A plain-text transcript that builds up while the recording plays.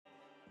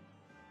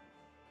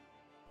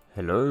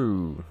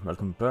Hello,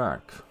 welcome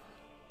back.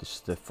 This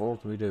is the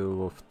fourth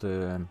video of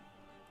the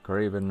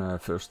Graven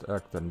first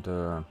act,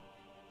 and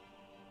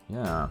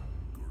yeah,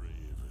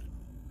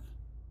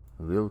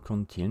 we'll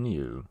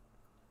continue.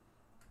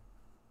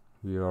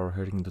 We are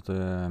heading to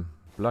the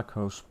Black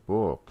House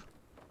Bog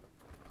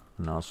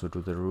and also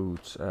to the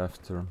roots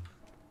after.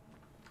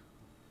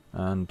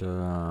 And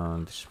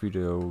this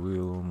video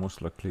will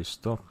most likely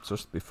stop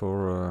just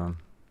before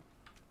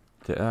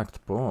the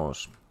act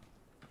pause.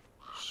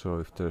 So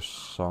if there's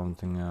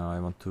something I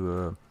want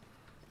to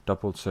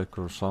double check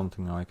or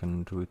something, I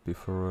can do it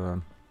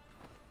before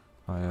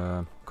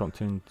I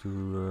continue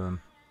to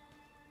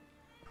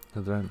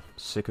the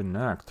second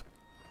act.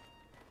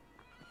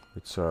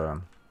 It's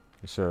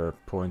a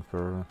point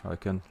where I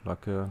can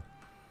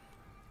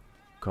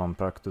come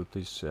back to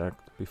this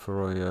act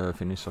before I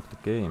finish up the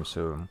game,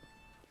 so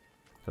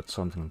that's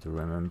something to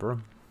remember.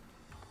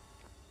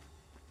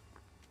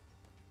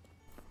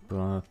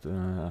 But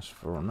as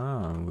for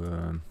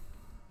now,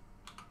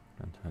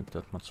 don't have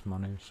that much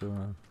money,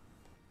 so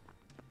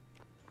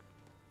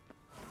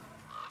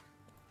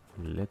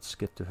let's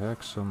get to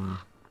hack some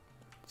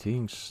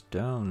things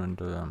down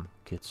and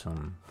get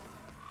some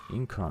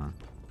income.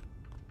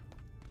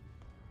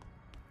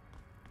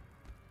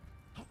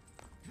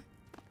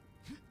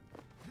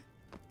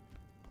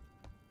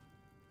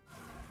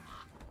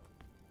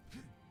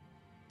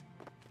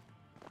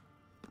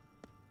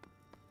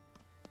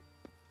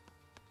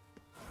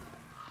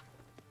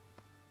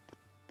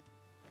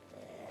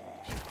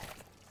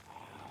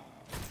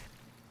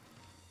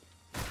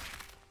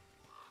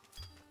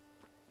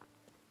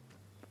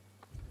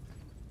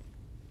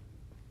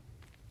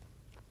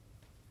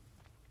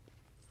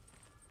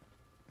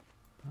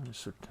 I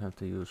should have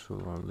the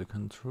usual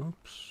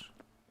lycanthropes.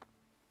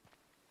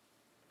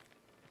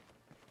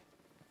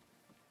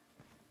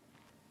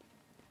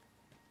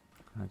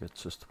 I get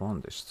just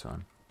one this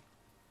time.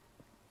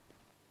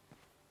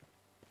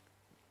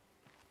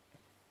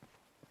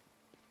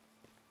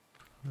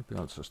 Maybe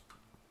I'll just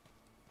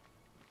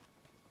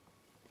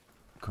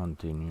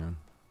continue.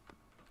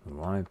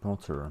 Why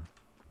bother?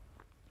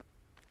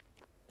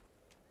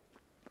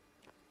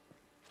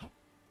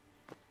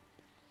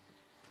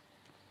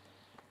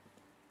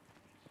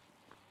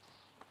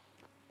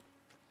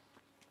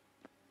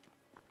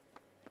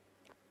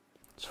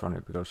 It's funny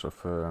because of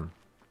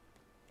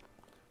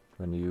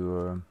when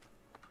you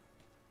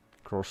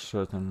cross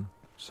certain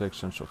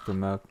sections of the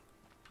map,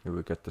 you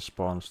will get the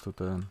spawns to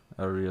the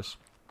areas.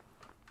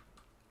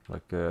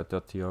 Like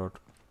that yard,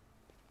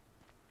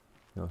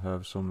 you'll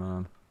have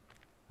some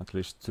at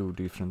least two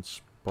different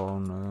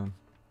spawn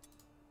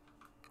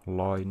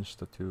lines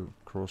that you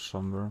cross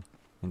somewhere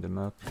in the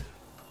map.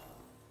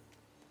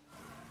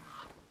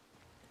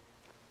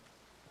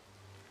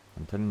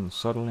 And then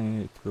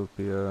suddenly it will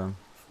be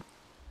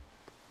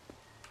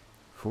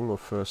full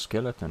of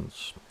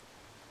skeletons.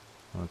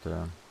 Or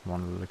the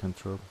one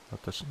lycanthrope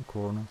at the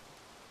corner.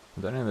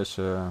 But anyways,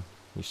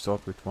 we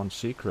start with one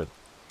secret.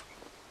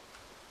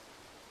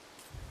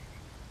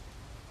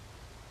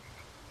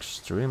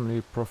 Extremely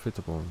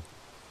profitable.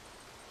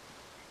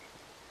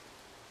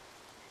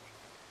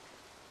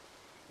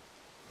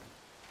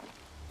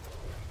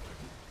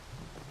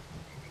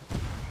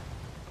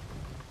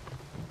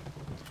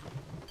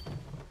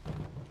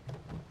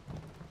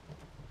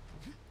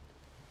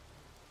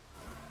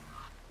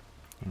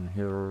 And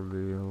here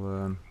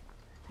we'll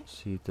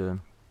see the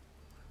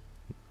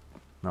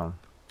no,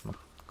 not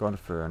kind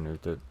of a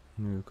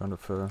new kind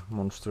of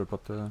monster,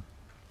 but I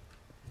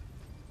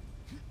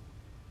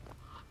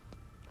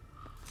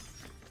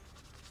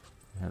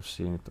have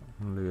seen it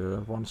only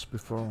once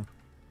before.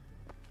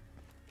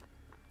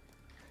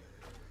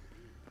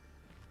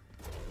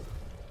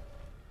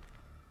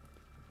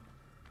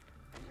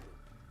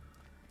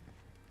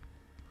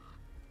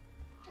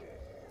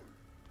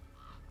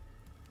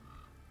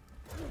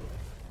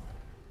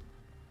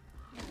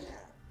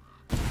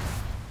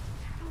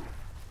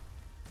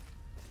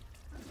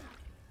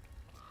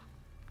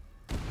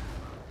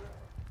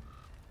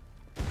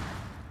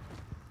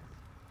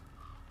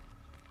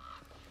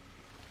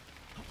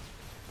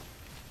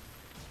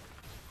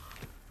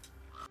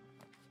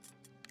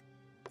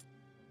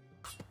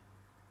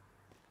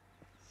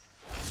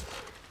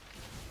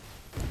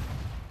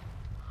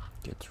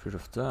 Get rid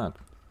of that.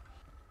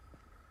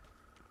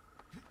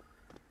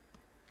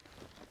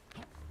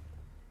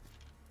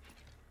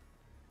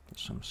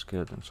 There's some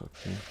skeletons up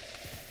here.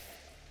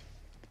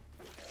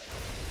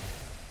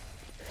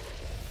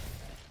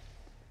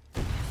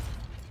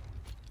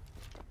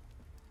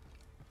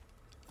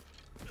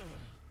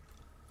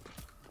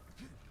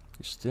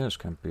 These stairs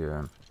can be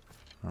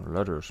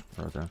ladders,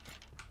 rather.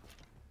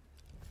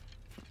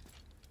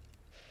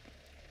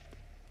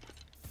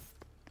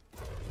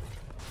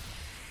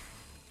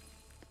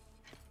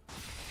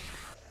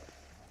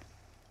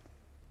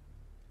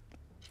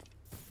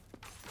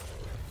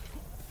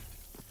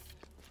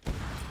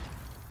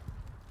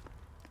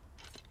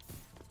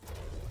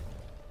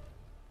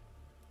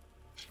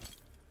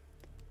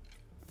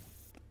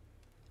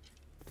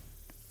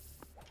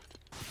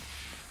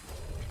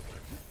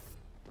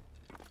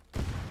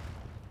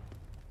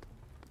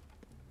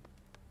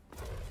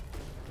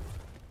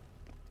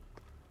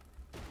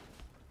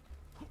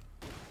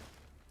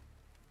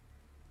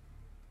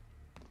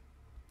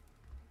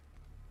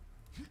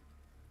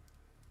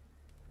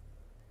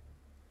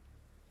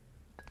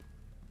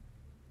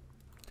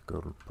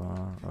 gold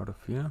bar out of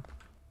here.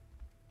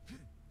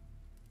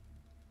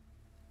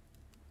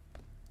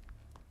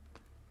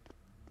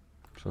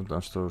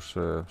 Sometimes those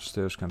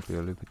stairs can be a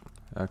little bit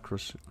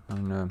aggressive,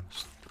 and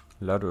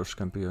ladders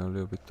can be a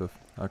little bit of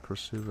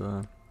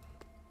aggressive.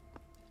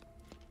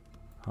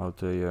 How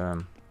they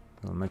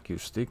will make you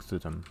stick to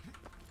them.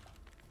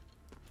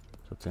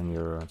 So then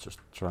you're just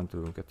trying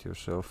to get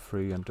yourself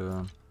free, and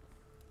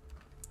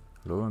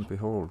lo and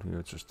behold,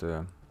 you just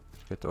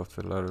get off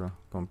the ladder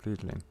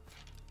completely.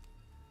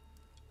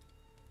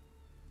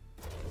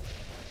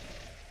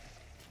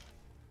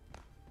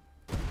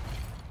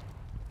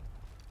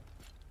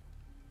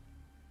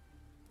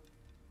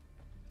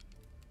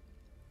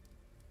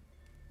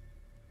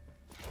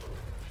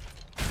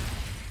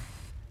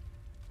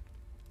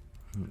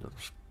 That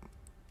was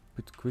a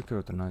bit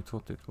quicker than I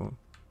thought it would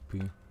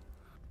be.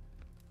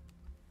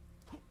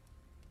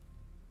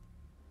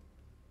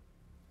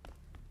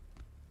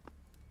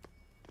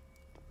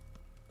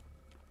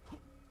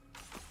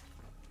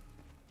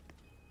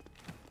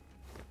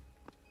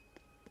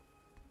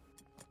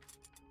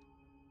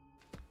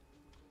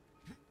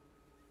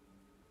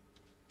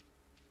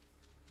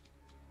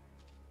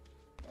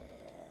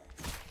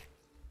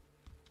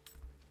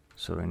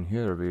 So in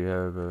here we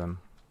have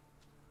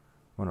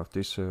one of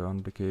these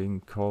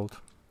undecaying cult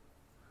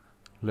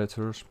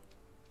letters.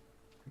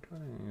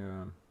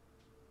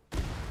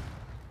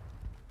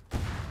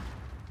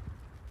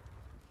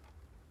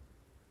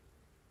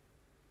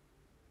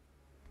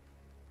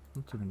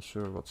 Not even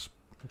sure what's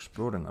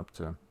exploding up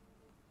there.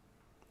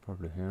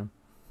 Probably here.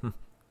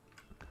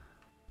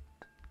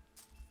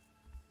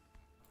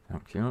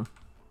 Thank you.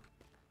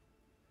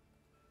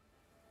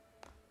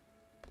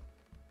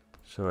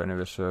 So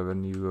anyways,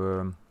 when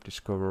you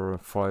discover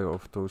 5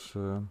 of those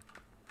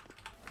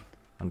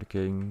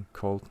undecaying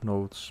cult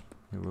notes,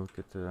 you will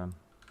get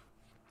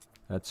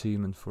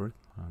achievement for it.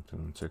 I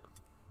didn't check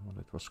what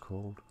it was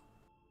called.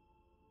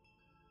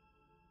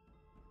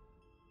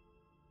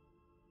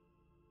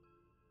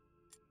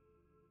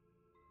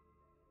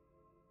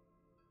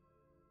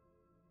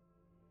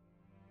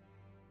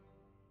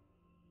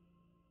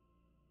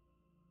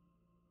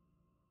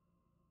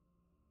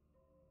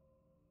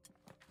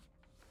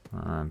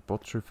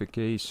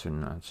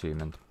 Petrification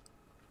achievement.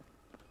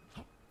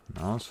 And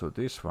also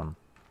this one.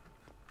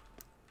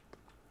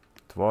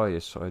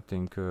 Twice I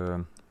think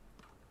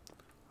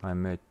I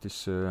made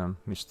this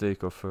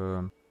mistake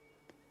of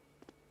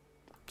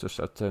just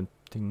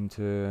attempting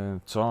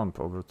to jump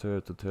over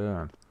there to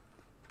there.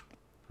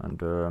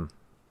 And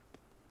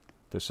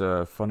there's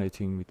a funny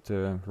thing with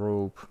the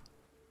rope.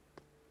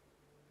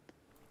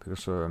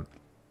 Because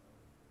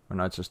when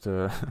I just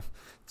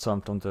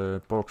jumped on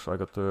the box, I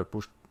got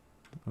pushed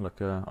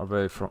like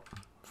away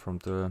from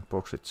the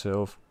box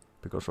itself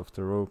because of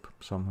the rope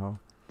somehow.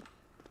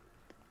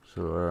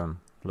 So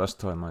last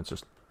time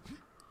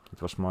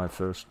it was my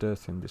first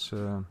death in this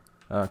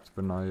act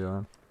when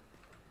I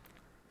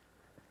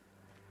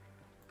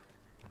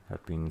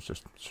had been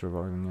just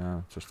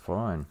surviving just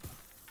fine.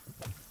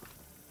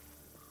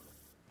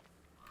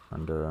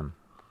 And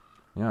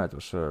yeah, it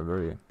was a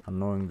very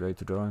annoying way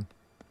to die.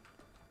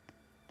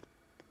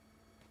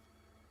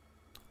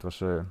 It was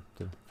the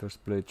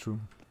first playthrough.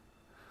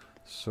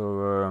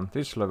 So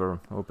this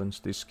lever opens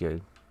this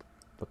gate,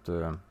 but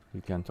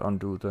you can't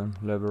undo the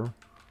lever.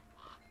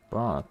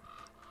 But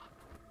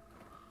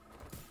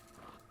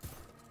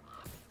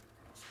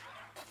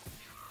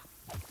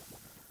I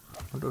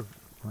wonder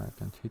why I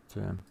can't hit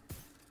the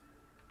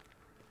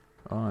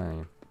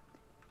eye.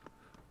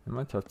 I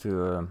might have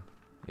to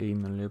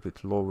aim a little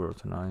bit lower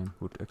than I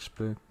would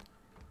expect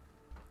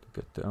to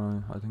get the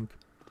eye, I think.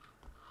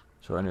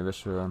 So anyways,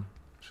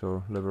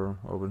 so lever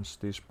opens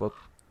this spot.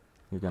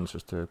 You can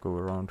just go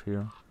around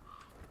here,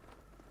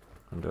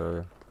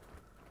 and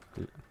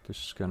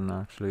this can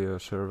actually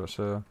serve as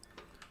a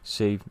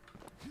save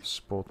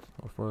spot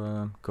of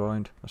a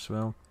kind as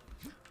well.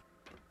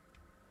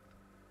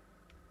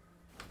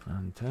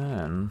 And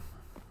then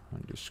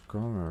I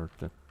discovered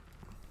that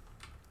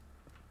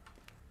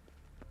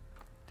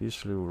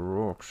these little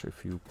rocks,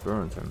 if you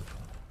burn them,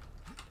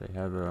 they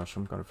have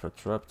some kind of a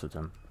trap to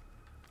them.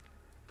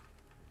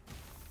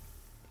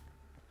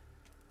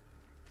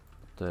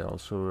 They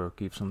also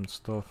keep some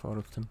stuff out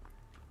of them.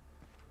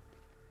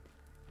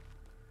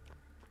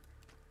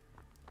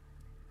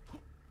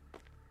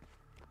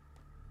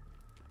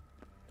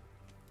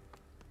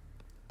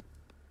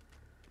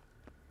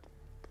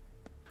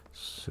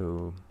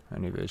 So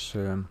anyways,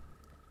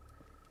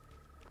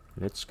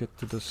 let's get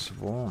to the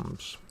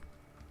swamps.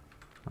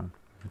 I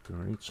need to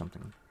read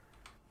something.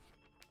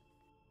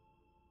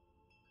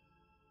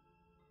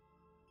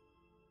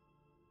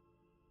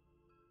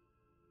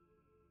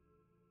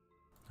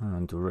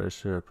 And to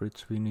raise a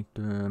bridge we need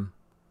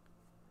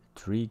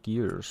 3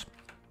 gears.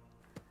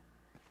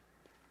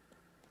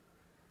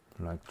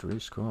 Like 3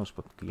 skulls,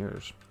 but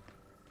gears.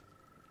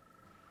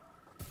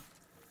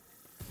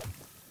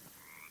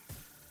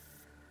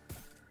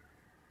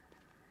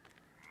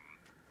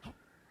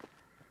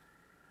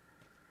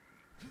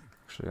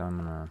 Actually I'm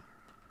gonna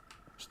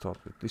start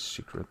with this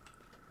secret.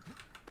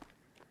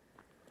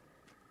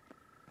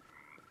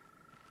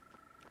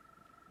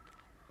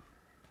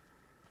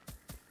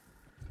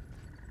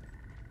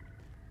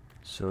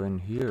 So in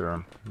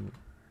here, in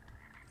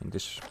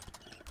this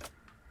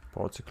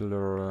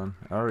particular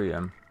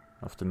area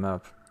of the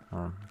map,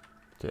 or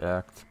the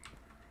act,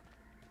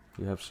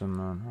 you have some,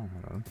 oh,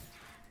 hello.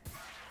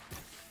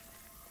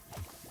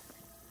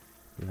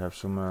 You have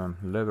some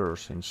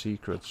levers in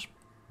secrets,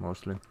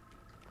 mostly.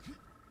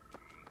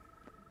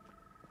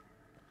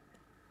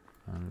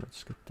 And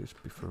let's get this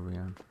before we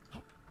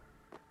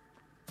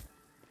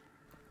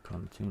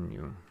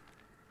continue.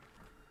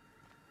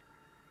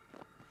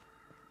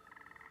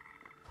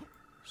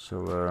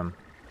 So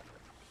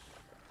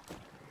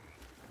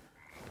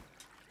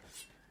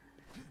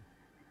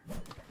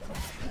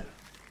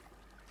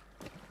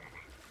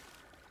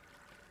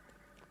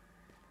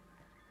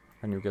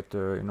when you get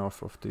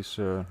enough of these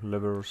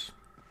levers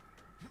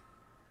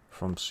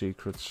from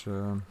secrets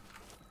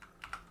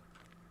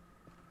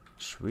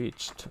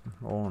switched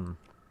on,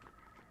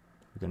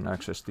 you can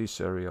access this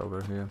area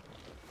over here.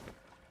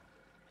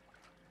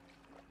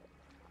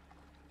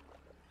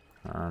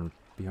 And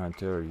behind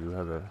there you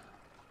have a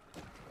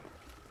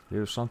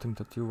little something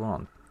that you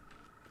want.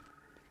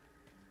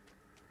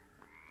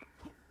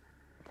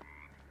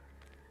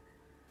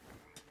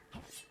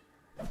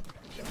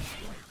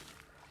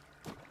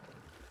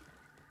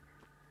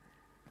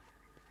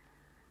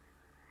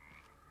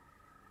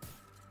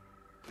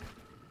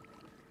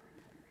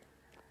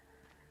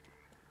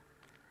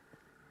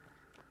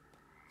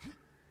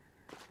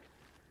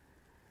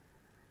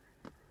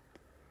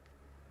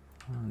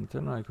 And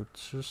then I could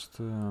just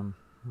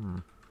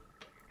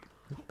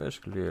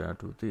basically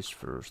do this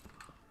first.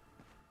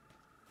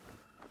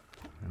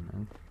 And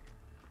then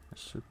it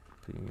should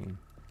be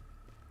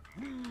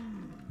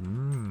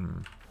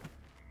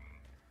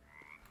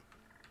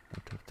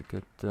I'd have to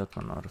get that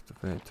one out of the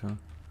way too.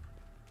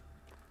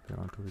 Okay,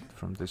 I'll do it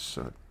from this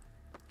side.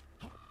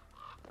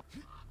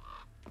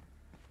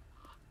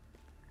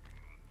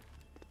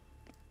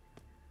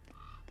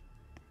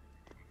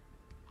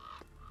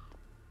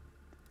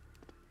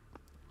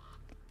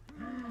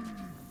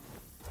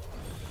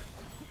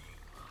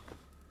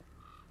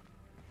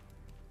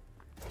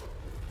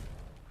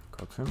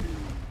 Got him.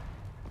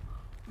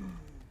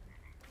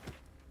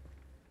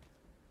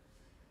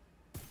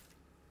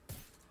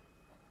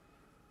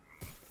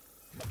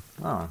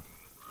 Ah,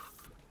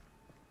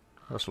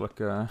 was like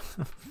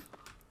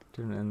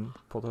didn't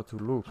bother to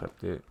look at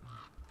the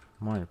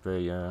mine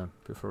bay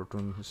before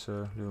doing his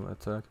little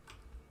attack.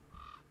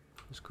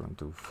 He's going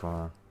too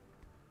far.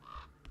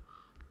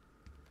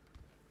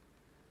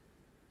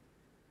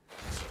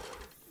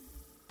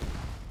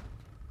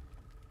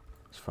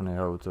 It's funny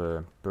how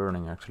the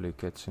burning actually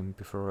gets him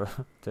before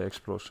the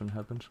explosion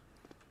happens,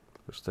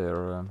 because they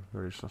are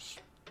very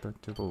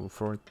susceptible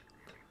for it.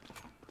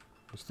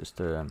 Is this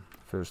the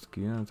first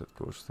gear that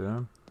goes there?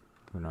 I'm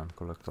gonna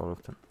collect all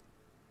of them.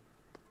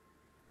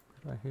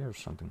 Did I hear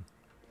something?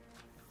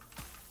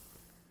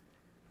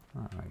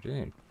 Ah, I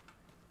did.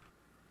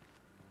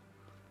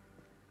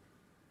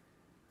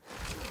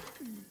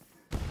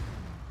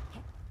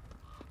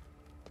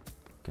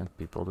 Can't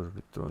be bothered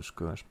with those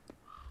guys.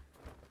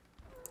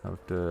 I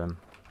would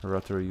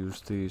rather use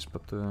these,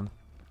 but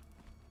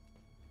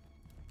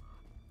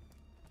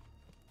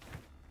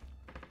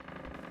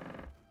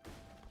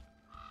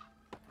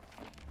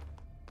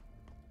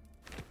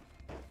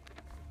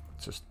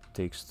just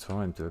takes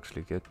time to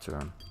actually get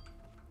there.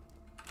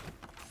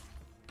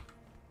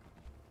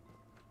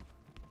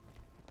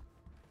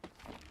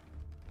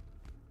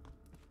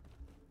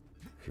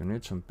 If you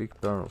need some big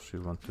barrels,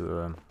 you want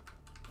to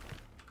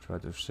try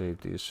to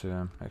save these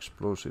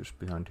explosives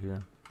behind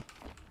here.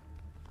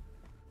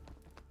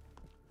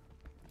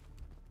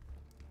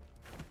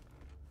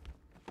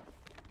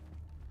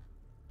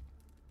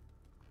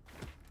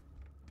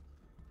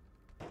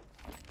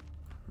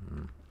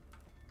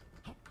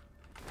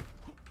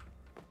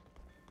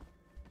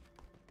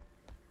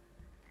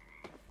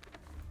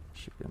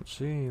 As you can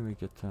see, we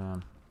get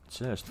a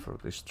chest for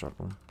this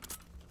trouble.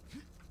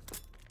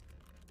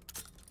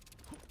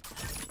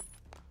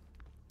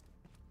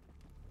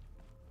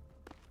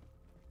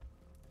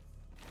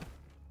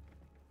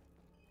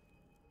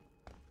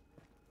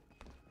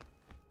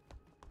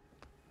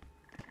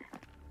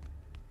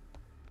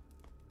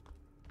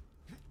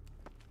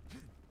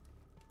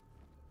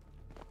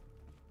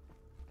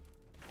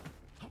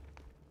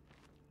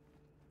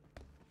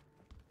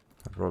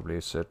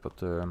 Probably said,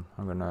 but I'm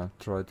gonna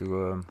try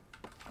to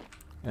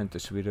end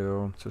this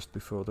video just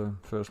before the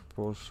first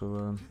boss,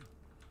 so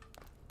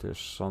there's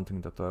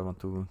something that I want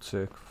to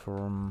check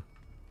from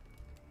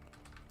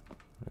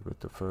a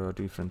bit of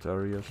different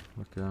areas,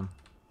 like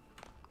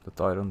that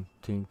I don't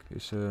think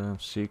is a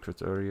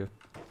secret area,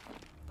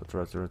 but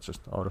rather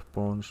just out of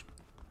bounds.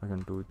 I can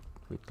do it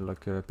with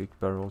like big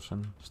barrels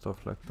and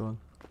stuff like that.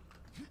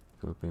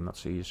 It will be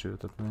much easier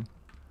that way.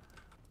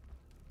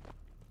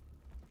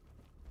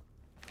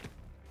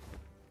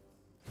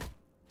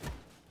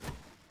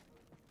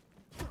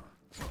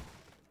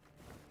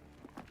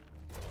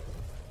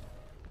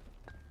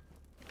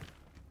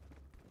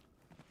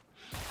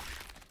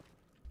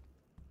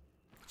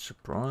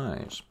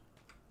 Surprise.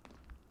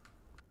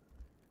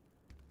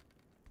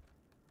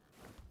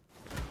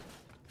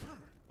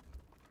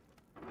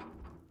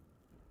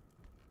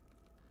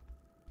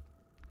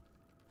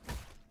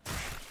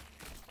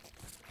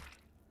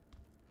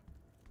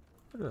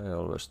 But I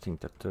always think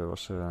that there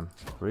was a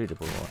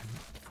readable one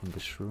in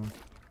this room.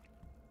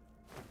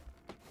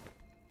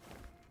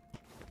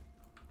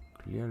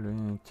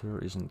 Clearly there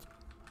isn't.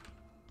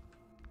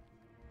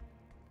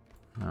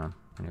 No,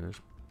 anyways.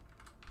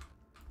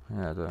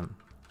 Yeah, the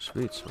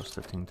sweets was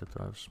the thing that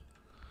I was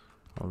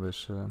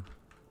always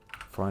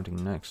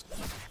finding next.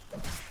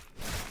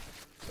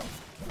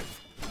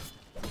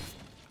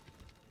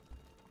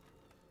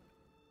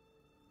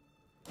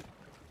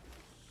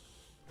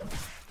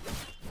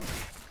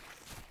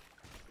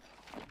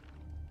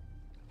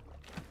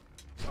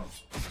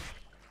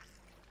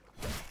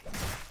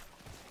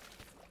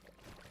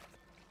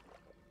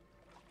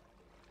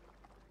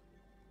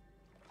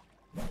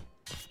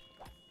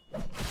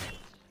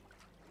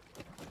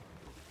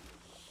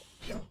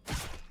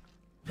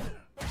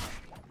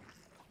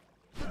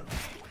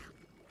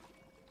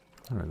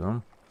 There we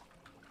go.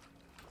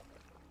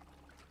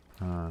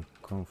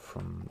 Go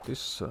from this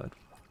side.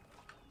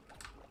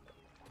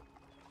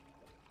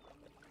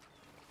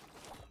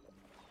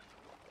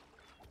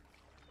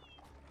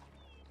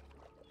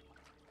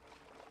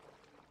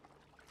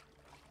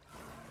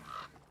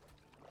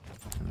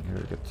 And here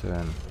we get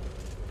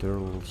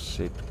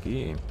turtle-shaped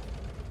key.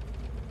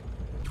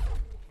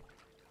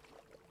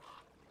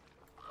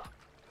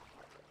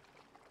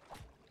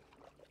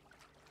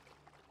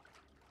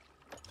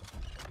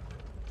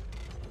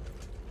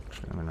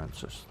 I'm gonna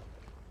just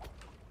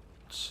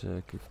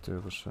check if there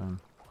was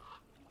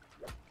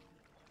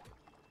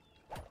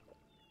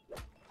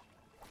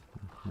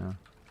yeah,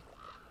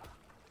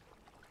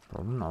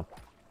 probably not.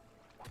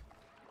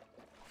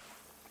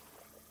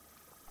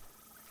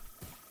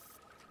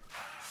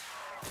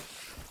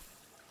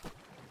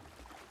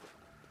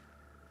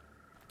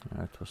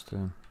 Yeah, it was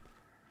the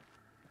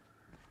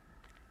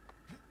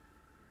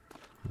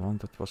one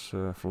that was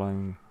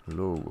flying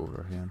low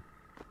over here.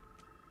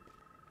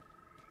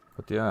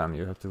 But yeah,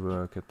 you have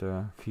to get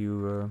a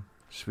few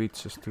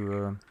sweets just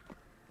to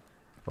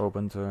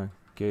open the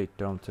gate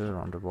down there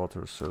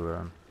underwater.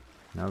 So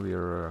now we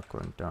are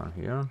going down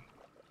here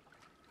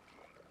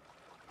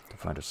to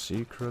find a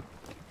secret.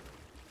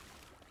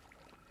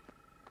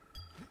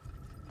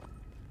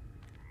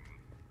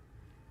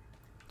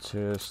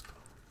 Chest.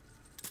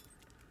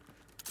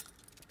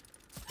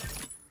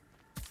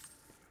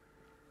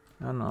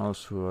 And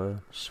also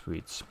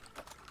sweets.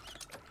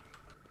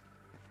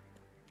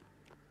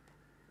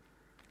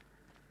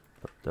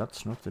 But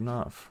that's not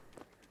enough.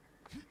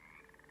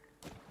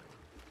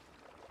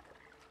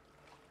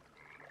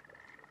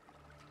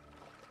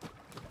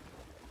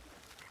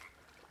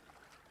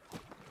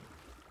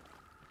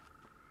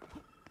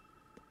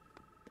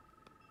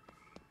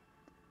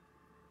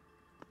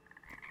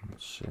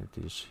 Let's save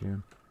these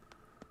here.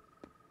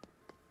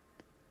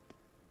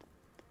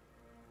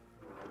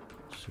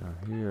 So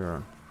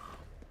here.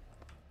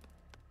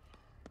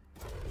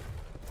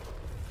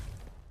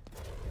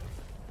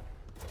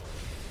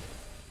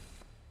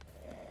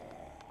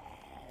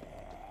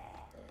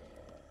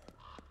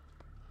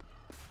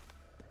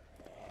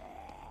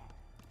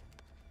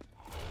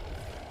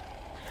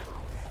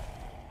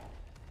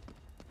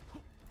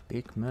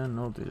 Big man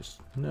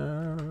noticed.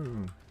 No.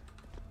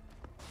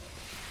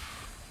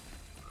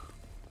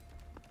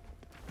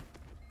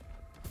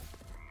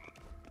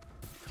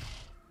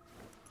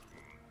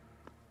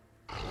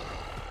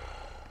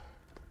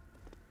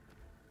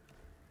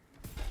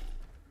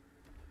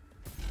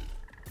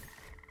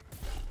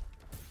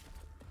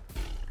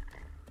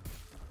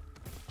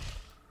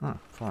 Ah,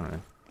 finally.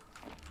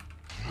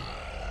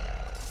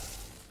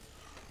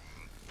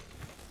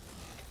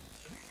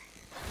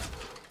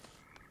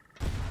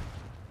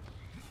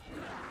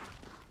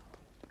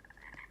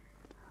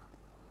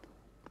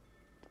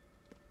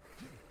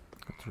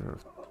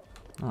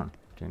 Oh,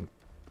 didn't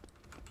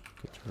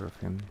get rid of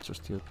him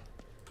just yet.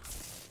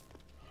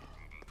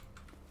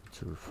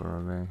 Too far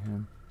away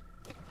here.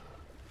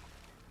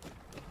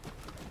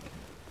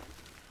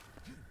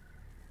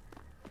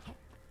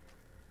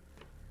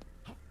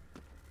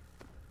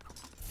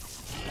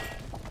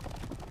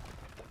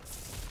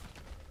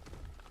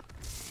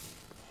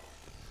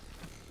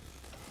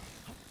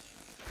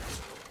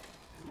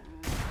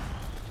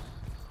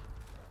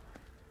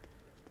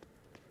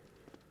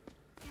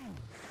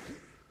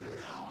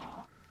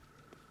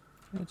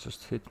 It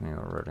just hit me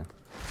already.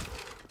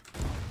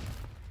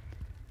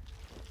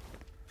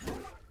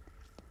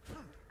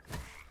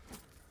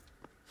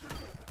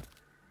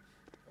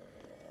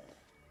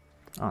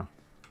 Ah,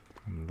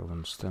 I'm low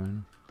on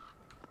stamina.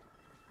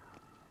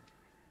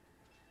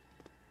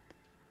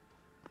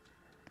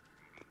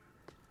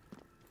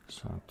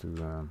 So I have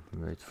to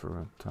wait for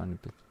a tiny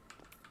bit.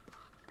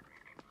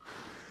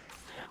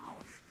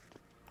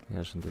 He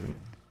hasn't even...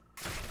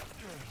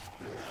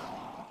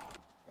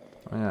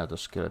 Oh yeah, the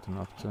skeleton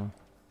up there.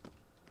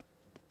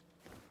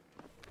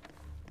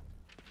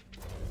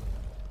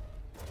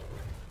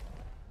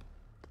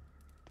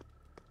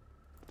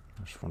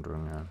 I was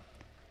wondering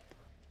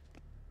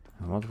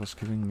what was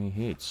giving me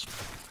hits.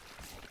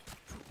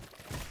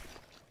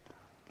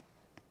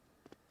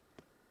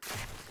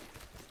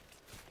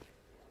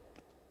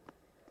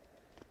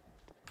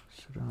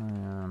 Should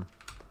I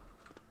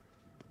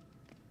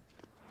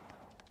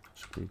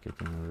should be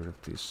getting rid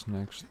of this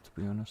next, to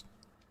be honest.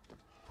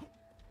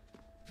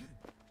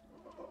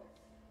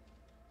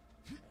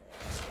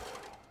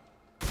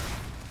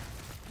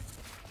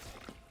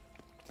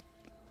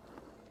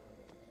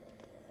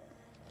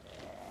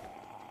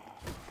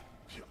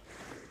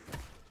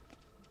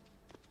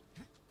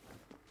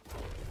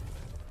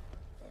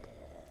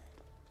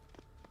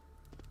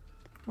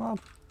 Well,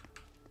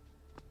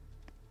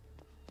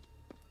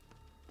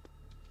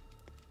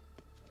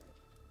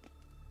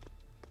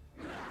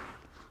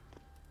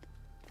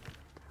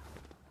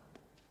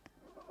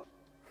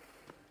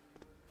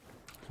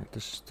 I think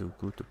this is too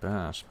good to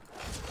pass.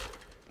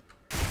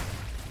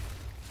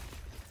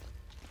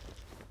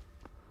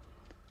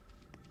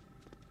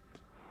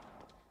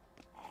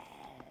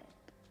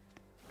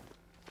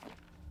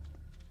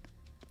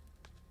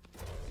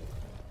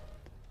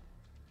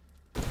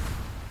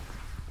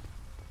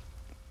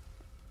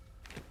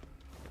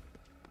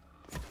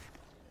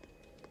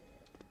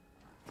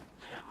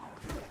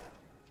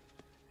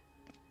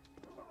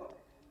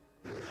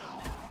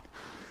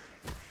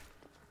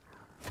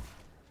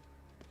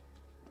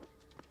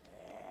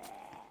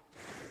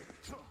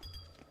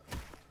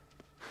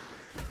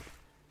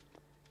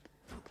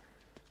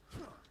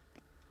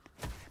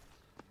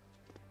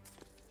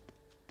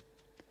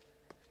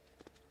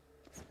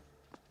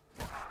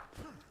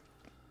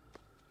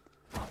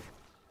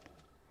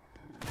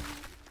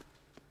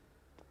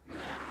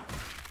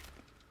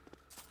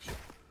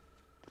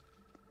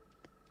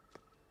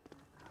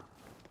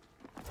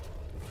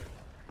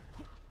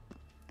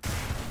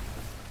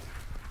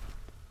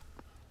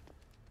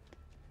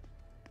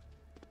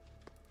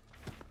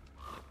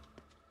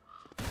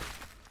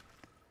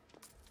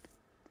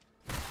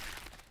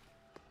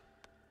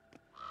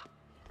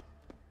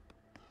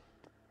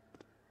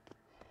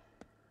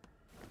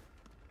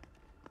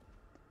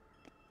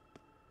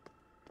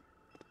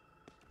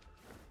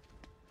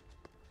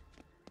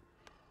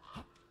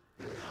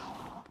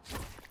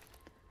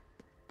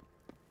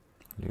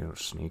 Little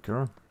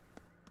sneaker.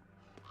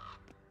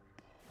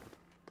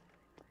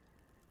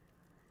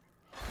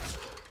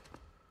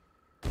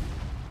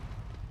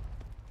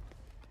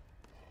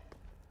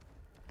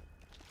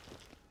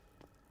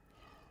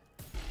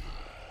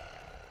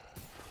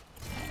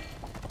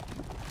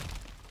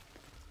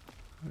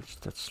 What's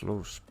that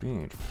slow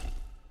speed?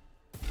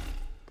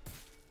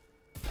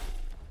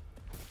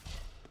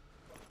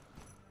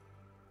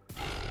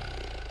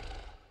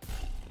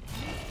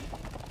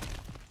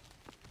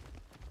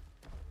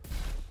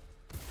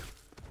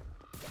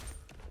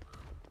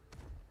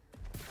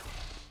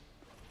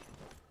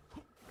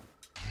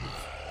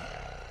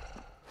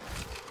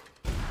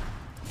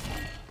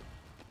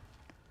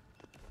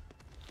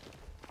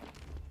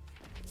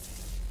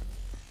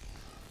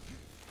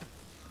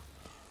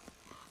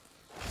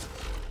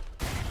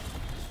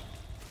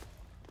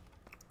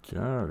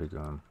 There we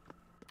go.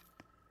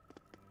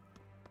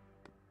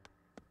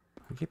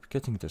 I keep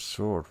getting the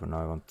sword when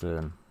I want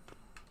the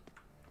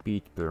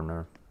beat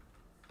burner.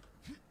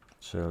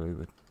 It's a little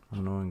bit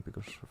annoying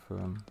because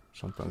of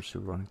sometimes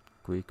you run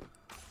quick.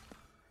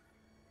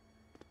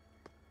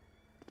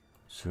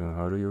 So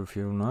how do you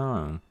feel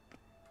now?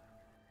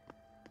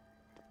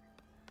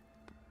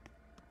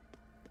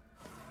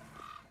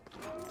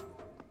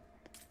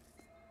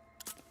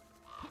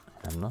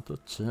 I'm not a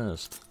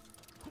chest.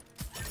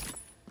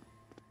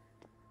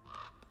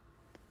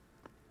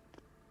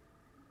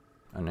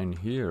 And in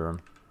here,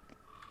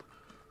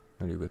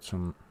 well, you get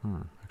some.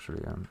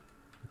 Actually,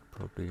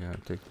 probably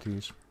take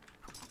these.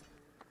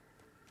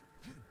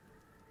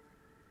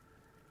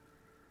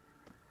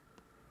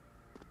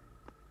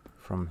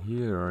 From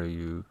here,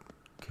 you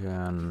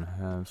can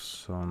have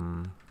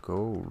some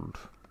gold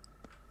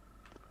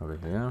over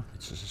here.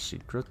 It's just a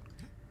secret.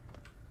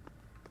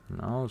 And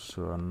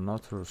also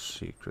another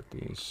secret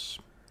is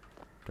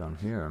down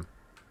here.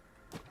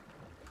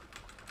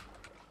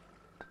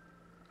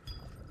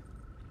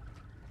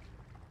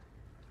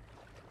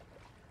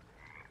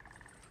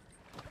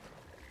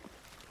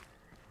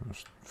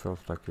 Almost felt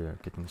like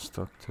getting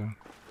stuck there.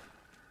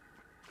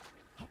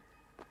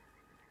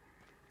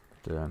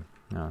 But,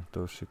 yeah,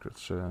 those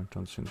secrets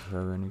don't seem to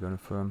have any kind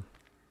of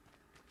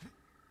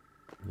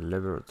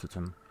lever to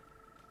them.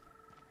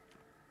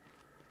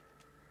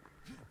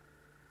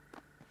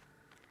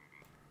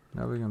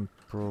 Now we can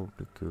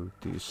probably go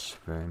this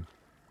way.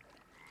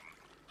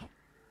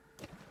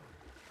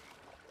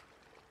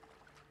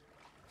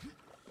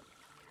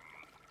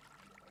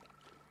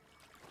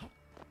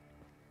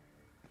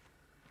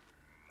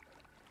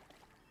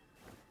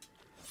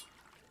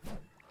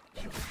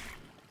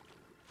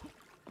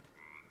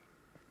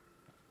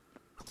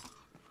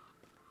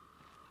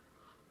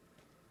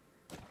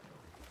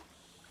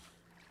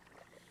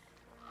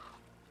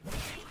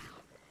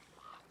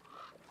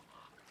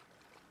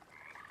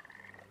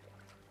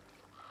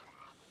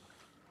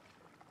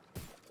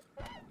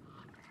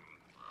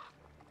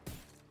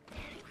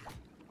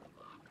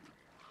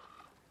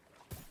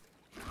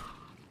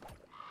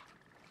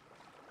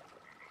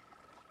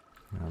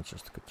 I'll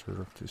just get rid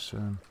of this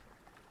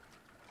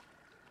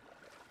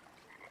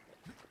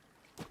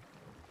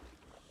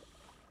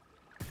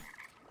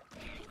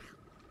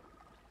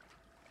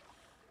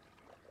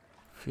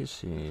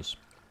fishes.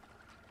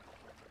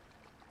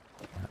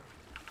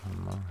 One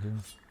more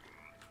here.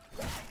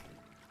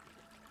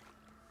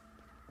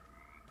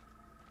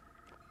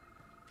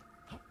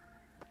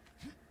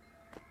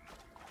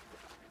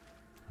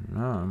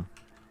 No.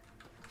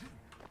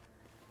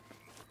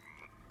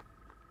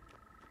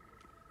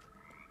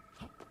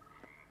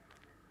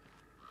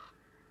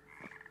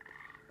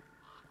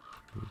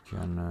 We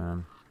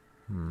can,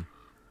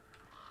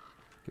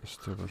 guess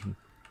there wasn't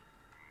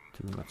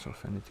too much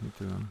of anything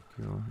to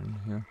kill in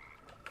here.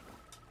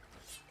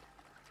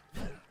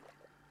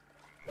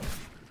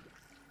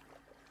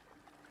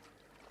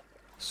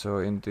 So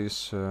in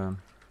this, you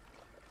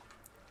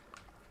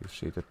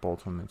see the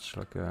bottom, it's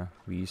like a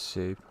V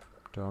shape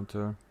down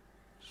there.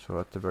 So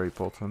at the very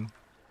bottom.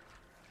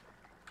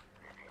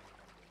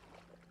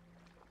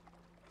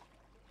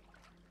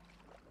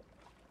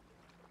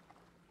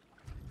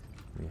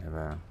 We have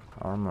a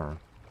armor.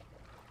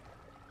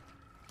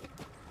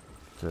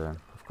 But,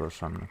 of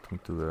course I'm not going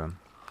to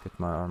get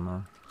my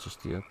armor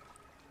just yet.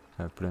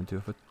 I have plenty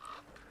of it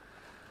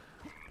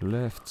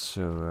left,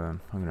 so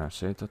I'm gonna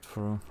save that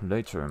for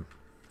later.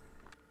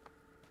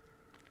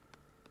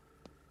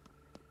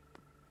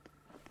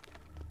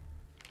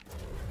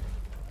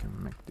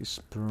 Can make this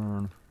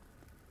burn,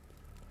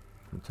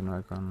 and then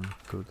I can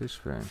go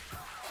this way.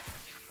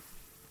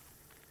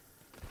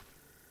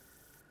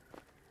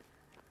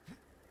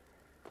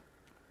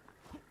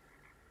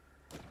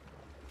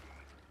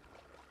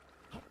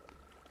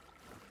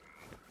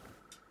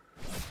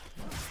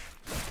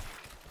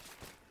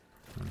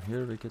 And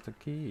here we get a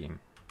key.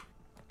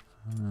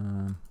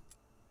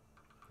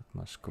 Put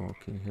my skull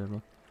key here.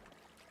 Look.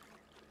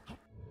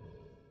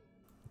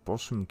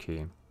 Possum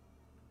key.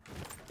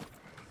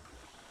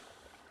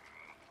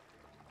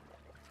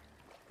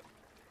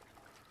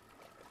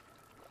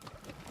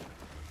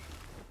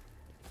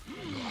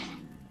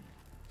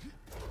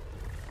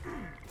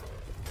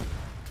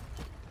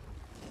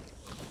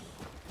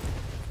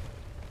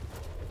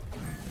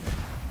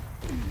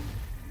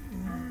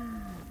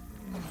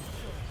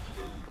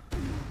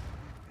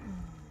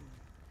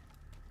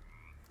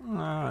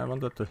 I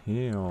wanted the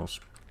heals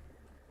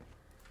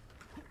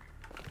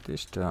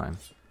this time.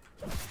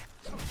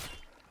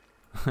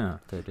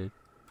 They did.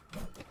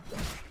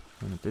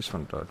 And this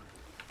one died.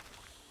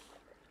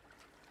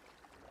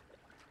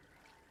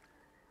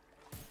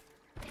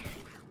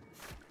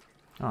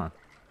 Ah,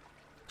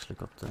 actually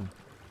got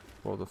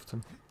both of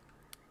them.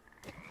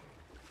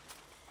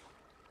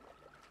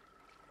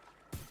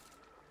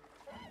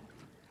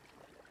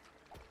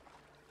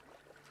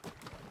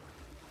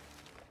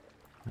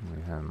 And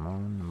we have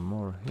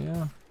more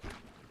here.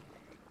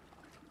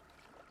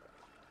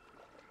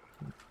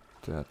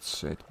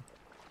 That's it.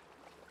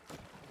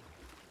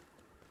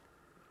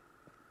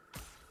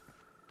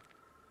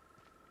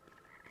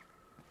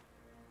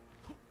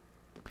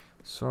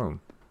 So,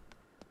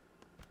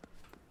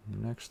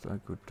 next I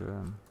could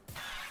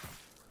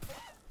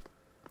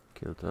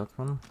kill that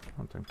one.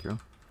 Oh, thank you.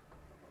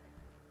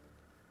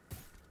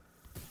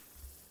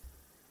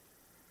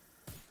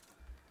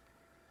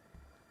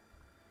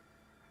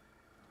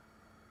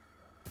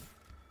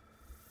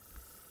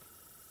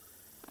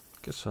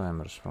 Guess I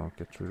might as well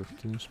get rid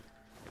of these.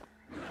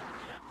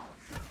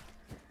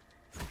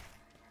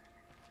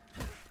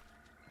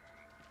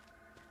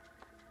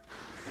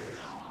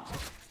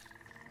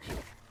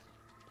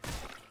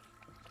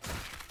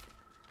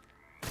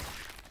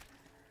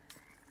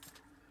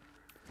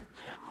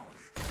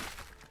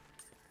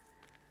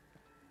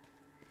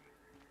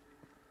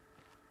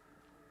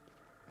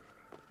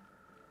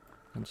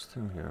 I'm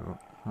still here.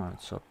 Oh,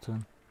 it's up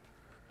there.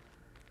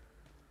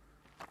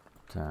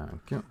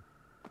 Thank you.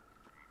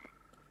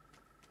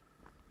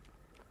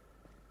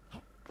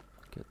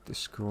 Get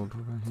this gold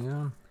over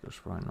here,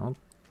 because why not?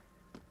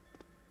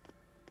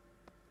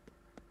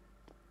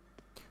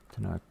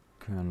 Then I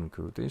can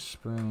go this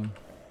way.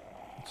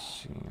 Let's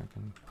see, I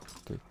can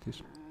take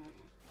this.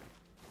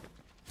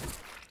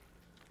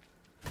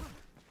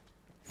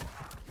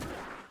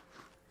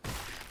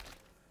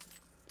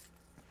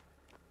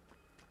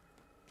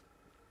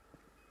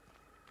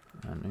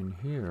 And in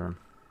here,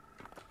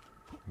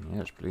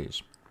 yes,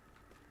 please.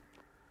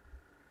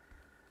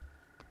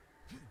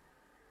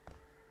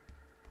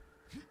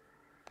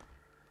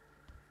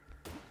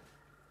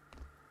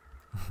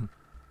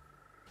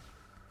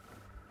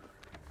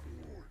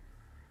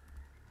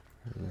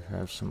 We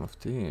have some of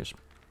these.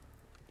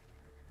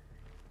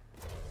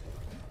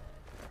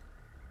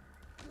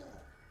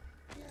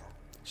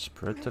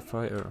 Spread the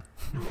fire.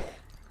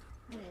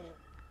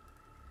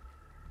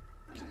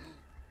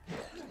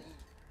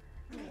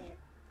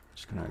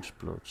 It's gonna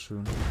explode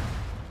soon.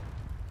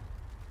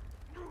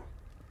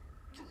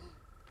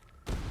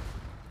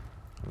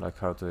 I like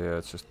how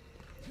they just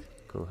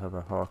go have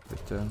a hawk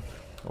with the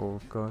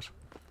old guys.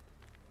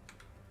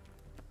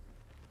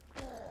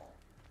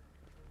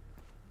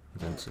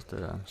 Then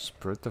can just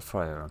spread the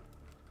fire.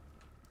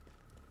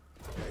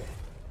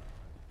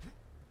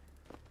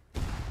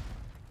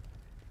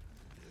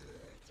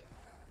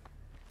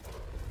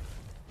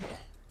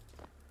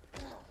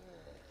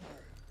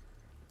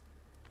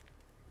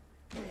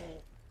 There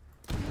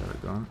we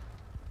go.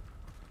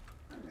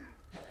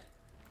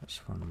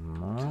 There's one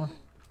more.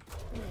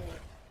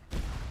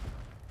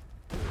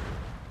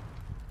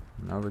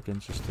 Now we can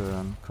just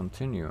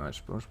continue, I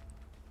suppose.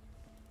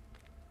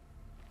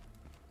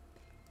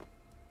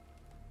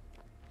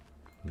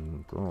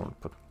 Gold,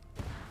 but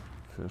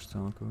first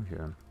I'll go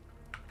here.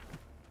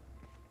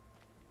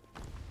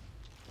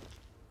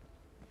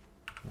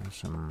 There's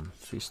some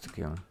fish to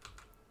kill.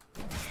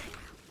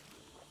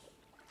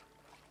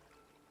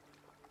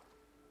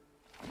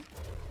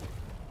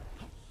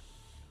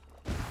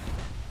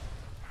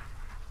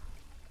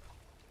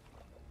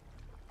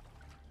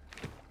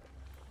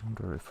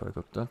 Wonder if I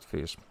got that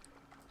fish.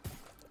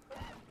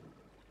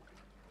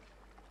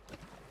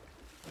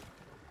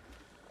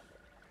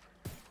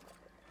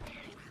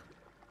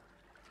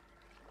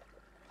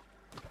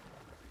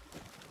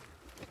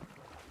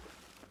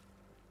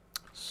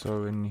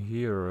 So in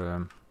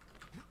here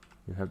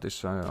you have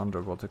this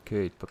underwater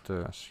gate, but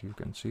as you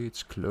can see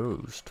it's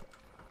closed.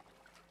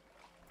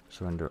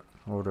 So in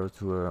order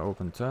to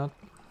open that,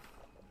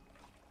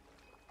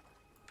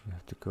 you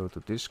have to go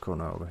to this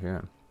corner over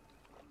here.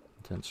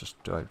 Then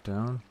just dive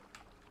down.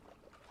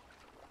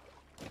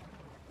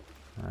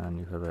 And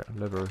you have a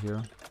lever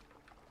here.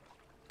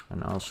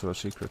 And also a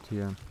secret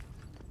here.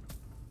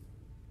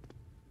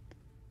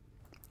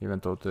 Even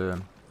though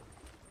the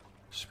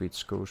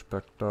switch goes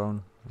back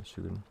down, as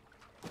you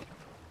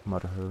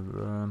might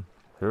have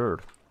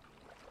heard,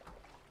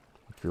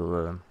 it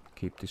will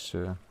keep this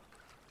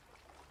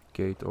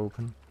gate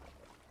open.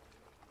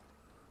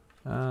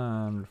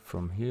 And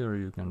from here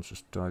you can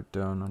just dive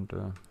down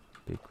and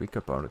be quick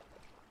about it.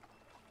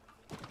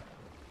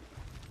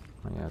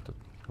 Oh yeah, that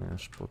rare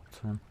spot.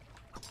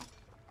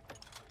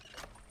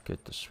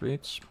 Get the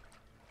switch.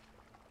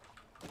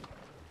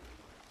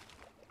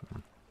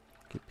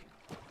 Keep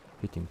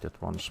hitting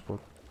that one spot.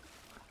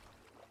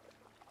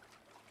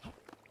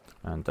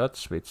 And that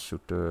switch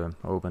should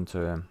open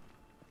the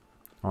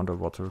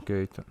underwater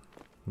gate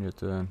near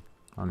the,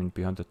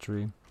 behind the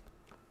tree.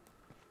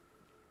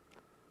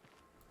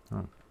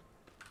 Oh.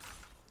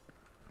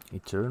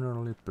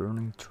 Eternally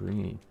burning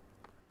tree.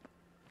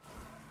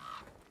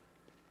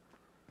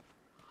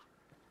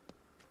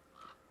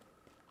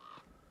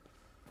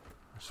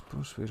 I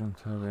suppose we don't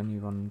have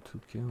anyone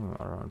to kill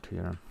around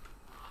here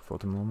for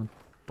the moment,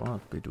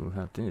 but we do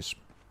have this.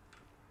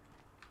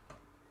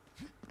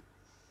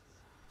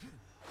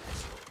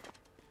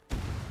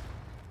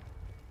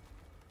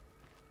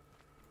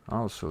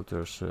 Also,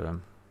 there's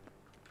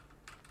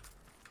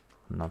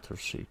another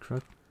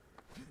secret.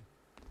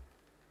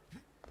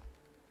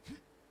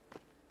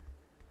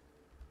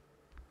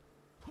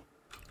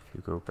 If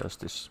you go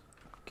past this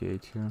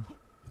gate here,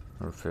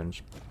 or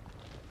fence.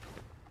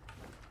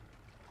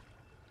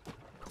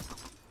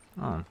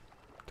 Oh,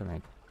 damn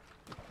it.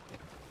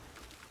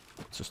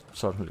 Just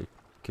suddenly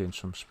gained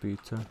some speed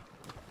there.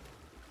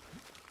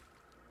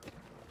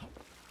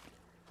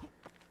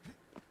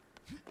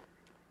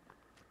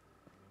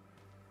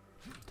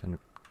 Then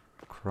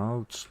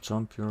crouch,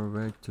 jump your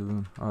way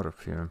to out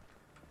of here.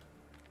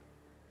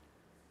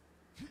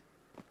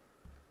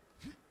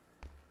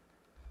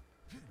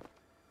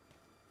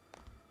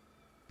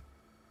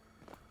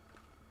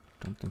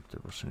 Don't think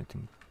there was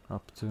anything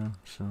up there,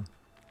 so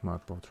my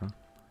bother.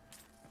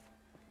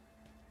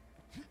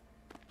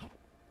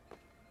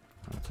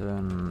 And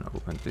then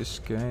open this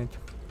gate.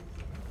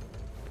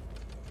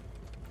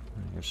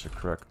 And here's a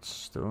cracked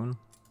stone.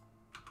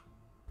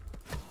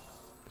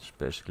 It's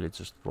basically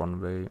just one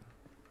way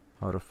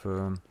out of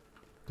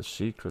the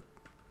secret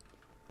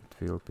that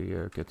we'll be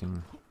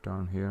getting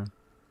down here.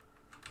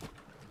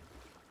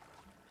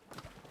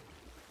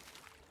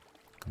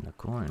 And a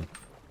coin.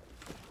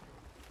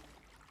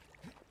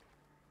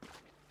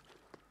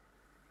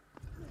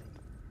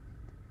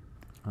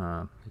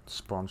 It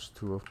spawns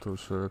two of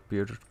those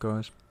bearded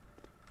guys.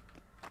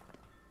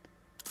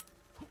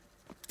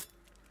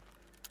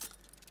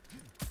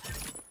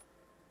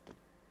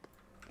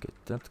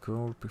 Get that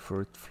gold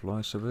before it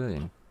flies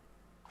away.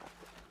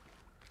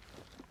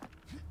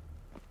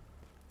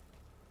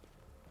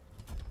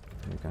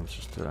 You can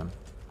just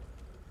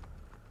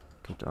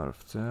get out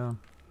of there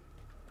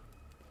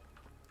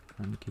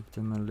and give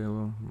them a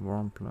little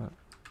warm blood.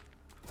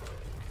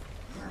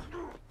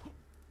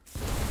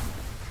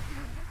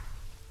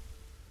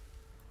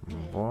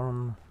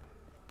 Warm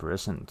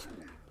present.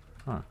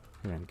 Ah,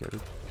 he didn't get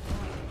it.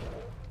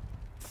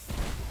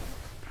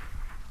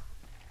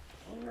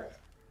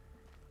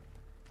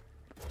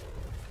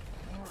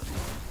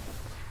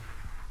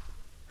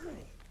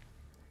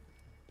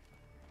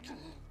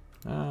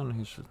 And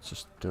he should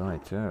just die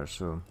there,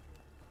 so...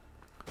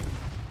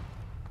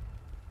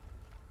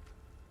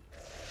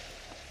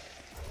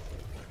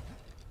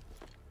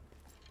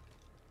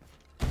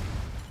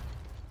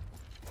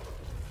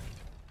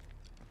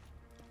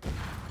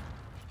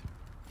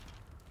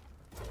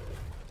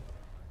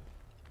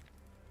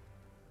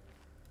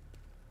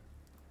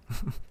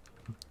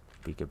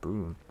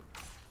 Peekaboo.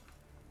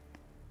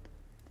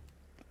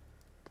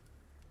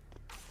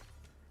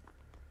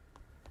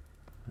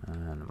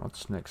 And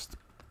what's next?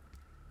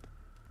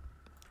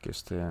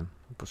 Guess the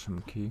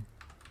opossum key.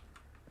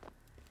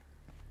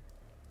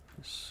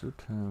 Should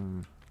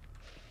have...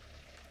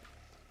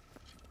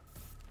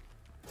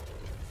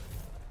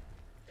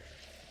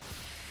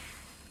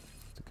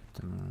 to get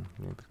them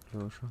a little bit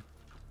closer.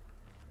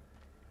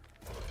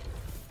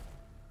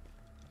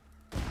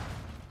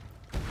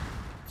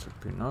 Should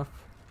be enough.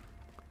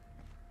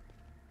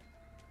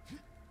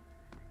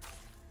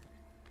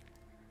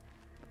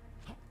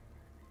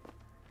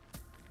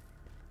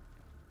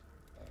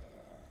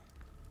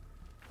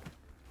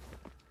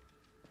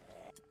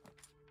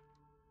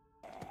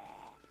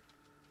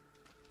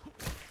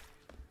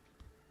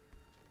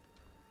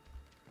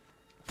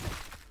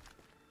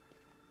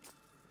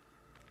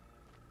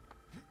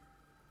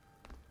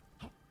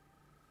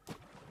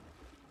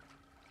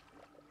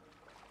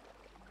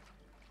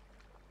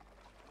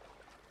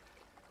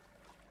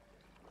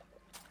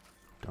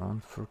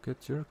 Don't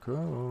forget your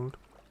code.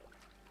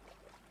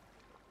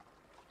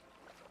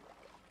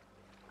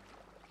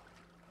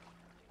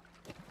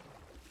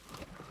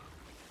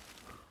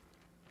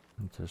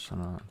 And there's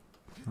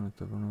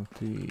another one of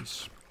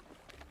these.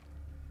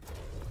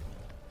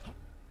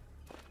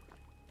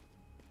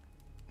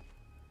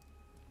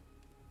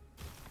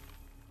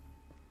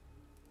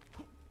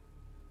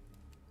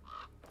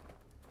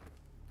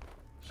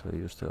 So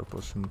use the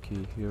opossum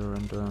key here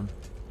and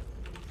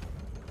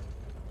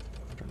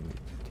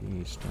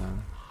these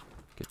down.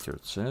 Get your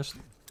chest.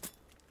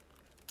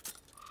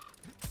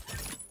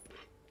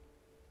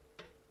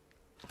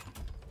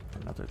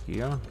 Another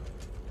here.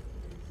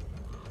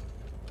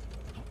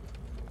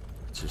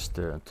 Which is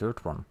the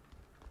third one.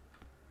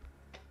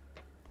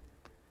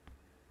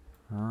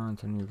 And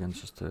then you can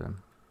just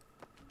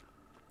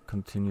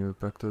continue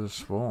back to the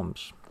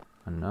swamps.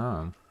 And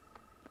now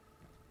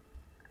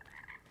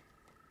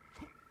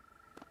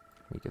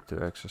we get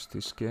to access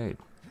this gate.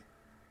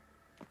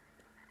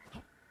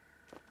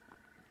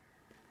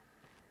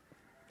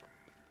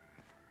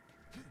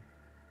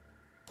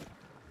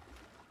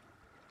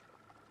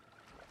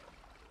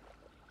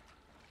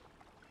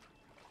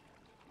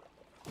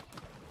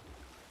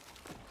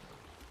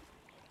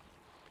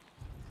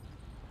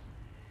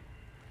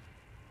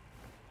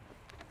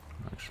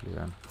 Actually,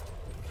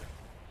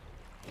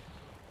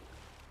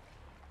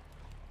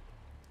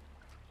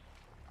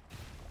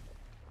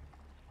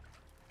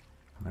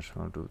 might as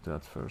well do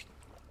that first.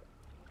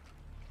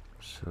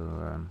 So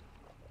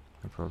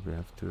I probably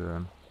have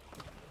to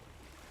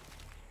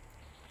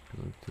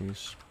do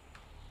this.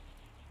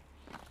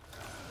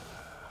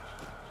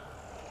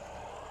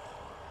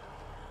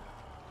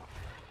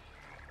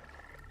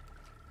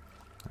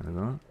 There we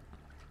go.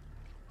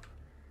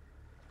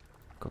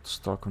 Got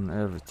stuck on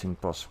everything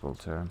possible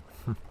there.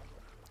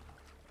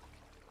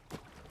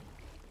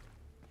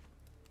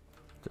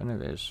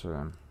 Anyways,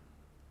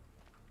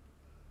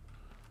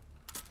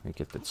 we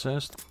get the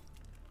chest.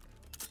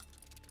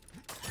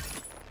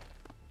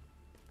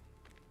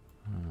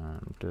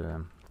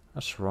 And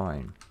a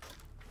shrine.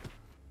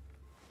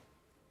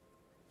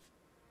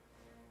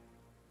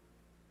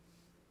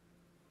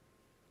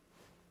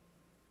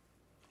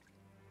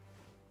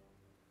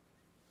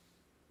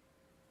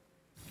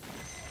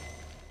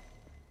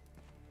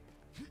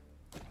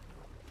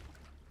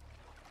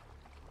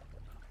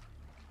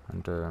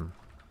 And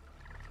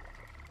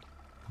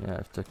yeah,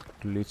 if the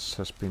glitch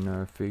has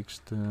been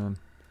fixed,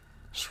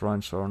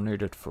 shrines are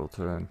needed for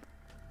the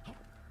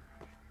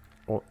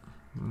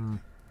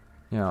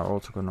yeah,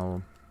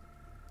 orthogonal.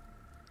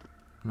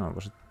 No,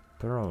 was it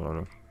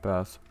parallel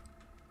path?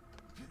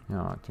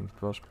 Yeah, I think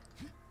it was.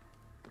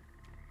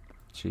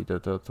 See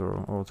that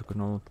or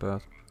orthogonal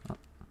path?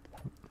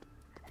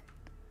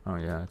 Oh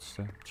yeah, it's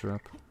the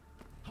trap.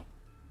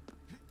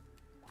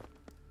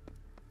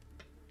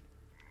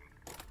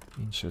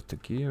 Insert the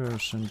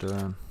gears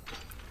and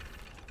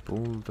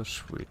pull the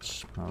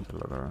switch.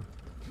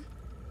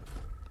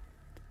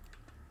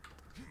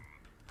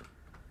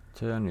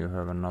 Then you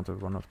have another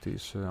one of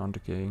these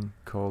undecaying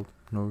cold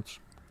nodes.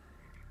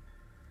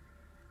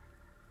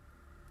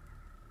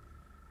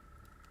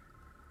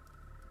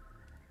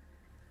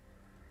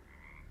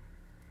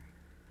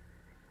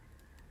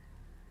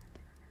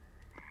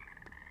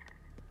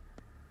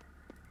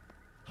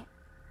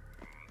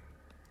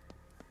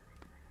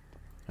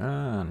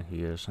 And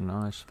here's a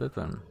nice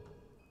weapon.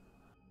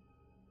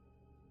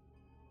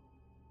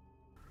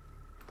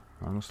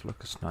 Almost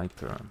like a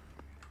sniper.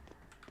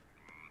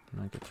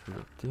 And I get rid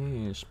of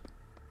these.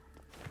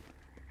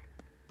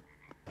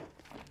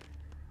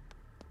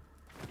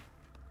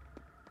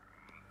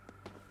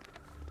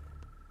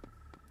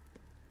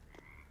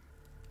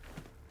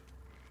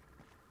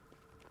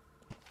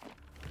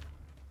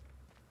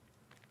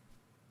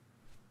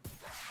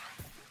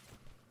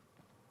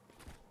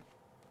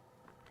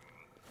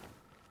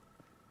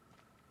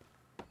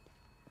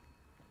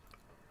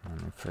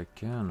 And if I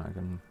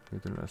can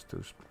utilize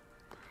those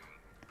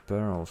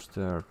barrels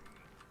there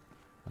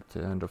at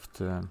the end of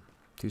the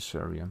this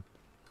area.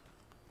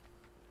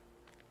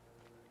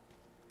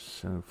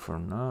 So for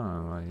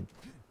now, I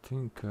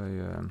think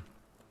I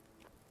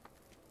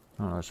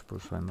oh, I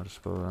suppose I might as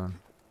well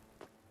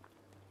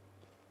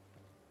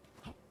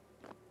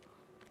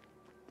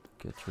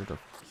get rid of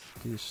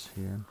this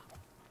here.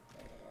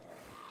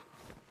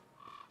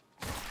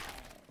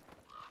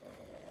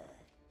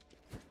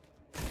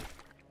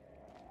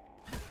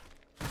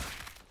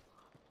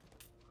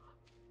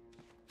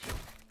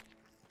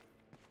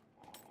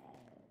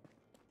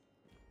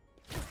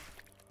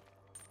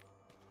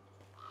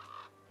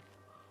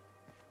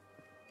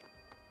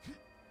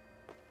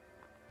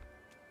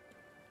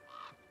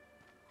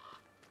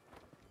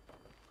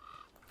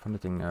 Funny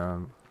thing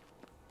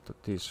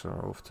that these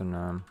are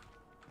often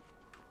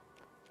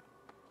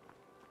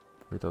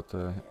without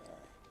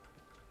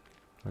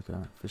like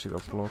a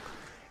physical block.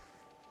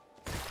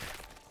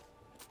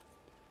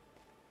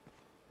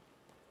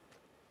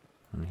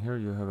 And here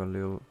you have a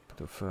little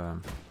bit of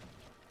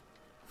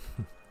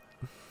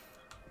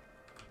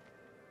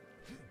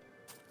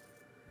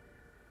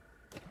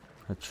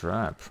a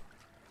trap.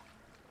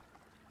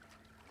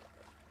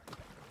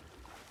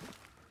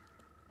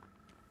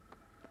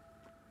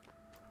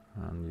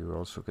 And you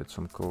also get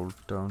some gold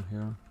down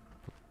here,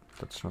 but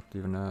that's not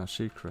even a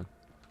secret.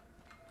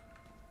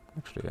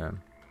 Actually, I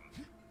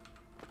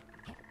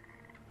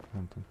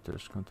don't think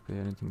there's going to be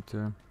anything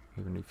there,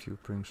 even if you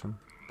bring some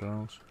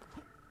barrels.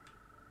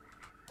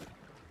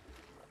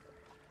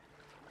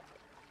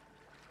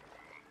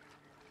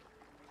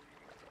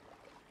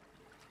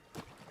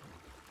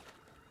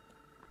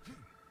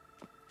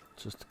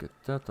 Just to get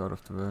that out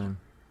of the way.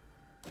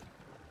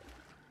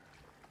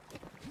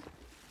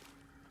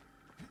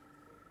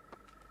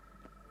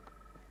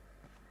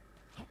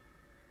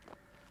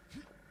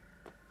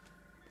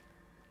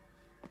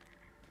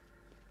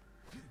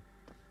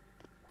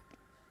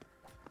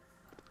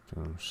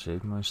 To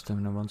save my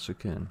stamina once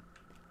again.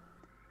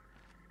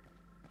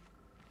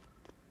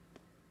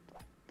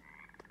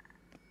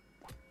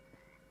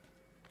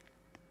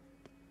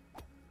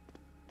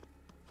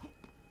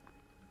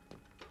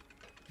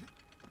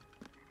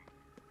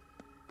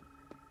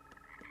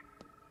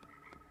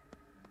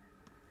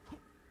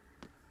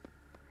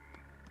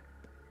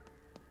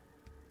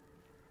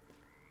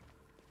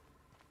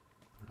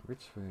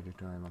 Which way did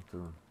I want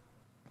to?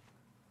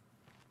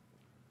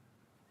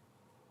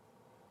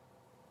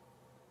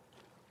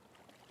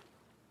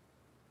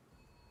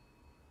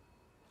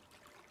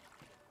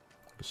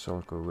 Guess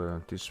I'll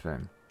go this way.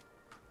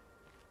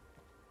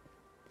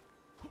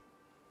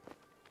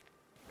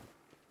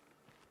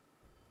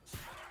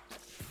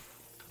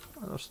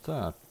 What was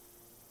that?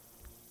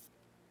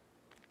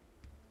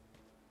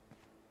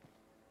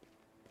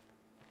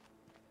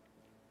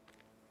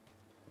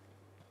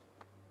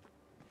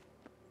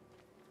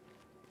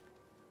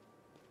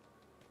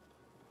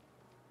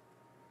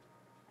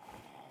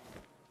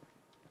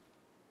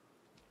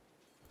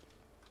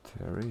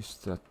 There is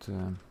that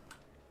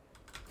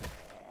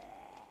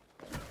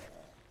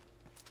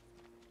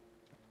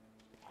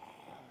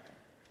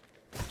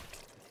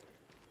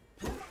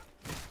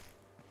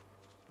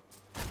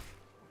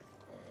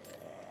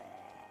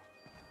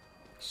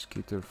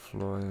skitter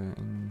fly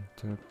in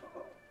there.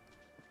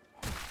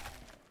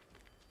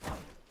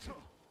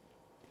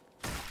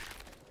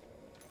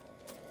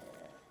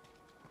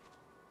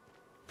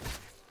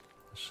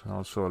 There's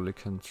also a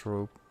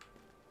lycanthrope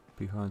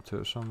behind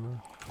her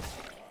somewhere.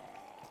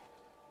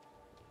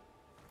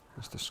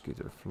 There's the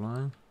skitter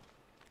flying.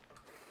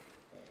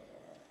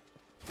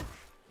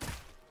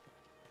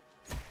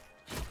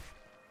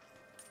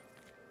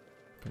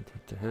 Can't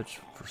hit the hedge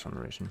for some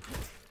reason.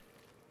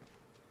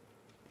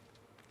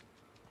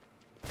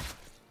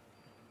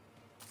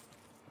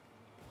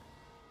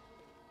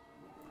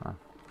 Ah,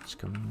 it's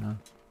coming now.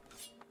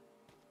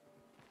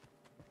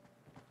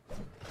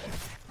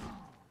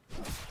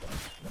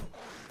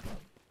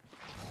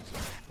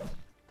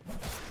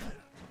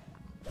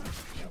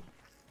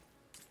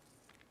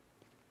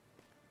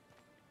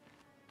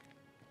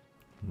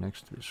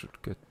 Next we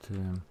should get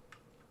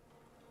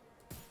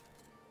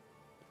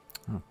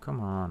oh,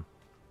 come on.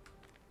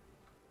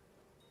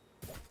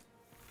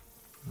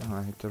 Oh,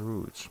 I hit the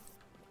roots.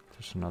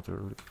 There's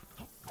another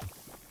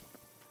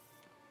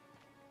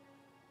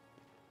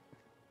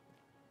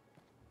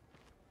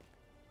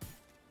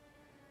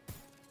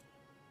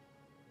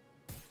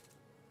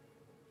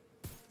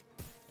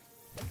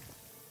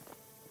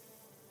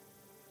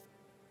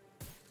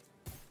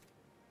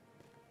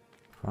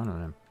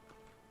finally.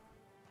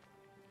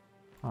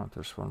 Oh,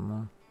 there's one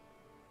more.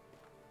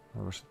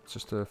 Or was it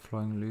just a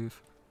flying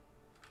leaf?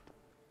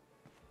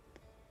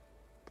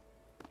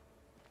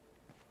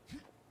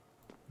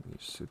 We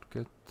should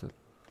get that.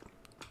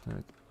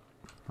 Right.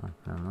 Oh,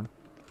 never mind.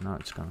 Now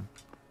it's coming.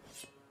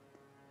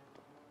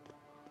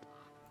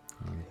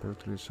 And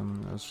apparently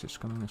someone else is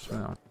coming as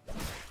well.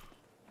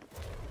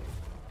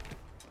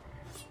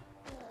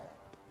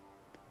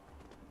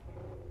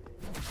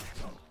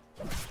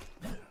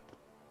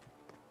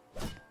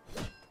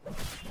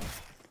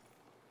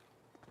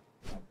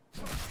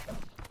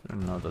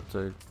 know that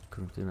they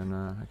couldn't even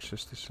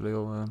access this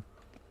little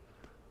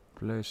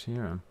place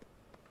here.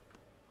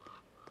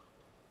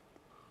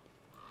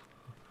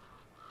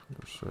 It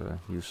was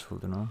useful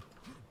to know.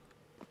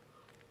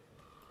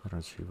 I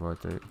don't see why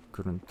they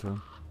couldn't.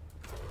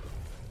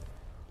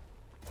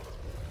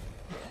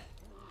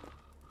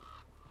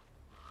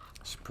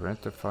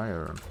 Spread the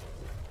fire.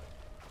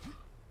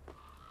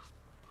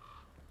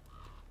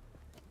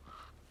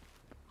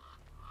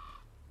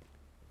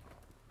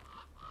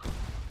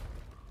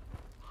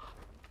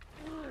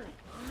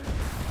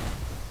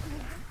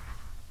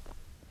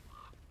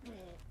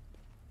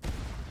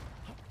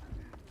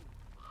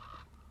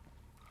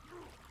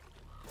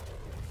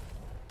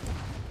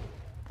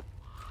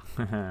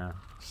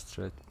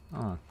 Straight.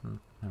 Oh,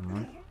 never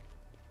mind.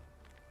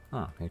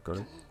 Ah, he got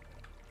it.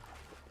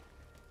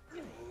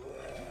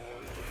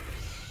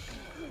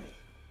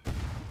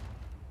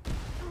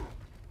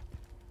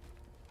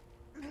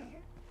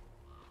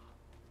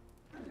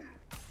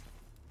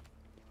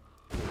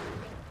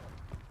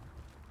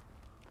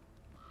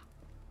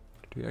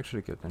 Did we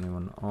actually get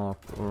anyone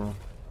up, or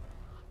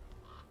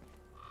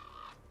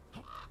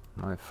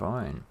am I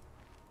fine?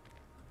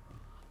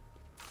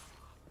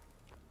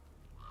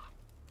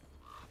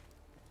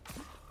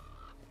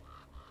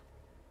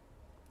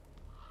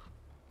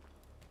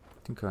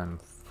 I think I'm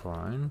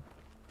fine.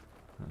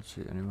 I don't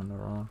see anyone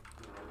around.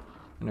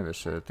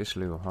 Anyways, this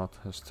little hut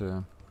has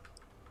the,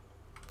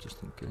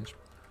 just in case,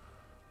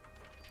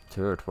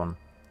 third one.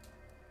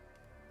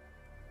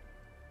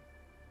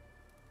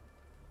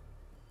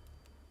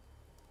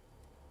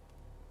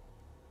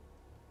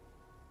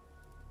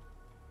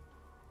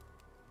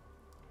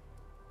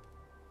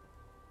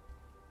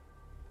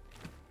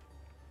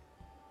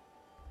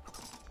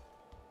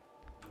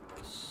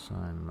 So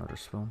I might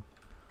as well.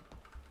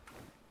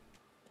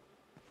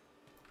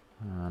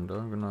 And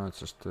I'm gonna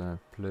just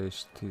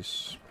place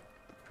this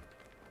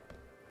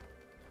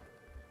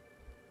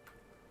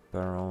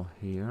barrel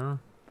here.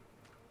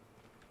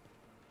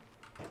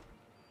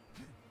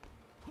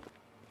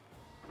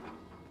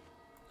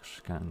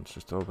 Just can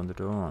just open the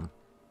door.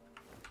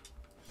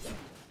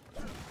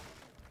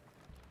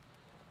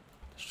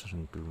 This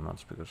doesn't do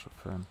much because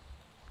of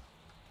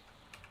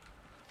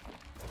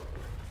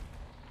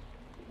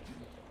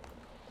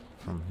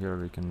from here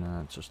we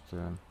can just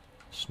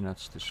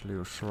snatch this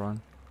little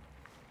shrine.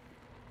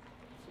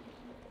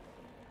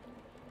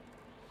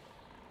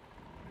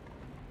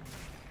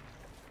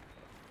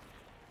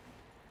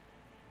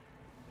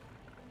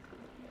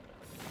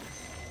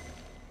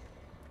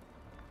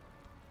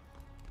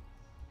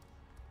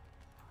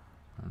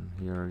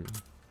 Here you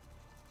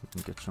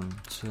can get some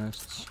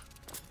chests.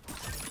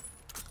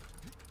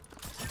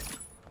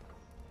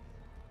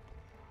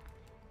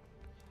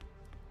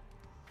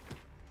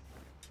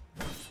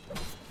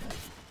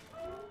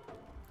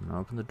 And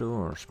open the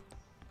doors.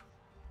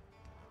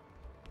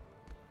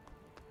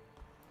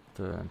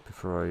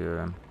 Before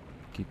I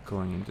keep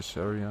going in this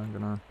area, I'm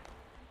gonna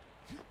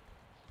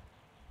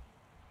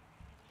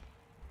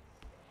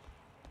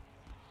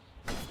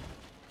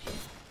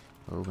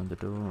open the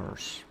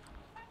doors.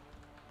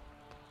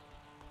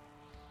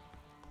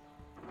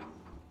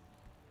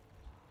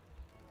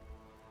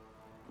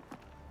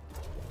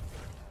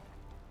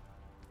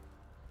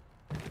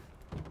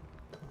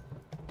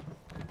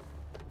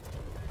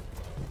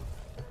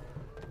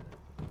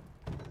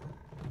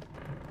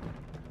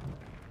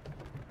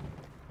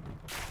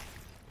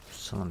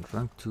 Someone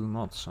drank too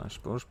much, I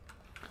suppose.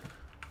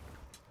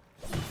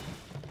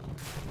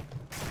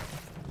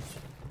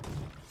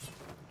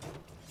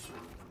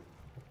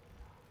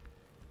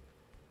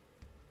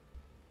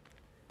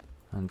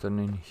 And then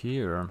in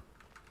here,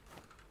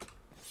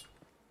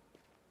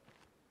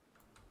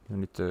 you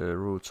need the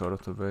roots out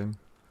of the way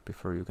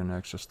before you can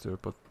access there,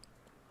 but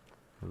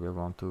we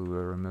want to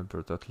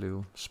remember that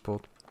little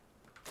spot.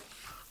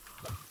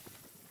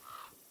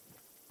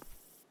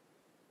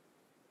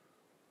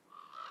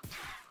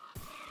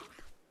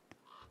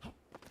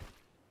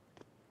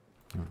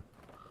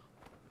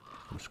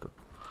 Just got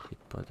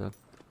hit by that.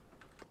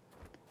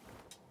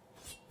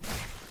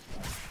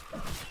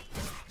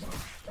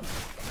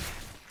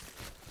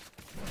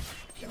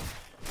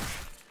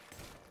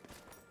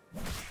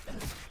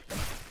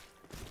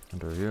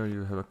 And here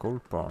you have a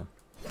gold bar.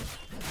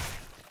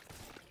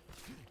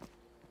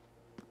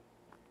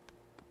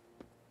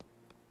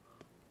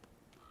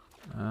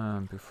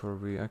 And before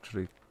we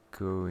actually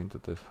go into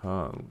the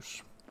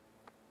house,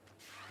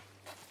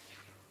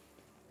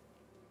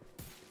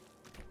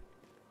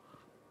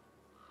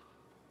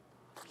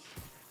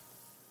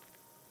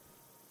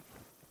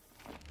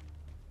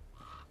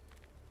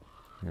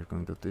 we're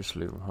going to this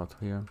little hut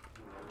here.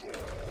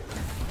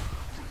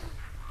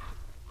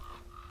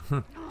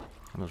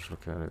 Let's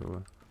look at it.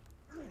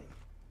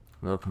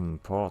 Welcome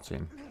party.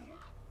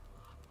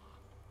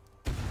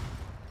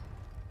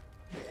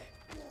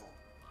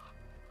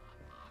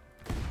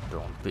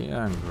 Don't be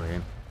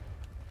angry.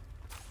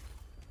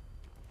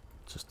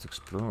 Just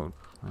explode.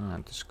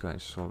 And this guy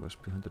is always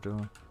behind the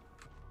door.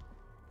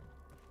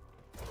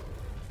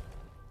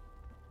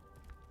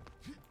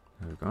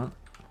 There we go.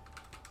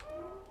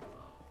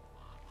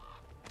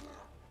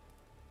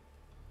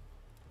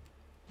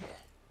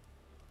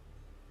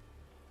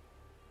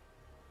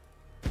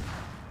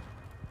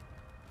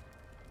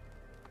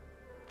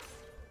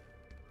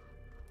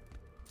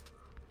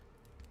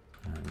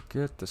 And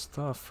get the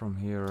stuff from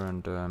here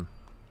and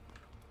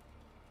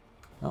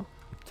oh,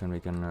 then we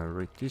can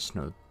read this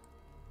note.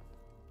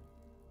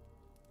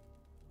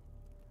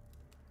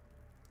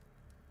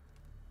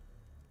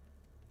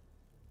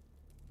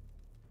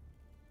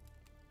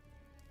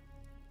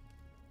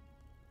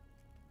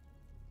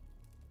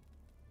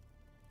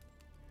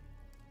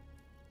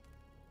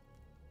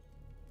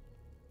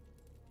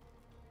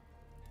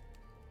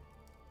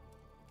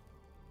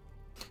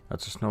 I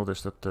just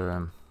noticed that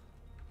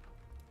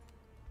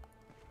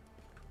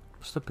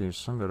must have been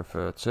some kind of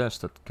a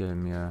chest that gave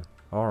me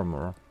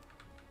armor,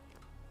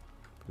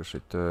 because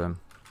it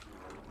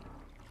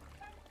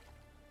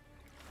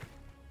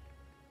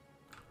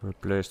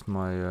replaced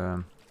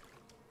my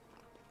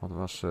what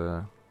was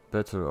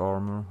better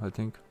armor, I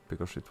think,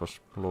 because it was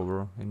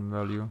lower in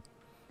value.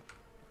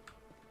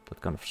 That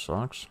kind of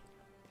sucks.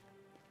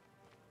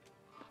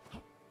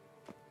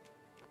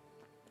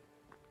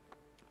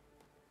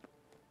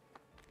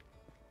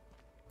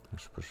 I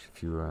suppose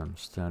if you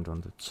stand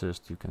on the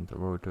chest, you can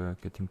avoid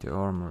getting the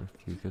armor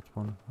if you get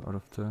one out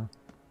of the...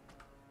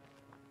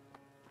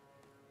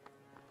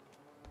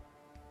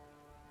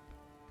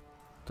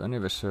 But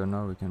anyways,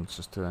 now we can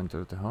just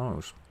enter the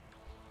house.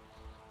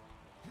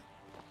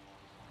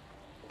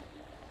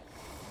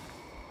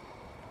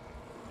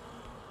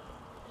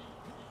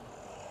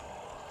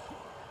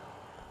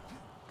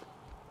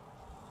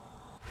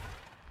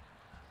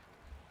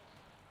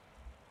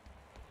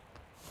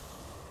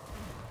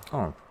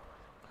 Oh.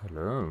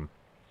 Hello.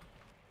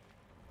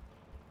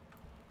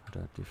 At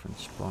a different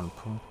spawn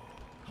point.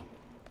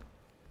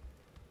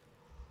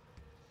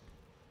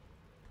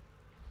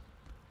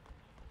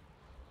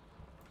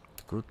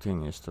 The good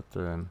thing is that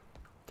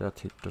that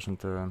hit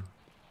doesn't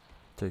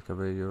take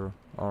away your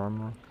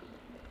armor.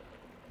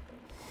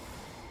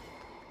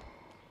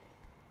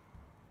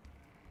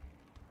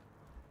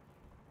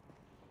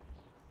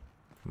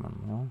 One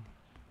more.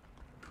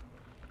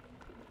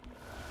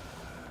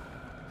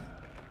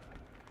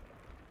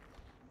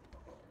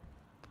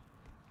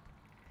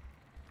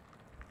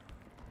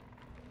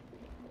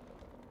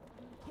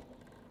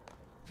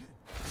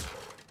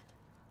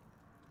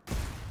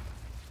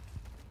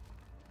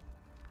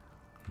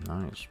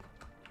 Nice.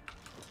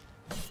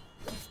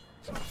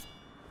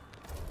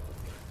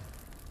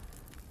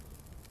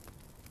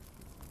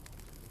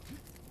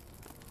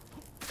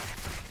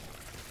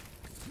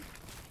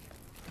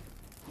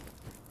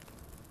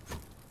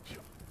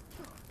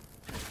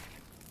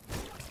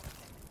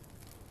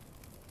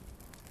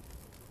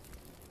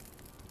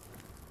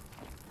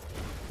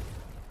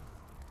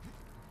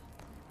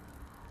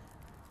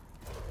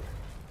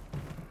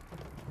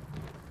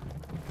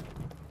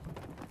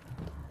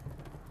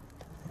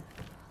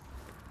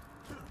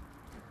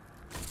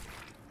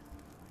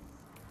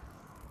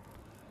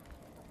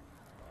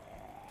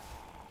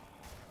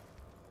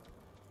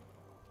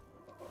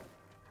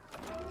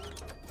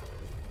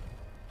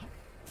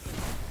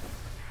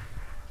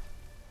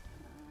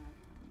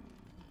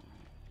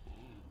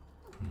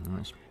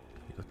 Nice.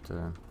 You got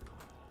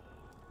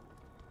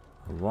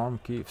a warm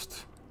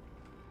gift.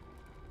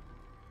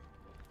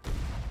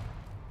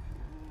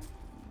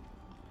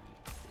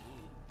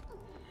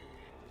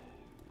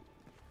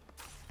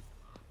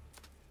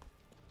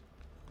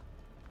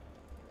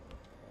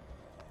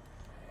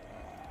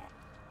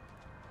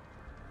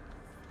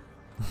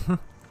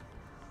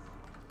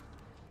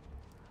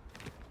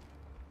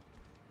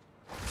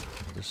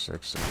 This is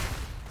sexy.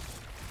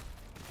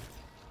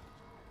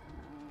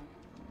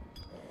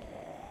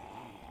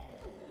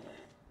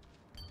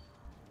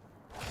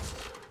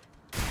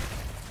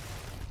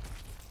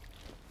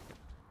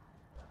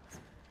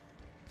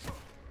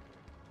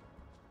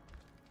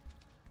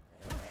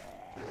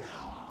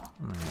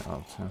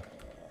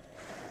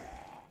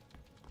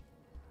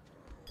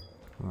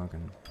 I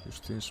can use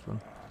this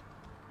one.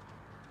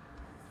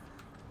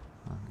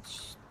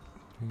 It's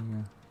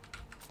here.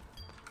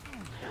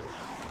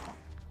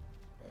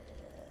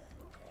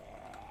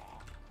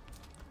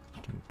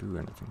 Didn't do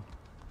anything.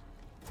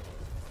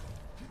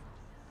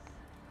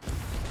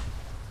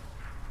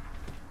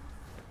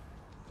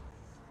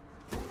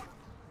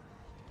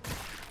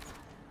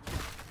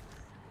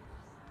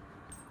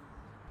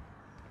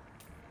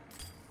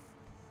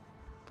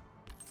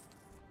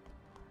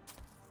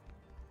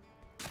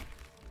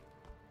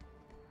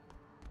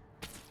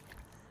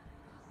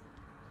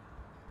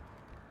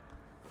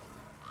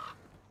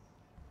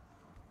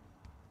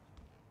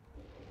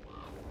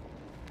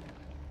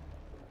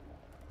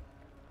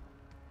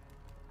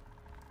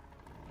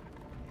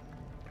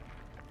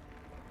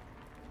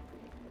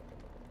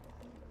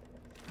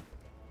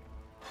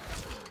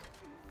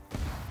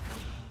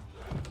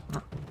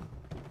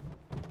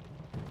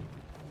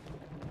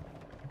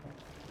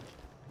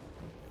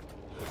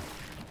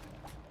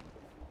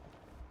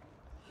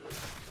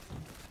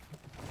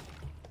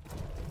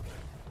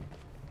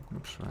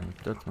 Oops, I need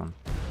that one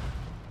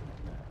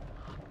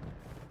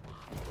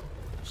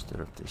instead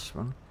of this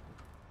one.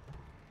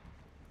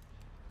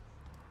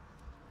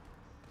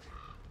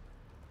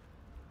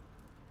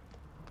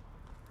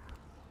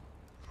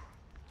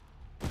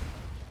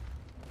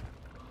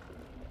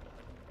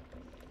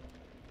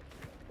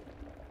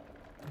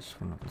 This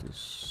one of this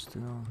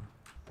still.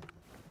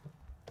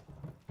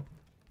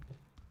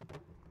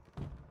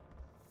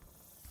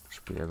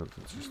 Should be able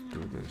to just do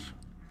this.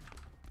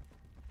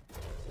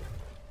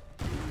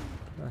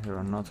 I hear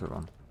another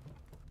one.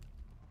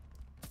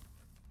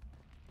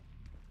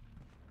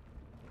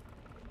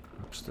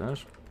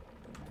 Upstairs.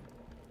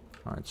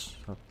 Oh, it's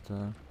up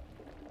there.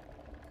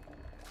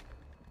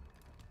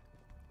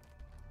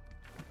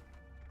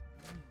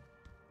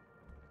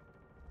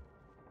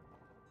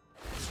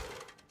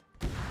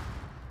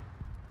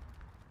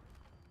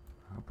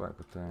 Hope I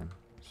could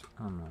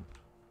ammo.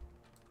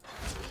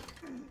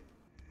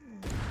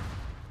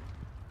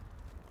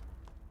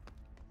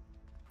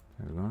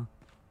 There we go.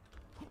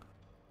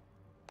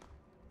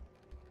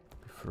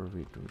 Before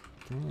we do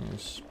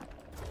this,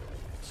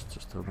 let's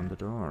just open the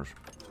doors.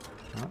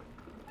 Oh. I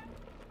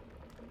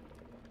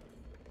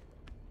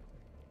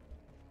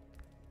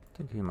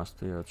think he must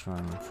be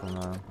trying from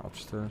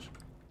upstairs.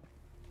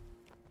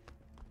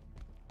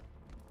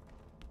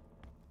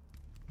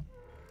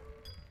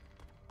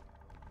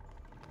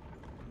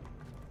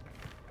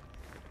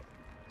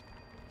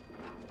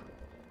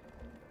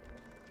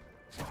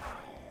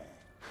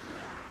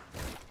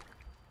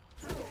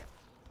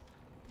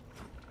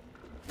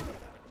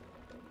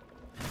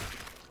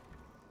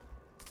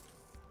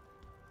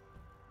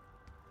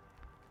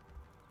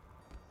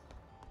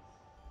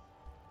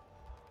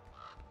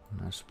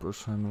 I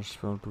suppose I must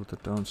as well do the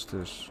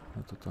downstairs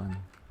at the time.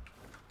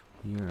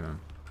 Here.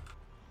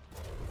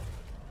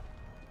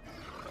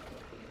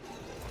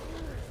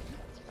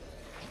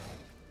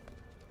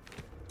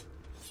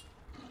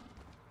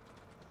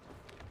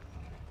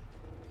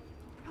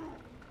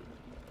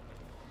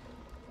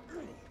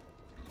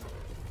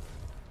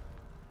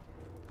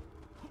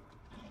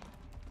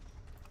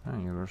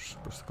 And you were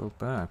supposed to go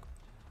back.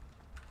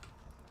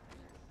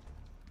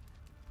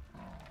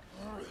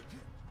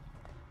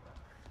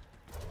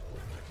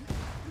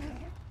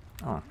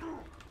 Oh.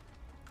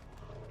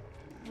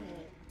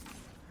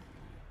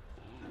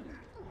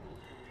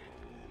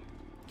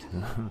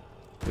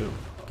 Ew,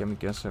 can we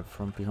guess it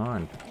from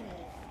behind?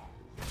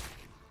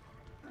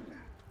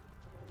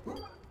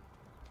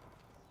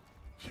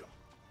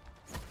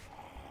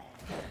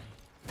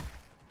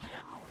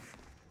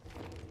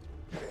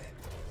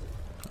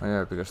 Oh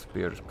yeah, because the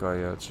bearded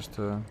guy just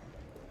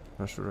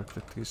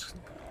resurrected this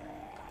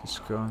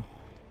guy.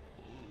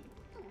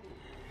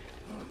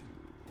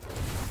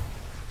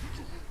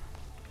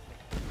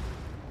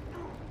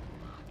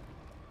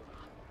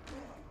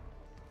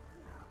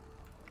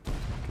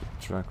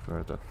 Track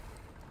where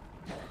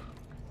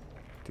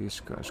these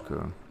guys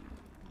go.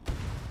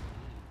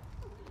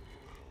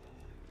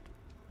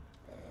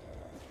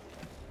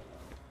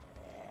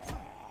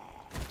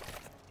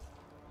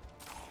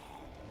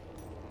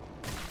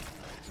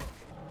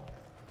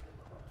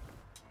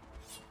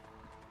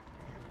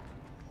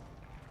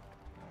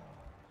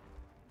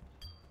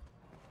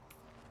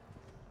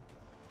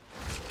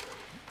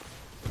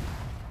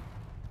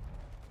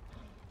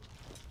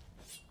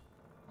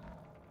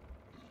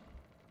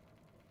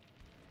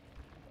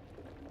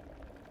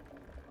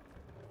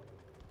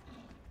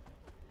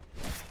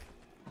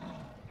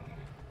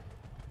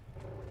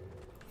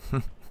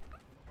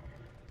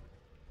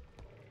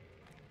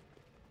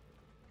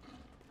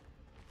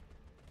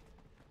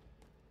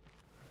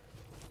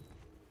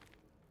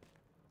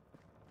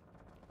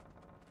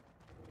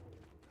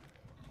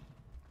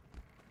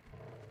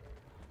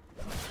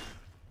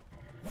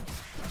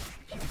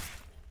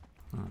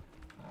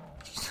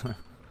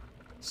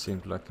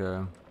 Seemed like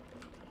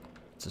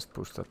just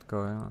push that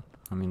guy,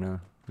 I mean a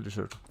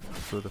lizard,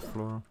 through the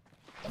floor.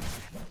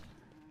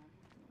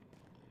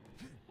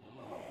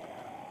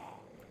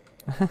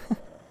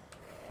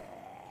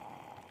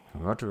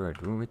 What do I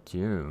do with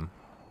you?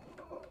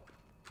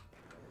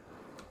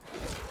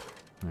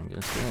 I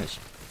guess this.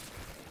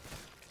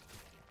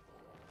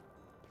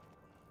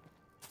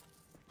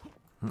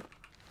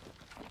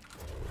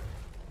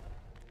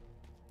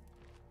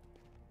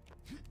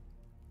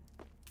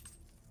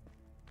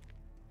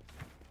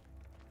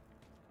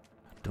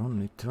 Don't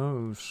need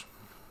those.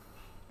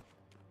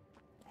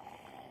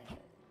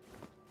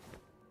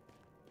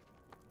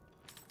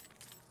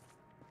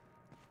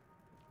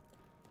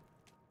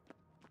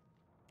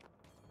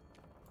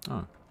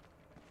 Oh.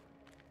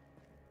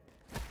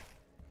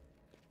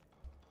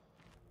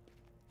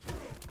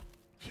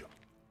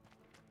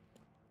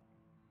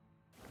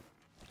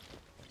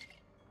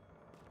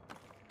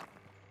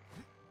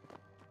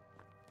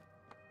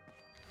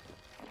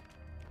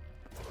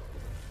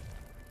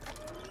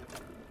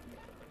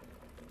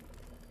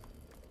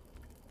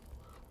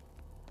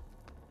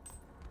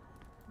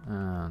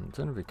 And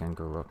then we can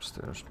go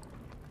upstairs.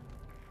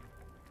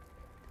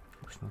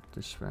 It's not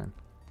this way.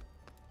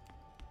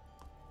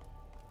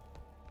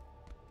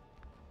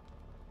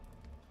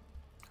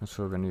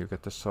 So when you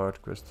get the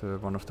side quest,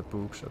 one of the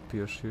books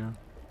appears here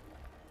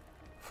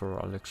for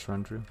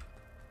Alexandria.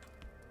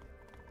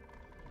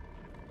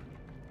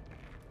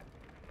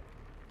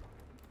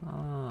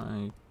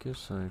 I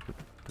guess I could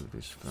do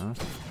this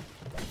first.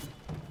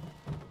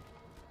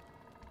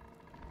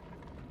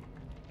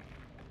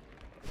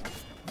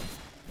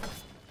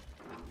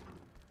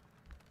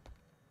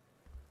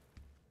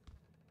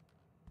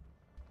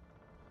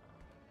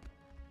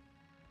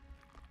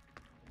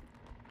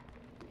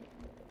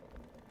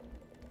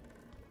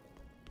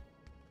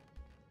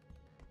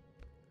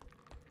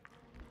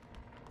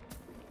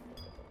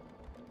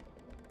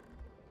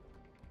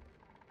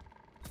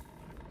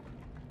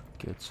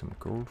 Get some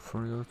gold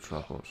for your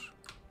troubles.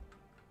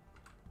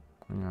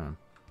 Yeah.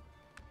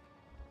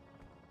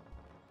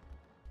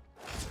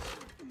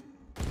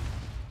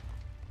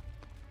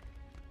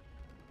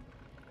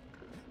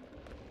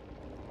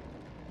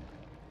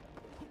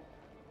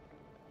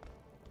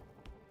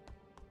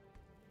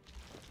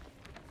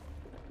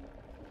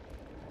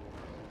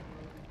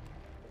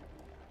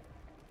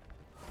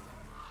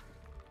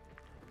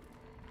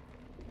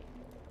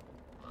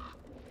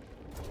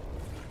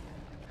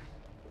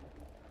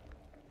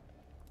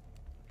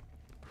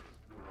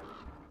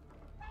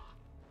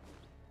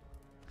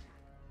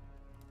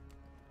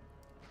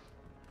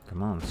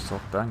 Come on,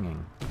 stop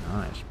banging.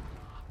 Nice.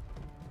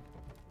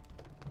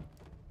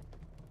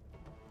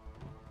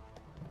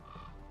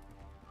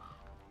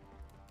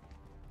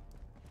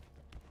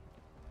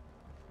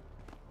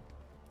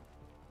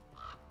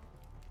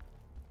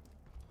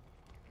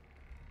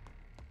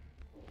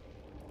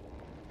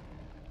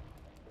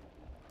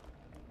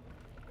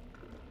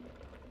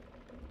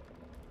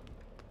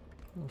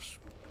 What's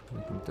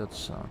making that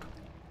sound?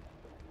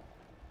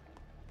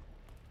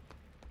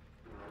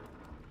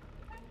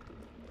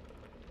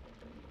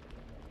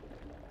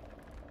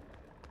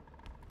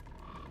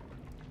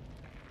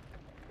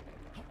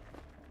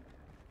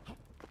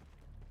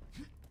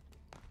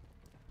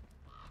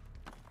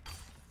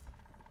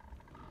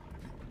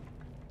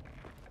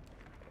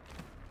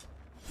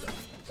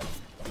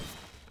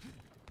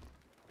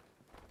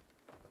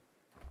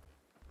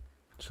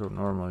 So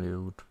normally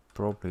you would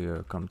probably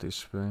come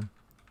this way.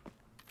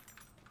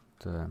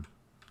 But,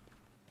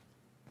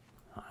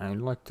 I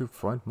like to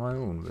find my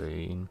own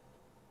way in.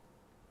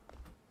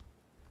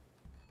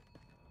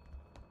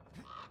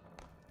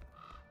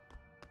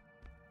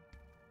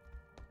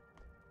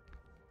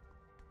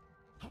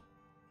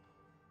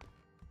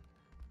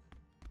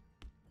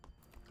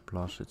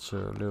 Plus it's a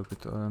little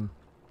bit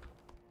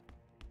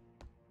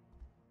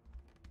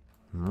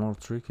more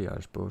tricky, I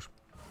suppose,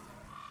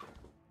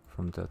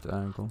 from that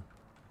angle.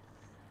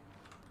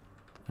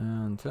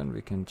 And then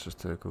we can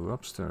just go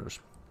upstairs.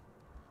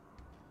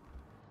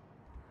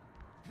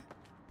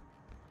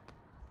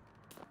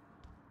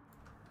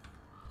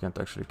 Can't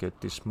actually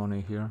get this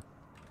money here.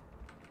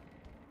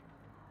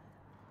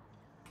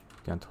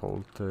 Can't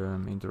hold the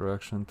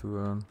interaction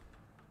to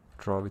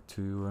draw it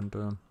to you, and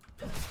of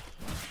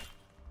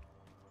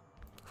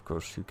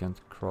course you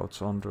can't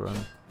crouch under,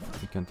 and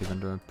you can't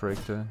even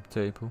break the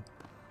table.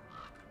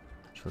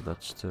 So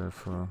that's there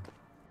for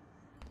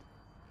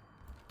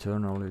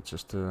eternally,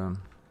 just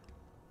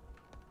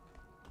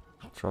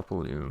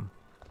trouble you.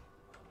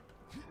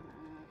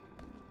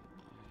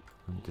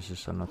 And this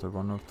is another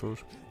one of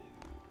those.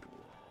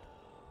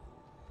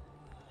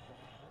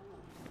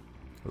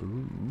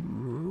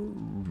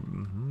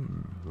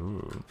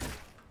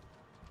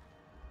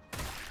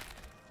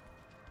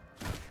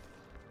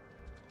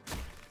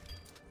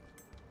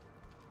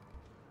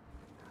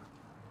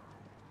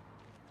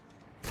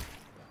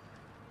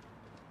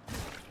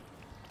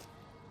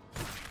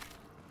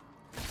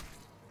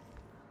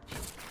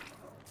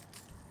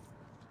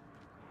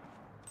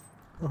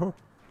 Oh.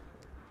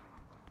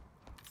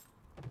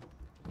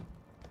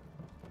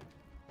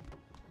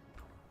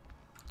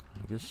 I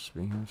guess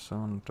we have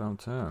someone down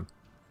there.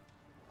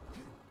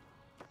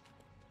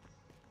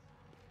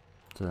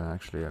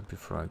 Actually,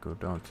 before I go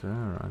down there,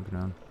 I'm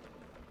gonna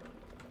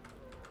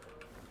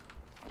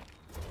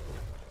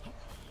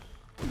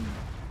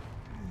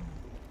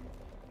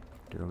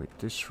deal with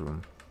this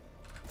room.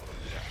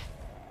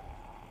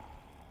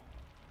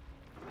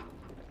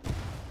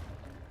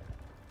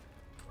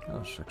 That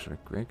was actually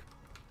quick.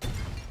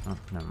 Oh,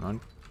 never mind.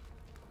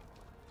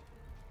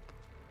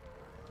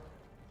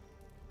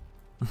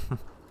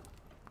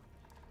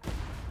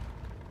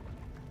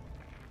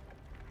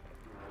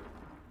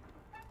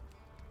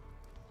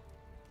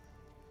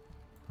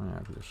 Yeah,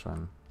 because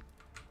I'm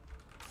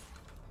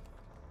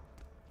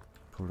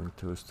pulling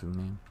toes to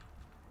me.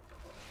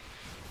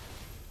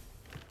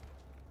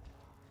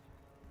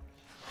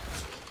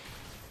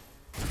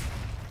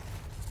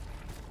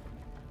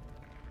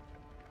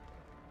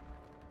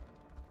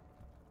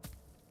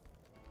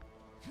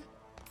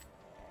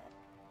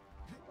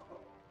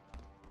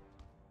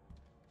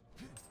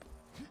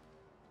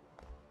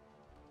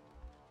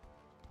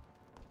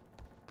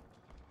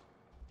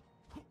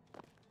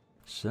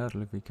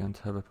 Sadly, we can't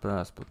have a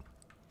path, but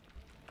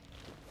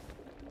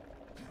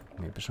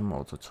maybe some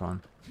other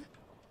time.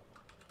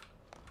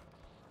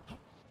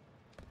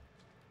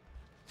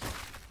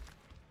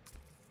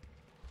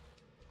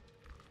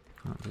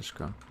 this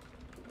guy.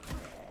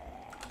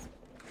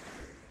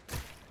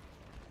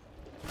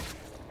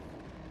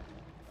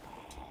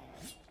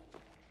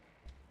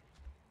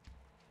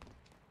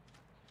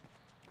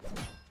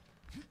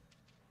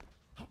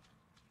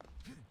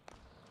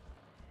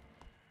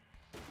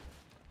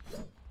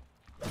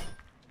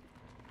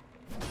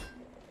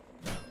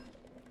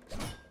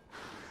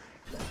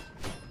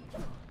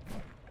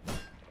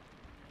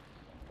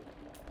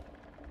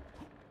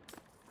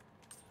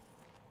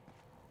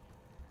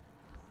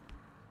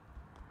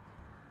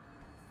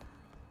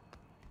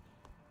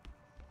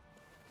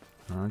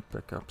 Alright,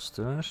 back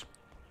upstairs.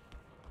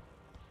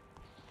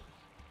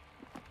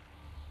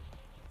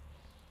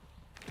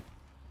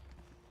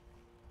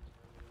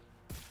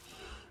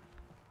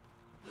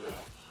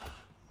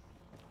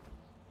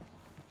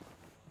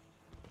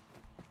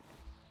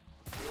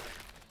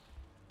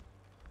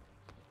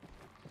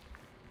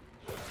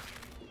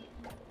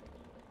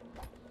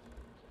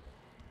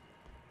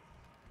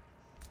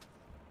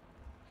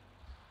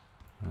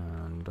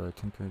 And I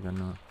think I'm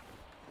gonna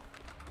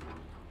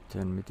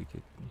then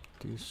mitigate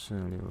this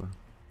level.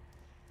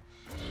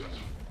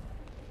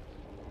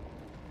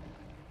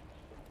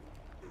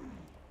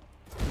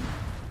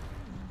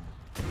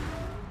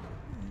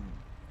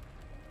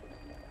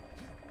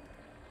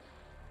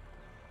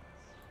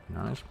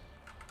 Nice.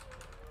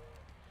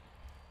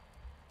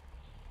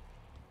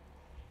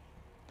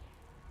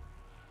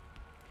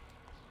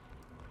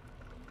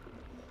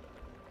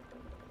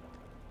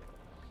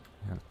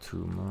 We have 2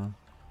 more.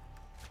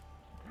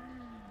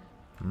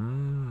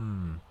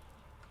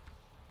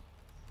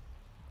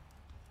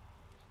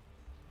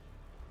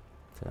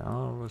 I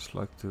always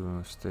like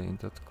to stay in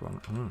that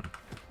corner.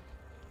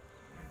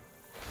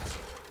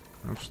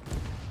 Oops,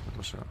 that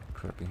was a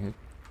crappy hit.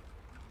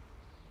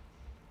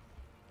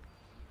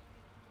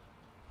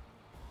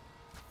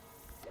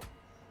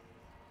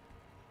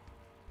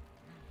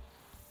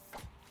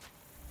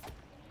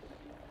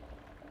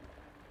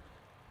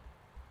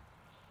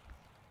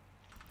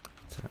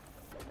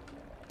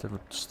 They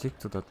would stick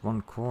to that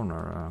one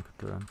corner.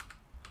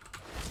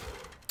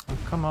 Oh,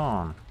 come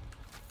on!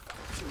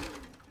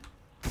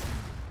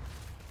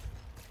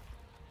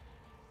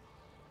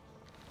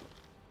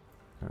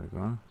 There we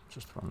go,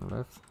 just one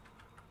left.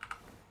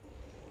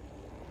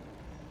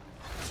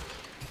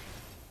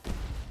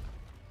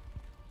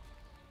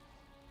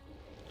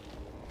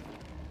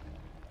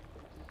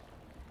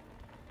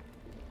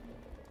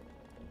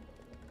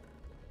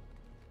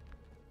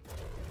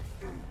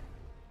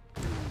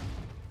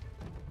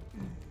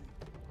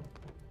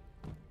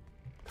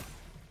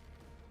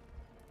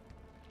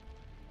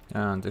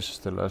 And this is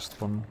the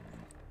last one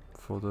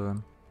for the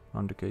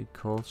undergate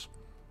calls.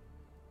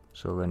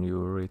 So when you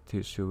read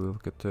this, you will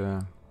get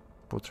the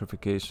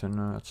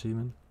putrefaction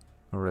achievement,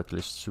 or at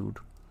least should.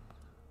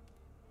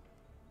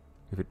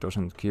 If it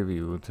doesn't give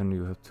you, then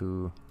you have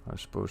to, I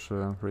suppose,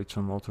 read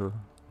some other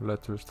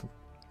letters to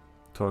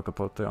talk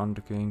about the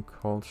undergate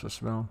calls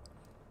as well.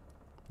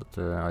 But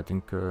I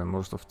think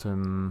most of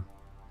them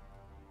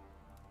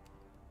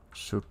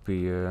should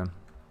be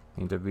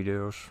in the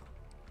videos.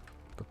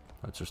 But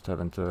I just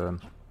haven't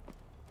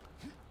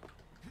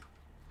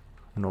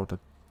noted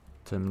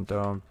them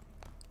down,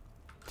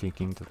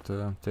 thinking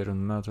that they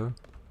don't matter.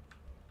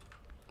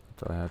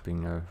 But I have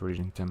been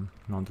reading them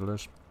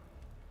nonetheless.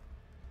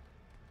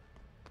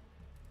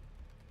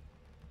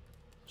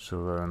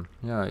 So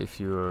yeah, if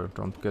you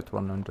don't get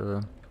one, and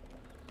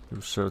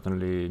you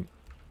certainly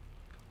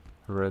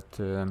read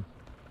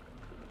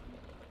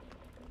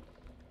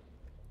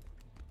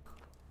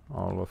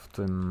all of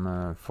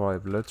them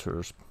 5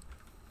 letters,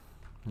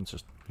 and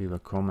just leave a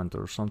comment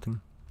or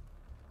something.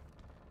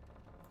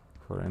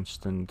 For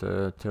instance,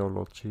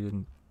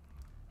 theologian,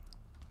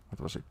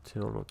 what was it?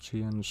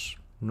 Theologian's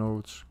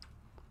notes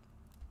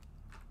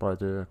by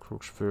the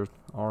Crooksford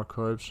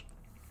archives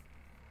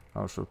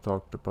also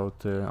talked about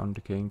the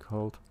undergate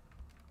cult.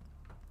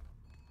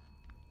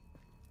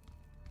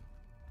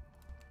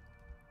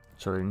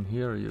 So in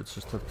here you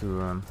just have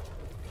to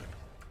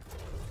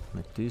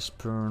make this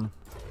burn.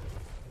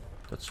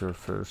 That's your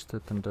first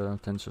step, and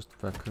then just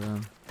whack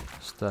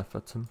staff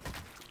at them.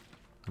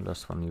 The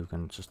last one you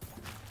can just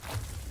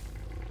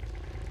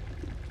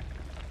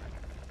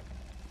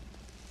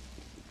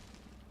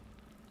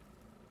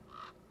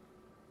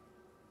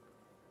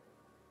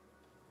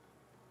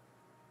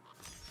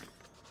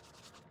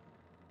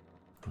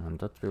and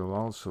that will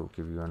also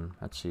give you an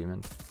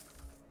achievement,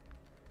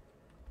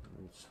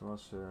 which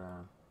was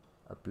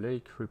a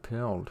plague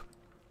repelled.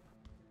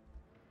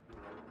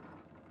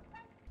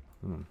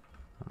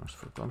 Almost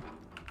forgot.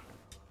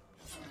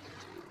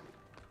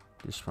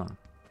 This one.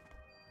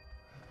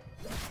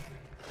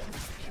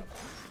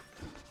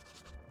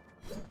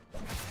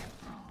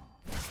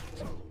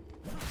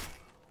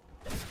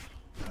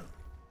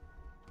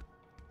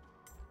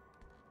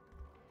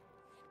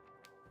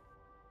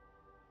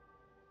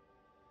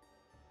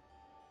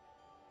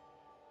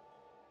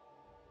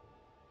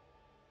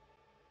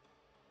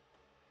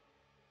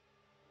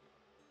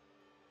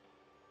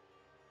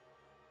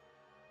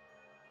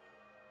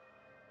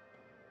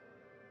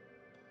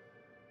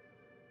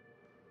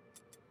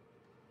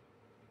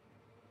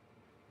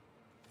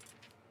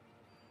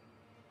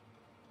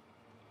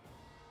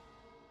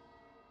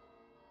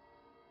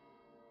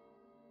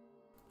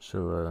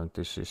 So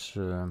this is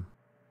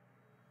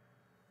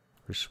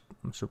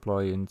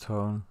supply in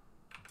town.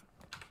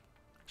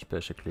 It's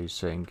basically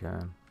saying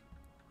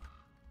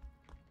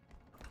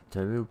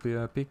there will be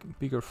a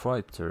bigger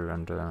fighter,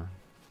 and it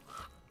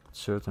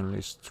certainly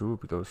is true,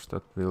 because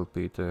that will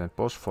be the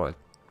boss fight.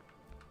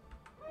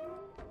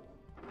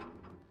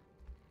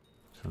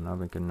 So now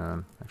we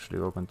can actually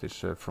open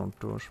these front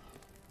doors.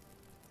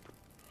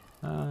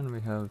 And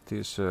we have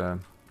these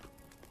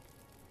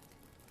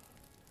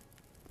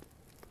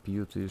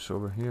beauties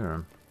over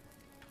here.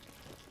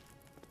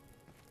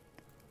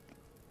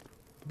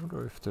 I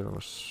wonder if there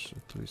was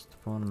at least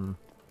one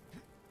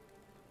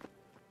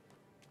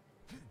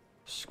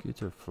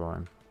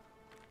skitterfly.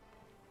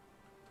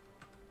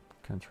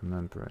 Can't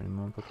remember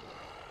anymore, but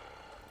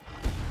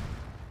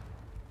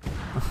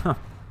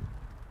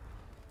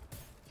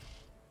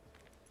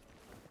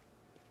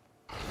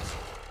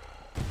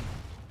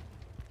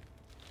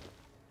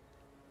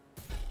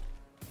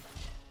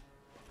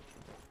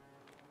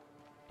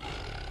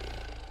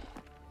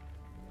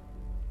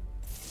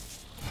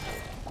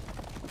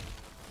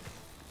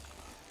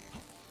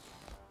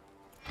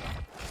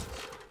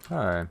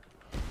hi.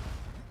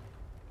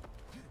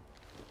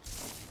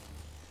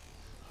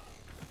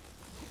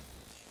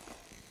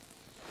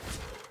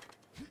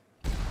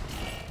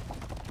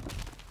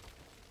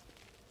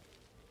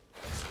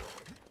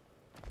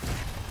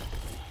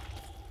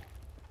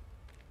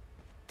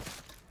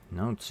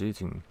 No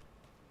cheating.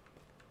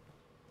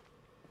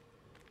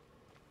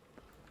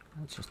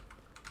 Let's just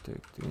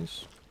take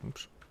this.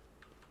 Oops.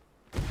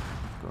 Of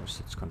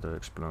course, it's gonna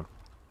explode.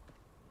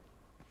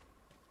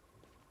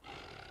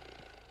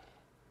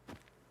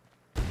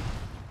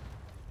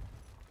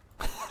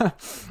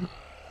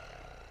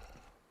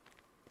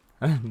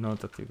 I didn't know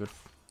that you could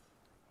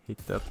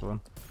hit that one.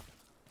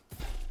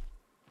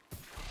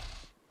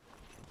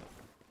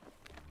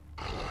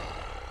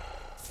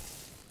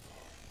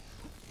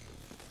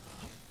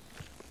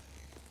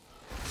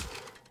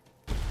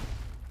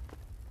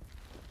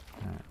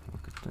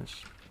 Look at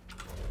this.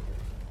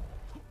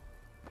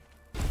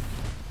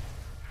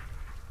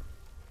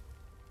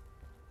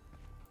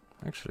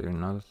 Actually,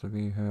 now that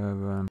we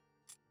have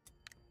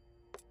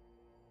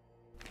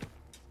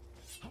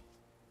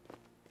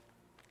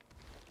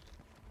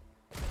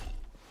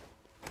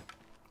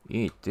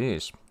eat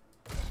this.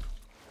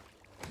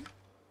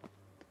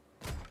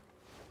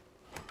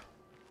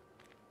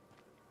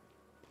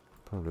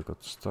 Probably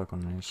got stuck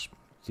on his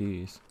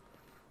teeth.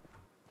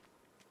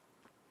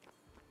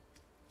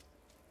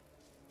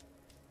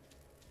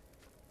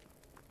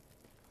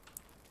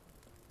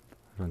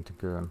 I don't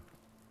think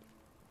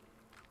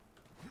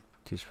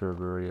these were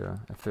very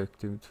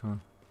effective, so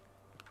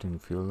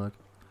didn't feel like.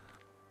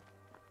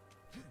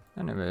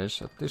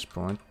 Anyways, at this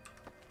point,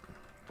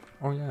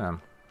 oh yeah,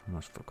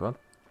 almost forgot.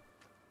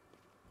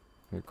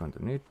 We're going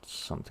to need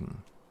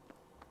something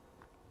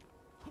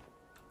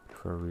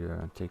before we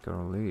take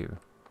our leave.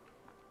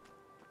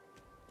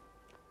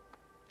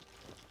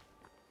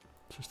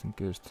 Just in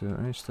case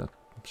there is that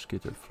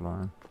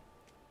skitterfly.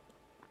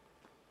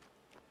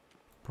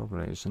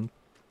 Probably isn't.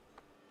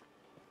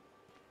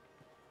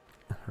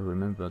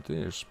 Remember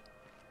this.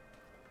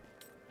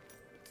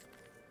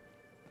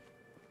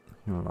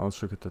 You'll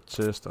also get the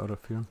chest out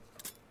of here.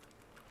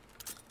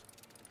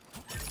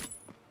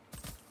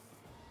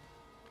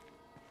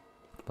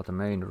 But the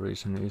main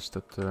reason is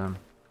that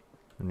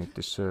we need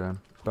this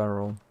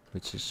barrel,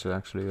 which is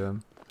actually a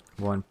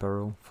wine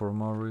barrel for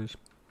Maurice.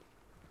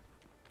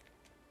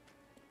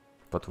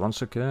 But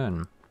once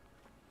again,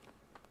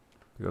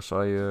 because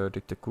I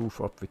did the goof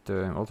up with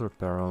the other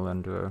barrel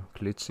and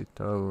glitched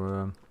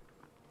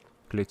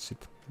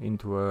it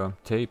into a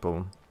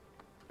table,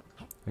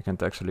 I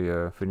can't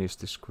actually finish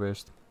this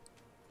quest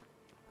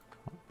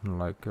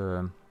like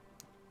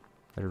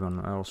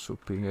everyone else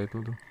should be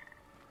able to.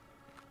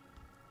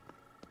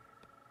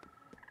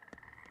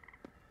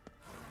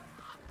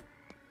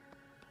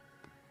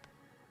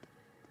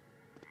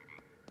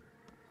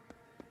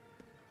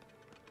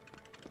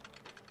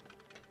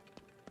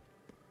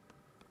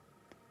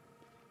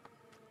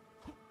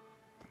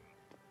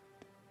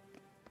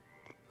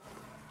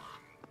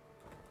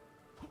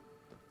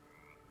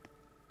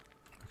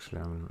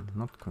 Actually, I'm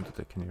not going to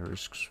take any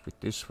risks with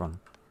this one.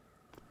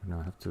 And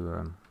I have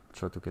to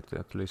try to get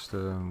at least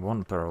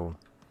one barrel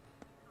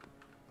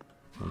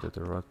into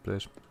the right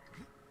place.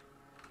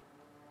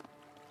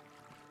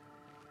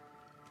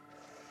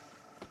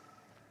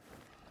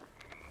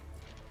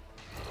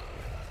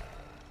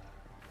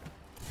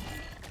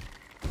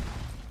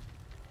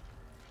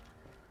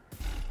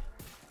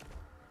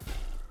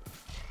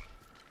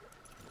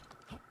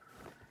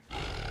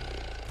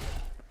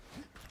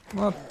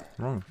 What?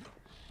 Wrong.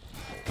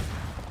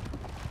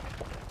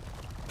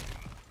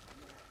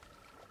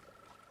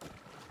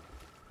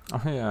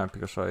 Oh yeah,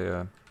 because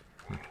I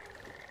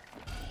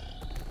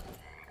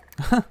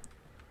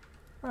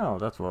well,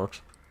 that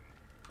works.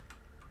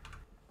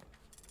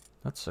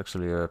 That's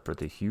actually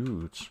pretty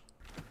huge.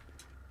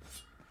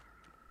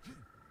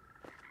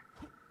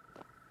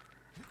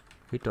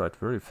 He died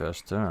very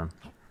fast there.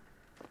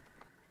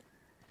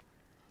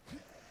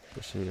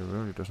 Because he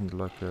really doesn't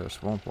like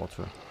swamp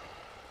water.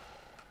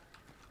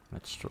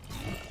 Let's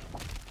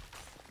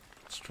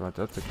try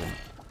that again.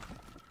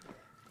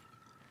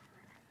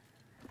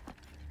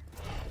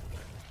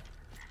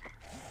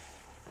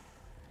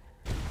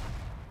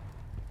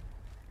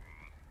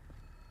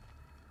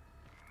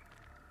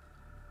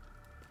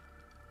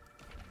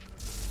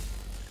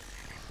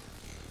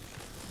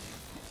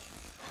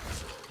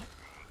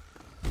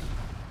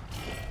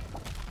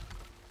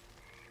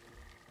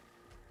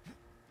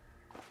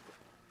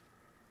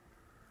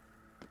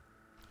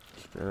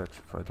 Scared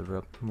to fight the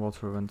wet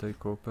water when they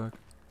go back.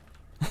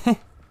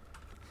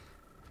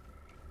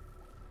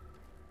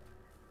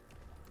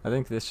 I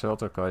think this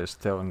other guy is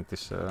telling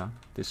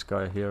this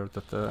guy here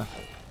that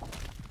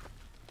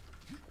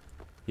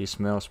he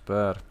smells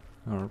bad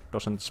or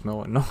doesn't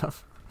smell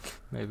enough.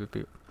 Maybe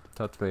be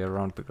that way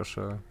around because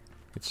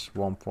it's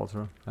swamp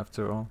water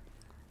after all.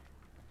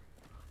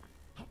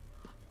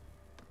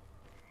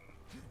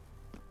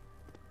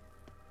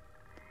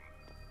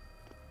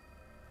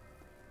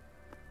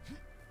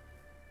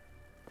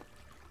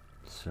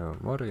 So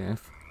what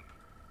if?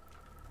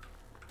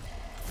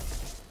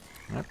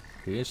 Yep,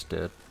 he is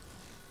dead.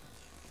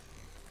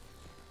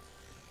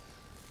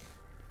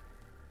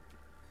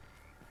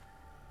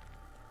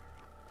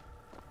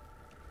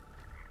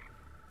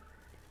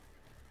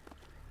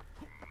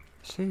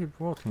 Is he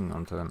walking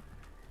on the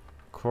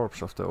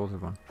corpse of the other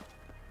one?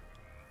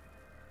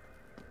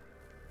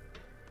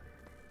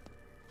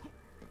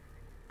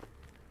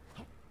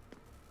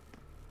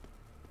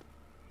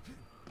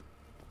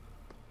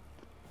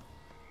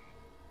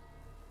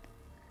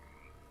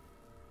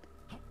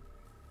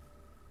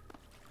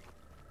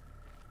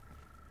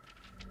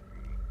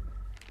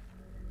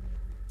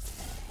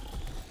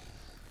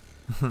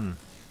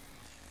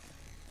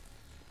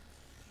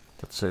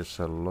 That saves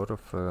a lot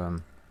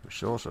of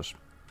resources.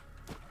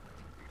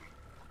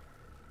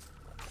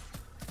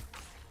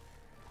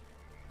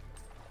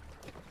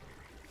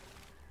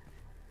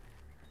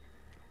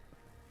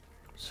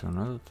 So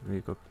now that we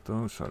got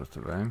those out of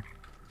the way.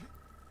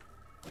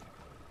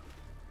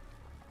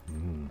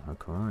 A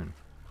coin.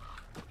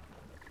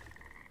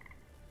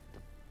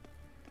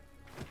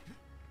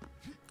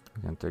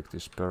 We can take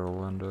this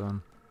barrel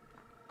and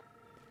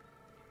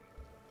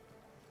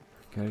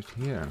get it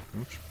here.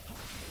 Oops.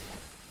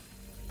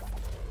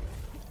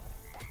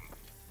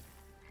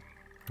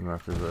 You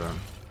have to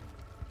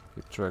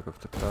keep track of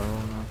the barrel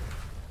now.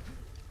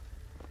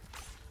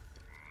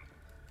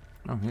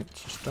 Oh,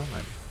 it's just died.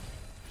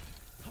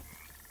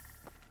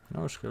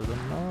 No, Skeleton,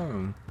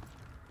 no!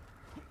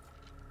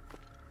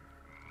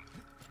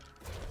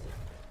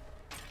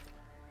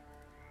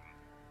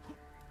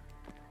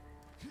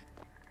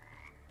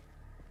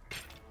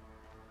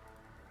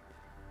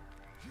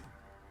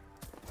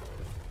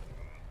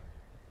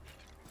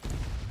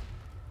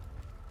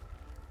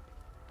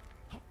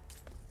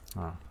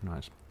 Ah,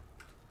 nice.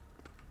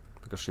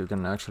 Because you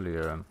can actually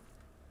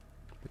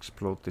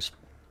explode this,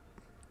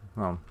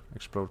 well,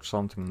 explode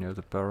something near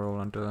the barrel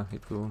and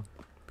it will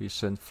be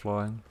sent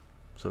flying.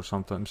 So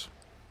sometimes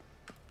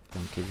it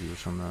can give you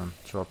some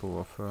trouble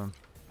of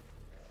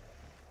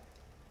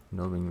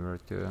knowing where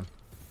it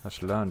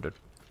has landed.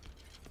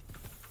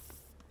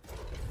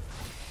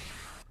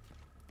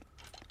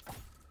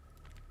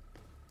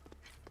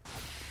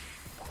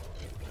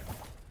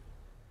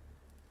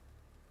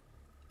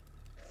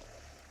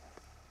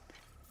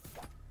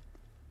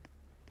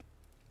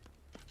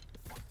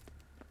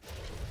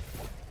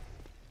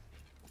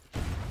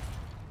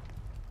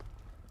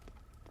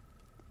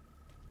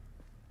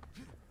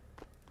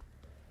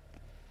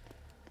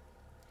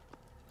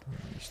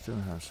 Still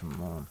have some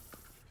more.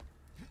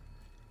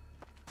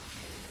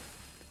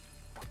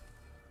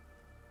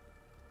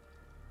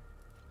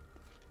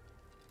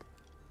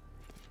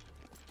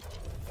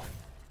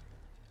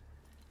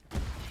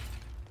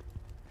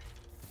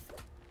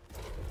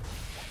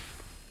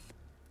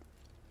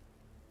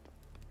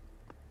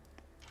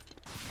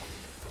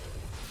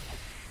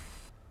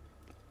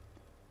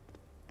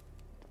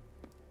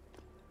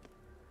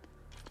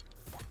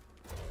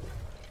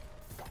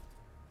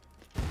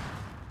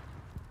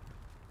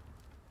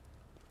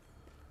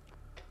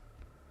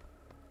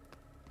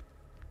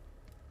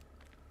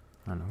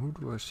 And who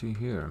do I see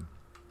here?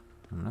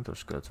 Another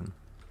skeleton.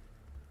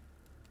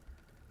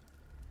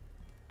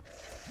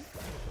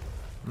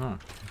 No.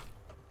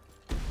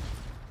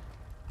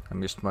 I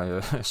missed my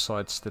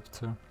sidestep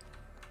too.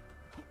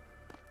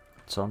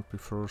 Jump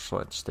before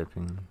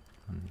sidestepping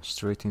and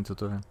straight into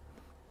the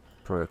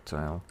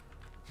projectile.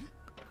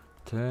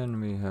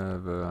 Then we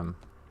have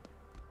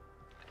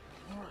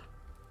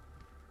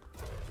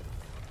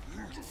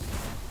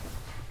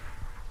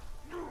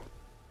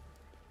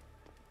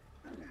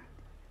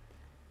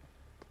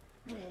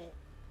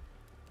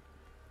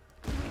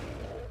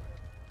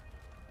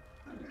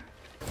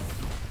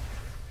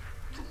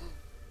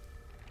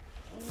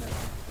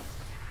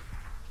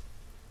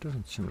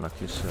doesn't seem like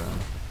he's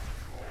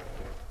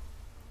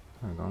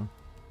hang on.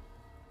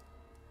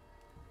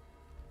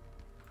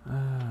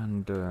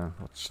 And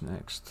what's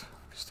next?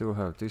 Still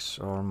have this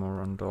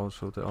armor and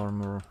also the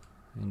armor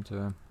in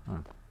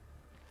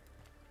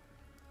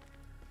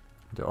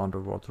the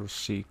underwater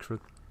secret.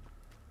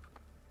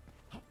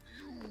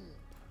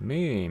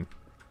 Me.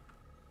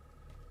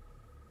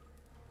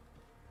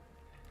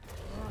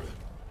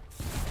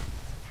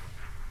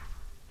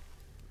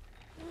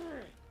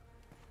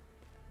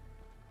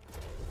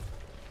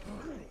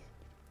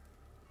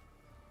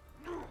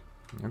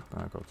 Yep,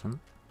 I got him.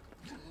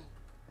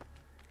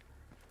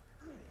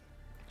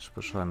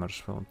 Suppose I might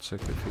as well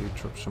check if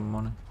he drops some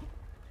money.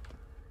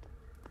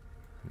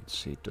 Let's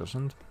see, it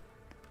doesn't.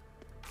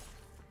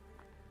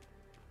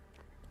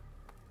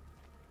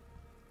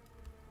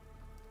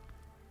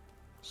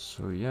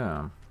 So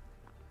yeah.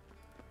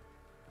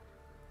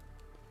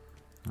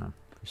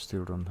 We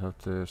still don't have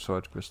the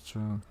side quest, so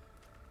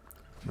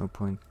no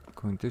point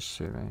going this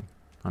way.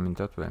 I mean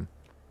that way.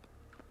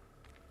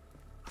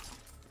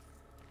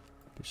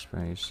 This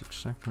way is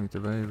exactly the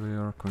way we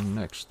are going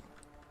next.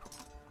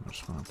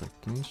 Let's want to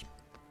take these.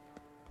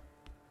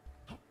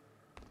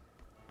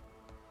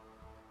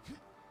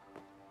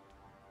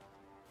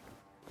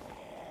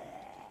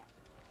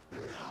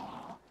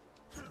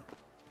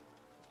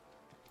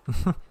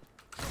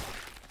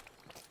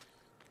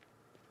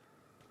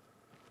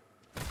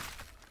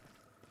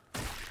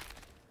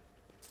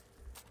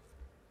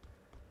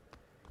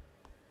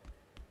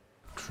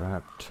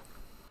 Trapped.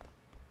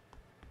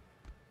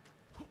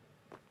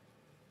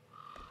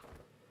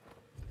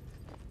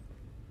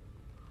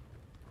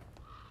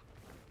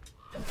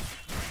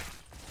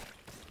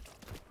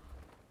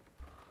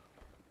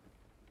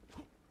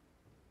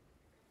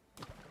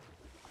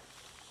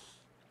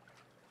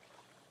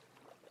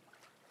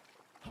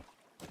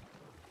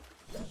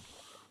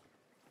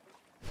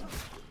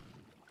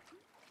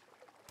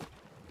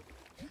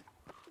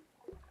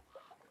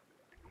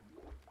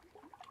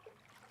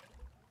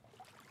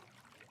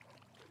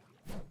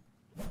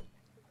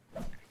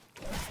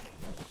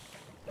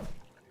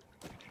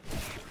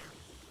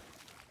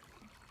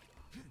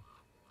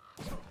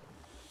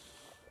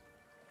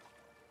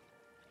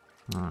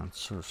 Ah,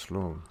 it's so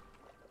slow.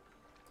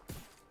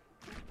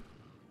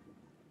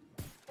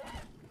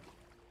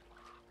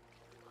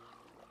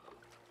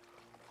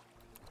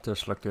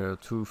 There's like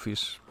two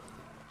fish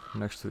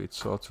next to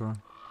each other.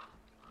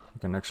 You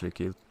can actually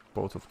kill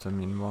both of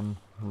them in one,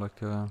 like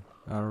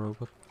arrow,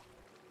 but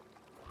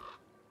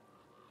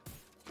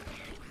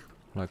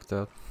like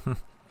that. I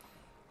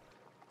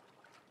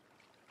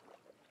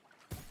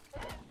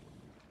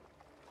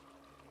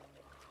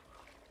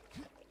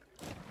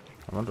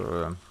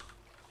wonder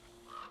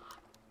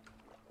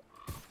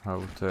how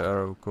would the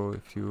arrow go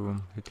if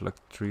you hit like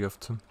 3 of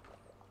them.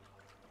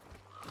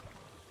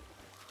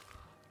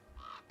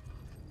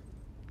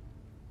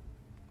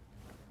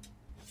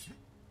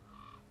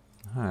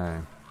 Hey.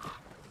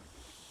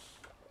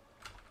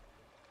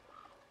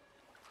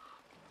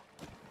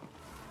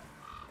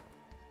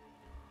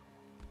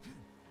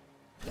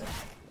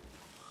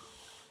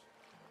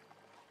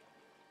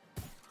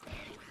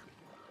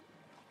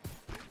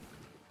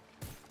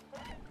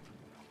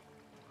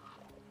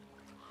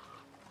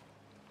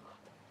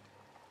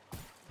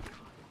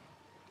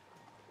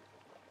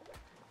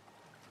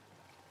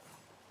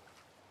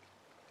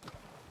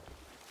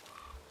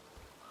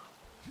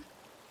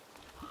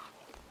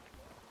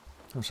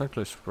 I was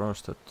actually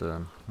surprised that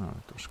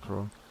it was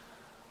scroll.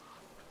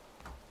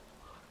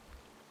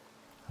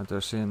 And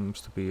there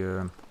seems to be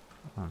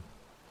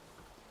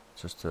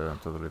just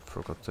totally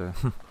forgot the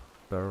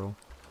barrel.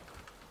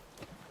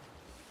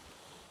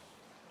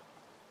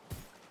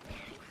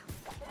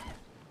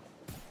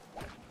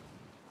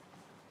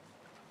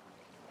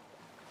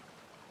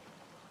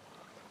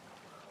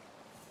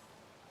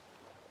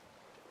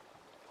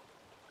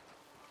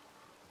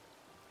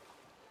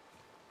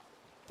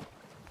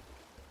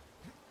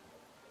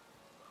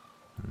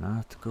 And I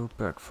have to go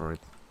back for it.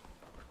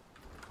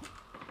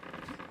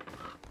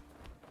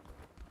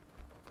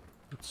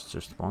 It's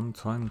just one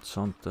time it's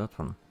on that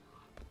one.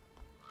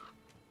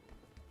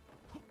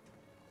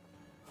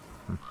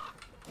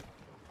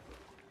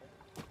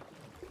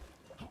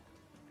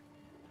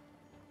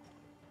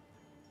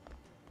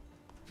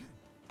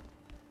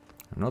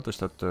 I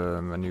noticed that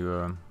when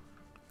you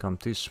come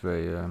this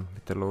way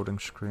with the loading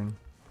screen,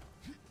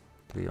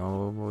 we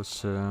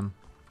always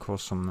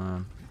cause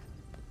some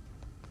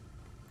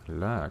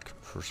lag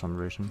for some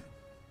reason.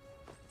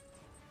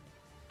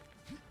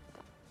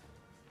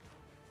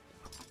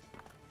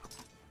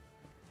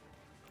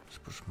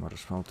 Suppose might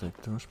as well take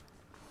those.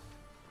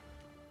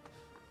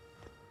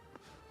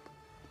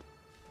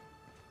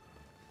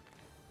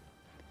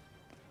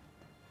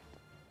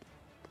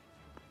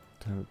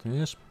 There it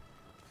is.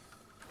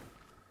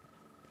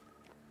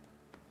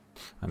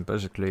 I'm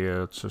basically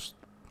just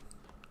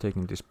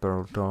taking this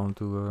barrel down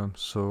to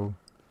show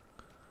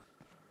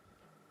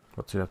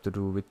what you have to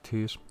do with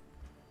these.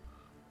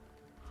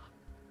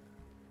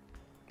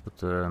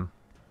 But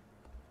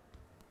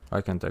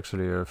I can't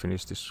actually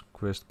finish this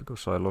quest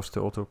because I lost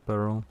the other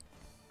barrel.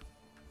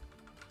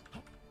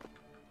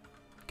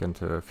 Can't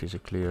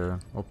physically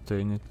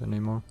obtain it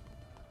anymore.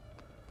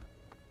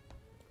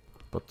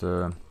 but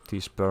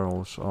these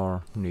barrels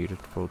are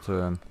needed for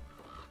the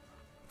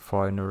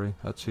finery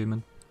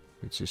achievement,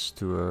 which is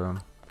to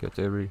get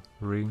every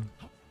ring.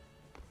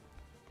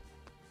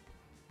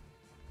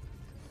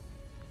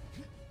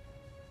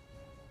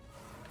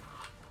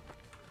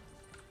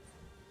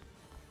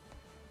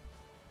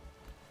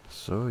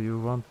 So you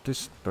want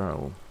this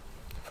barrel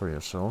for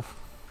yourself,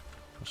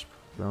 as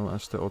well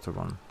as the other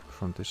one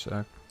from this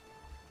act.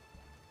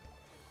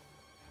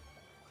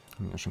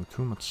 I'm using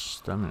too much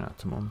stamina at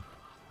the moment.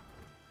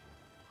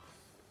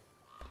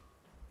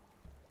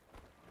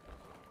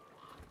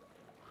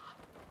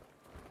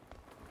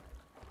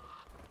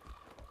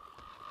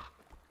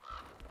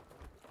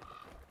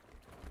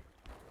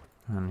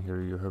 And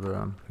here you have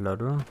a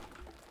ladder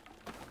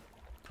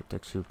that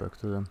takes you back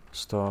to the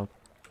start.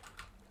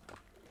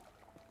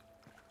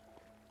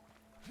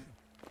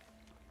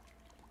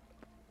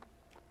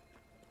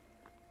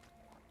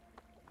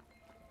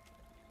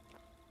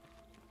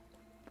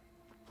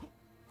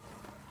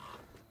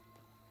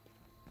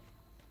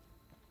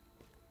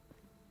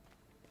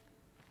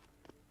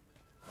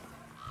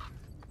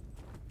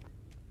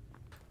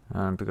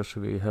 And because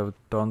we have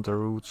done the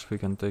roots, we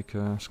can take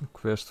a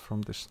quest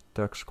from this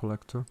tax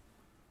collector.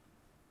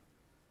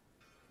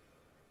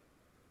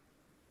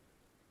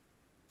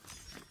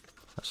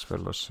 As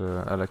well as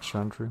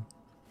Alexandria.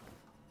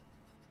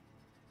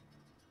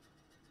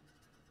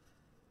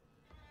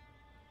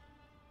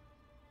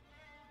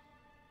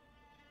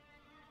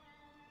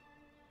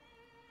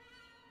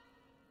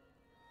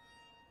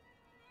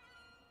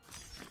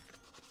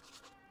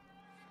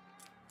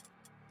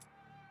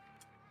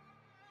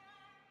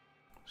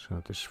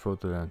 So this is for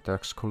the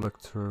tax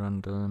collector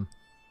and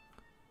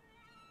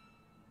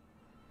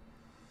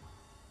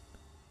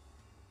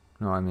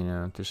no, I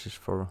mean this is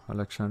for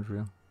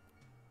Alexandria.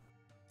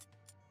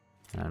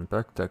 And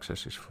back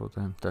taxes is for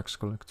the tax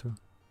collector.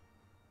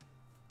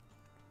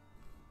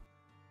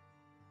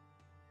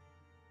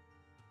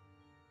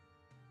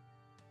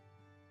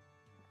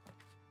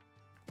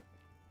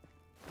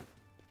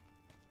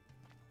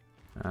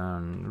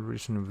 And the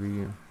reason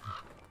we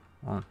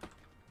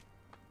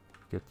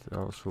get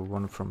also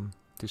one from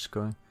this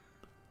guy.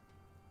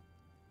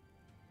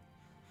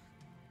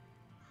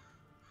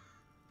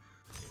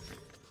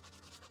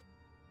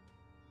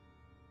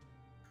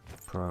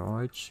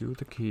 Provides you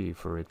the key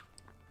for it.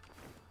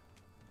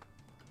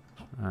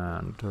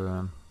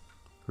 And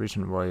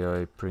reason why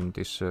I bring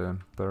this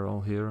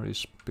barrel here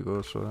is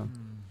because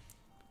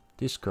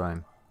this guy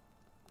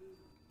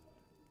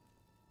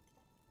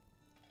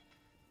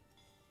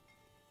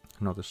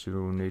notice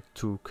you need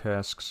 2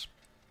 casks,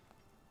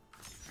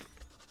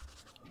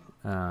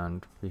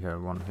 and we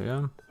have one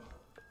here,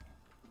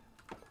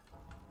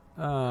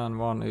 and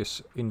one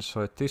is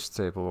inside this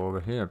table over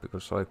here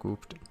because I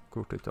cooked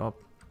it up.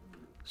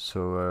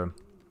 So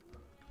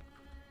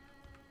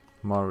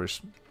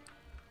Maris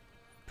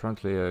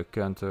apparently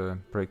can't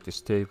break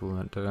this table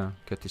and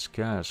get this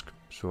cask,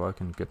 so I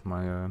can get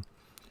my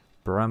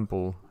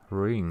bramble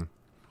ring.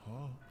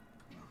 Oh.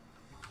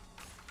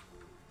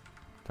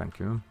 Thank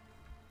you.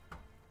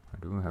 I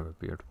do have a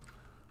beard.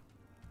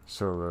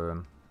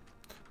 So,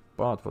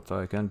 but what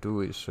I can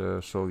do is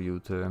show you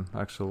the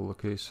actual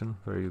location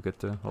where you get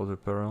the other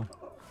barrel.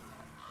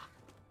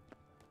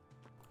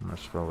 Might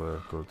as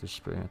well go this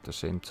way at the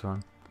same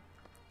time.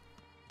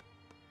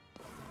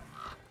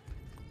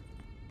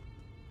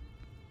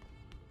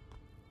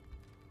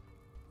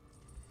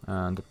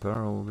 And the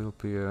barrel will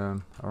be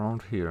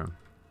around here.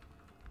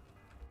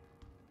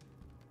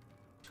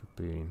 Should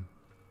be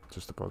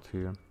just about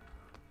here.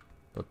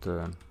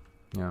 But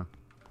yeah,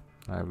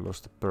 I have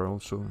lost the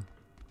barrel, so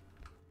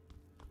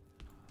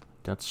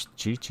that's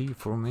GG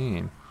for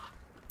me,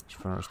 as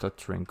far as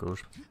that ring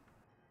goes.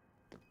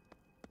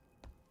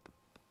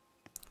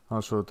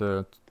 Also,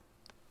 the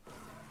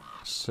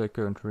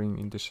second ring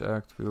in this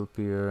act will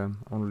be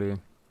only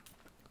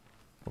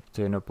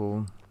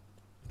obtainable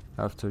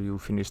after you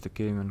finish the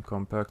game and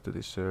come back to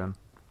this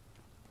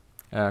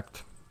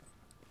act,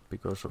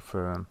 because of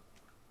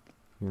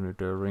you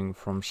need a ring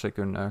from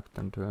second act,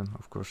 and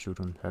of course you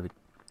don't have it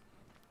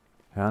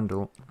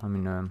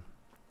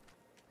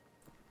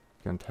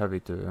can't have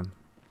it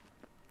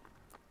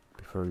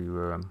before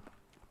you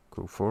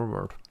go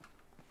forward,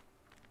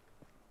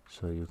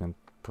 so you can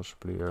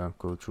possibly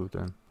go through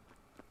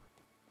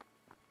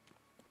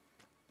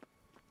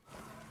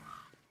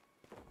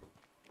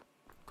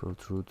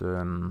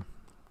the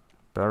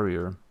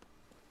barrier,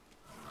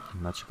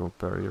 magical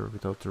barrier,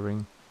 without the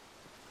ring.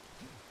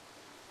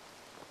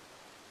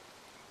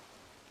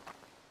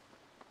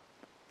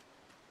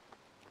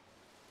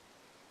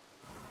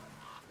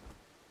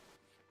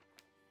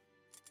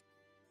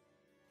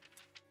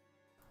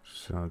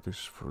 So this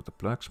is for the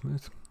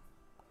blacksmith.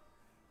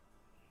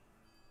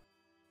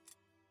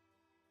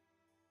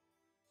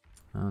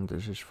 And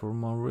this is for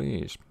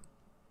Maurice.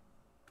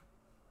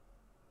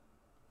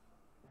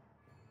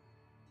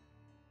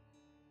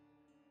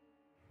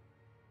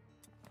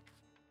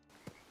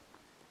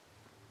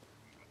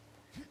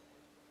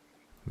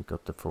 We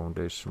got the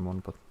foundation one,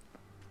 but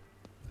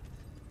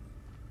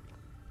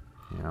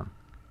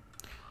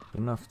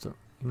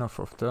enough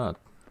of that.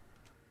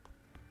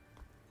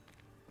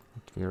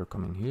 What we are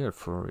coming here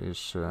for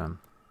is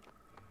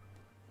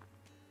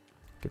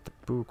get the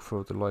book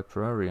for the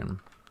librarian.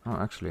 Oh,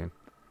 actually,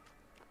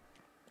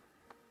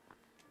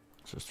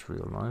 just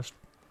realized.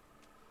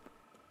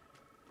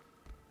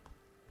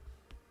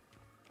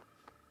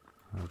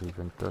 I'll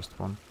even test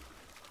one.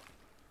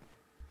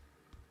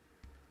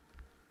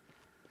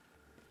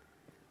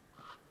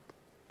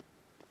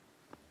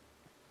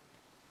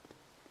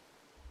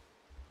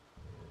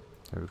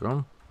 There we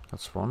go,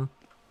 that's one.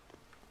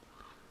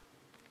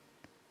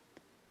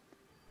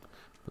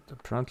 But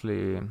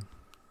apparently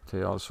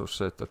they also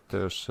said that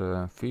there's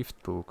a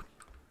 5th book,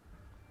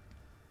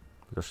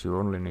 because you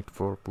only need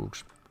 4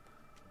 books.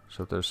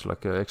 So there's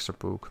like an extra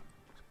book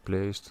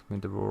placed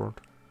in the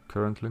world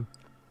currently.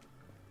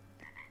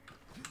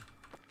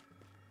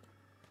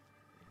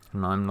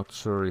 And I'm not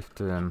sure if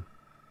they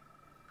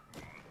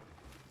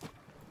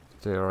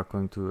are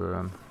going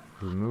to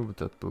remove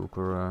that book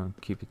or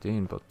keep it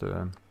in, but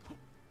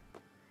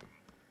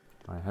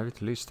I have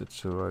it listed,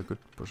 so I could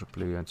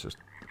possibly just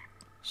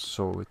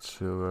show it,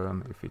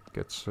 so if it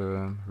gets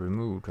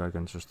removed, I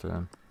can just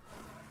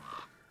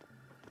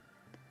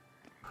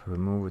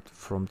remove it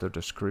from the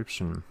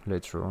description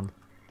later on.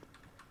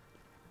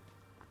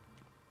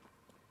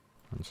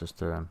 And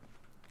just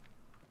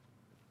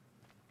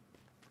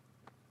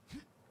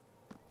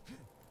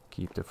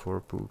keep the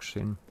 4 books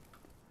in,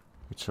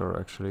 which are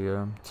actually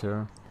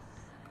there.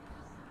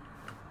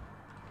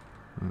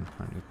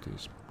 I need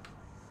these.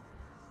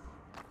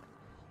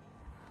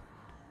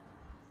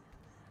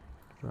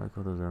 Did I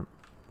go to the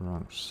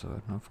wrong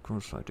side? No, of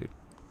course I did.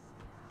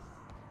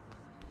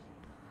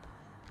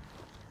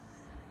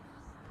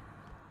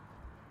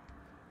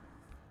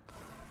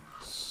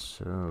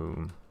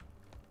 So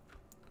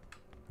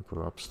we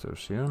go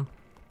upstairs here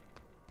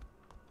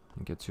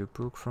and get your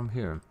book from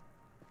here.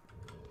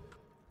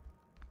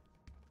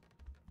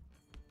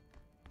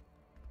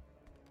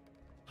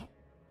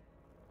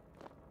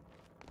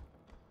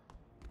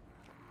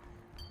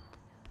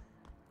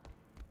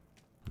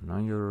 Now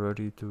you're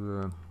ready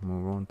to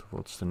move on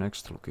towards the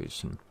next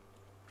location.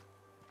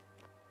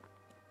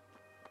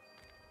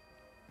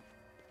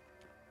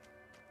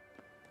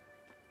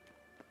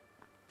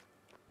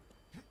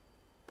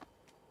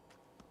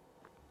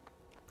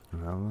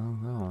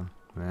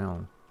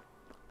 Well.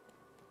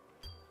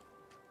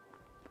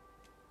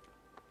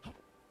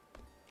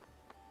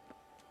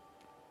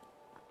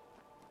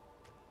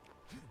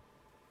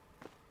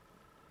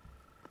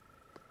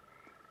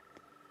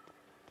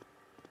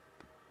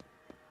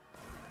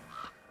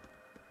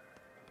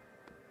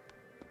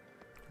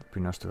 It'd be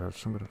nice to have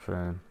some kind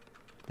of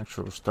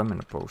actual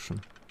stamina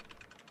potion.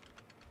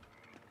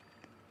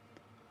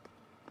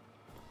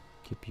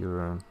 Keep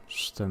your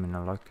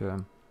stamina like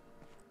kind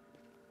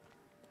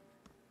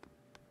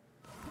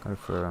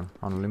of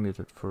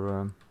unlimited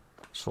for a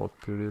short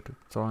period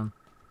of time,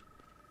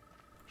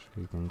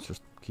 so you can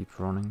just keep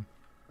running.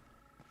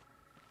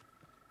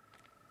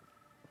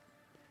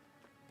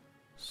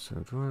 So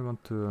do I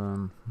want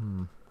to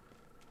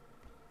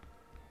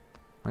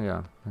oh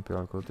yeah, maybe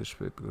I'll go this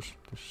way because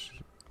this is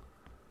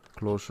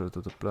closer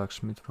to the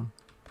blacksmith one.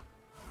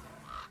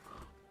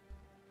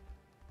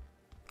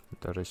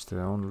 That is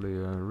the only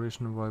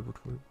reason why I would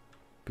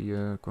be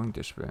going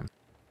this way.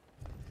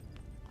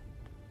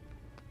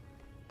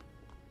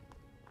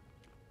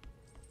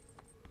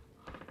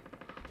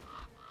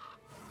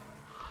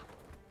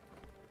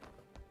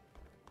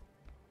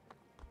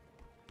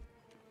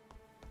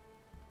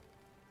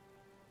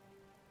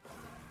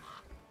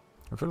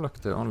 I feel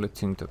like the only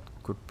thing that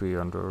could be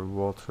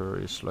underwater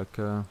is like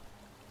a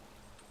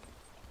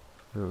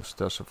little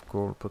stash of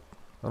gold, but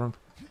I don't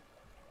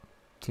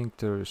think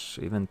there is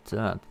even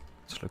that.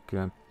 It's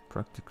like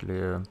practically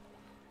a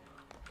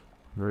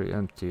very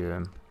empty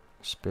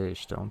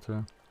space down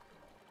there.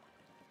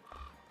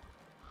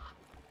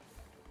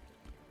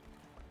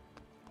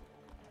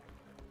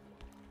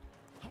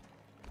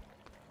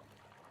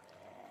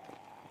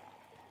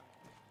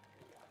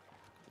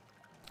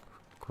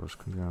 Of course,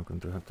 we are going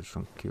to have to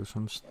kill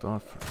some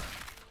stuff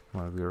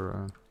while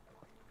we're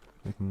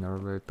making our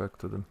way back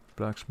to the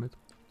blacksmith.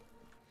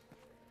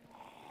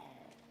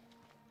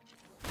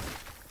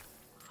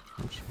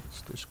 Oops,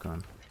 what's this guy?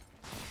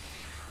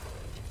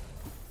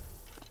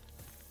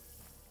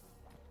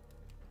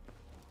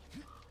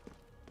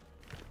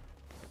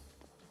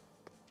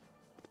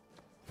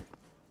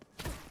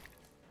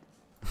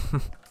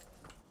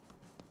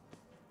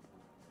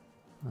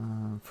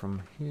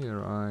 From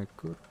here I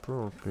could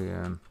probably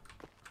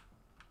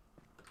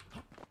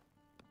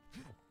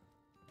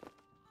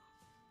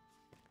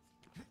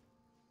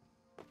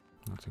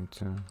nothing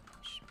to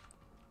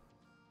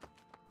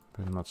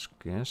pretty much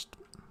guessed.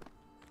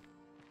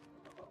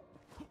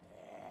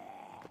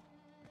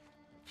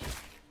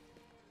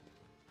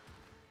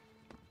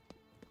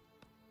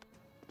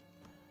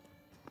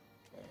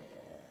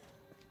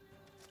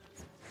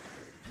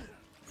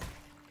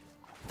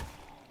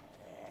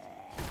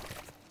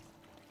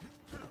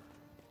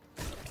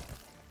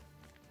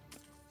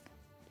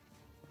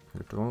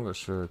 Could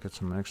always get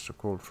some extra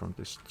gold from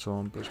these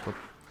zombies, but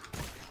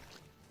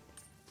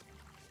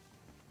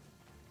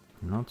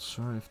not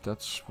sure if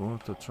that's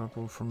worth the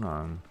trouble for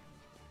now.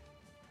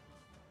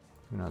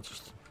 You know,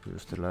 just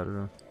use the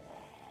ladder.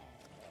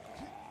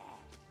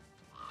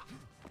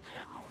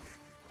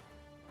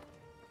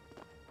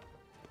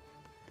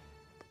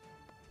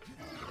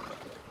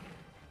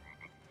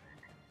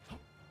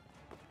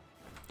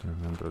 To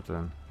remember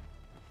them.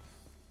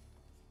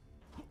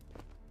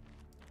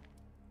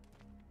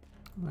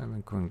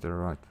 I'm going the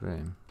right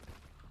way.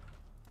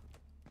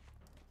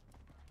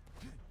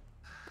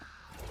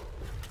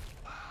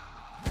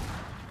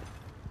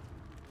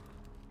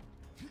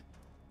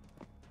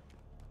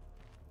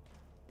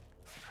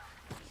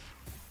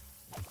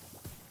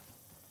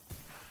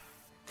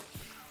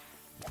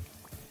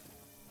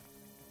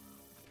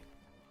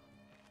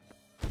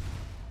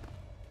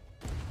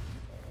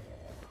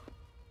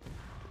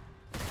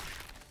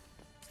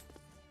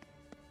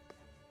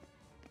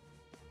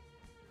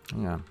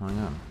 Yeah, I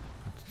am.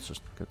 Let's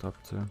just get up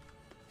there.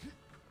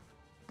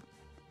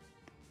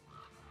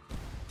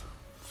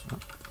 So,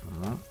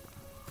 come on.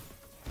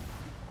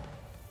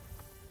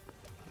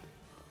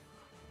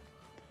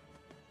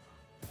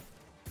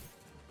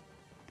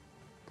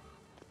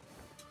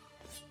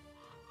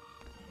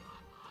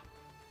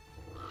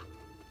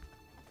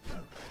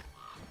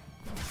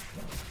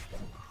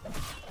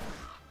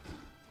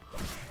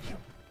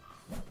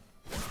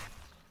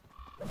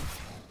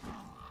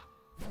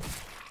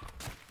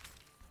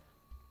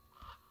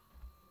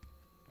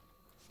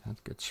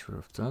 That gets rid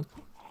of that.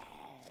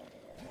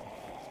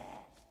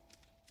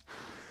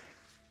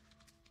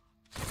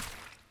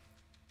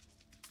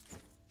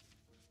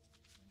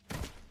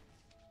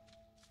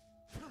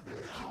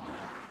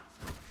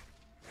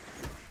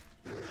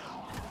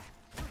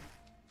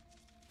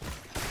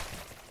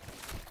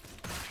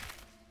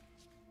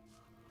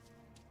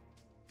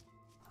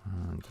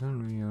 And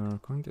then we are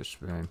going this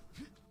way.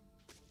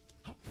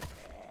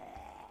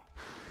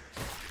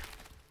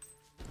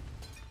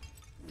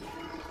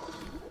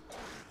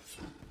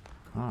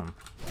 Come.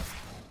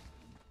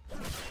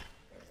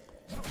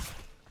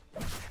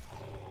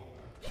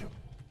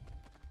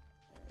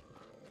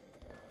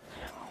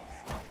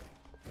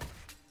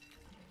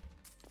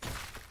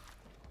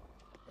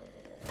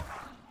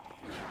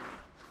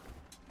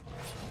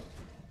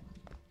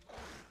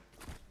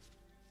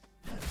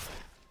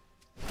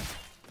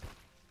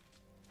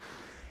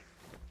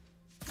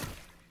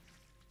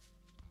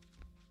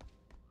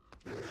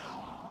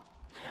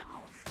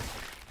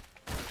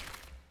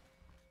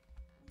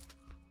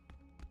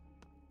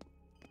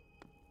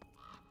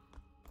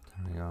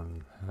 We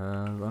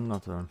have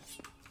another.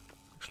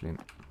 Actually,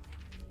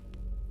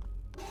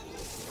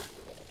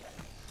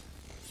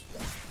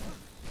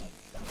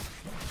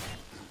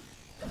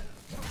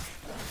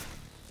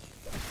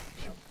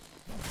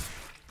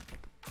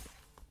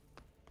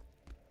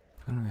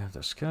 and we have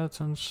the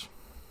skeletons.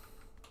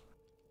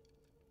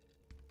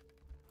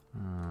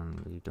 And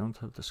we don't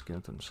have the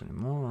skeletons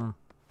anymore.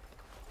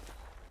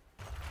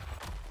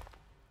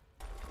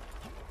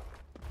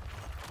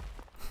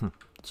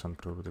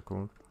 Jumped over the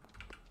gold.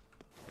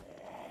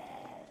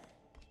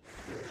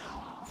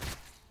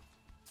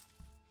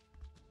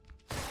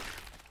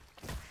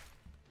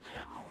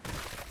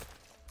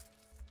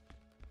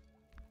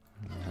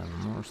 We have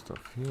more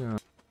stuff here.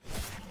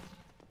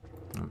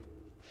 Oh.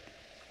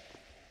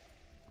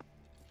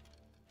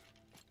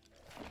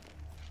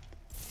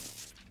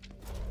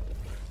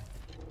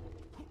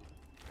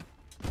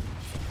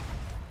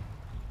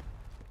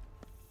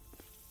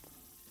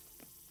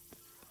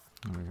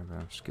 We have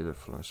a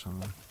skitterfly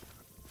somewhere.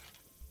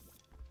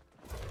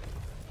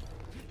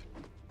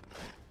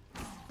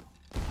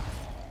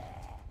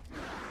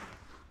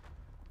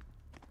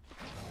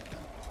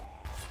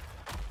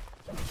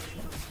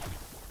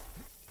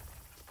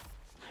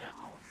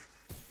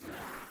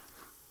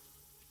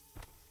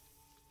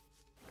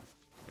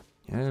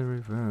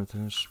 Everywhere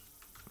there's...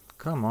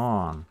 Come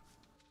on!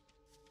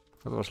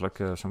 That was like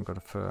some kind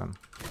of...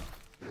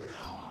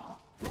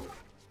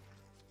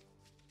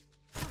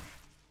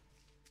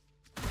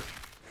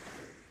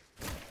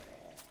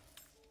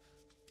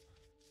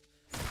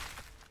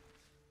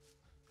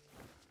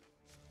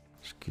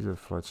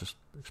 skitterfly just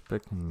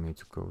expecting me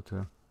to go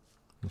there,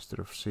 instead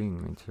of seeing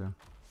me there.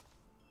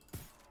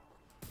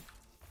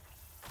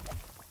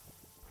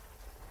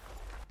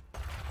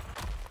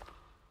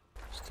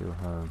 Still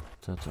have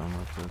that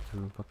armor there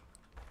too, but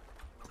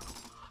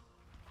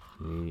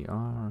we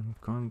are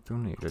going to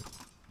need it.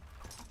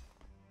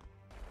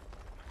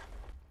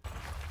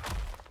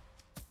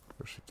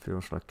 Because it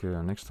feels like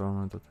next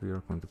armor that we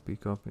are going to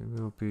pick up, it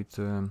will be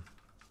the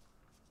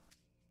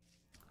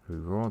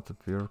reward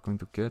that we are going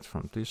to get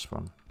from this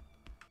one.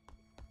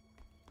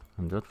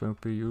 And that will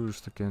be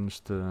used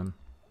against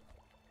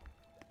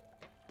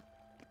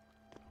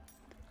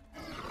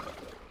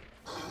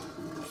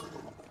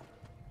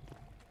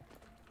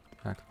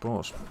like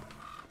boss.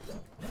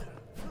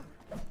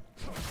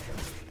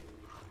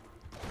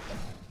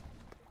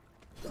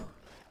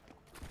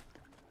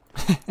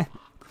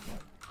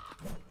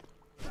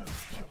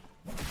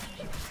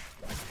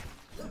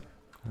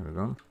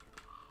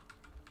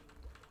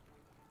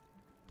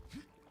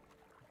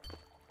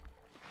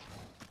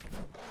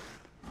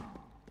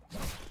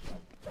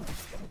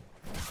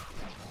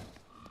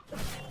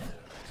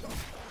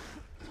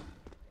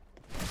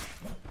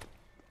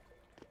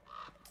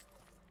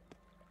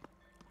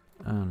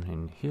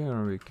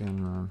 here we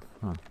can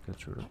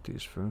get rid of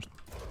these first.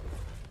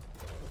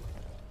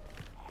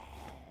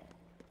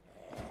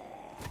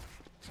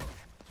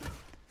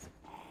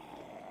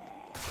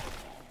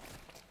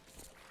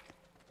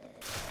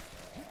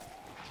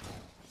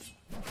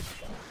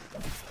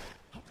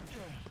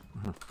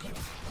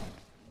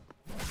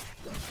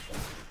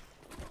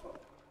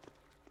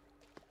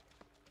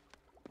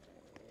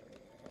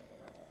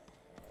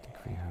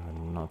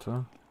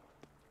 Or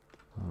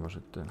was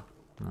it there?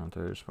 No,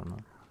 there is one more.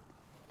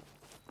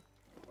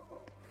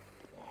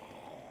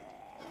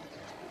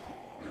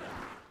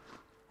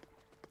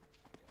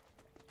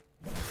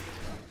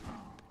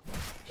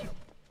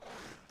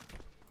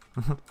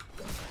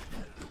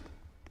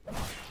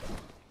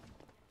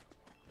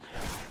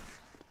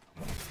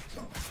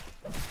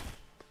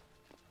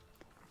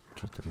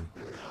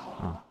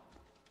 Oh.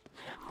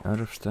 Out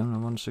of stamina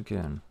once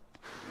again.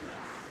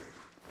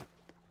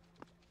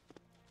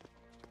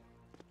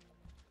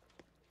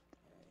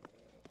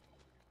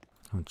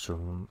 I'd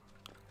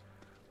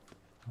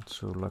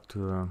so like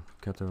to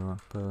gather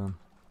up a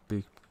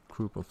big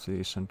group of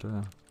these and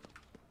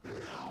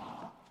maybe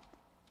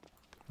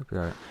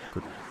I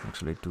could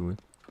actually do it.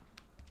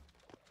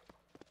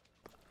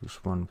 Use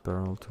one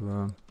barrel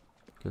to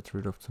get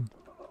rid of them.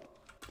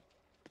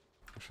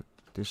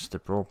 This is the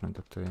problem,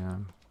 that they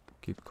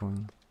keep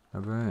going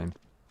away.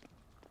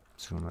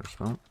 So might as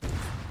well.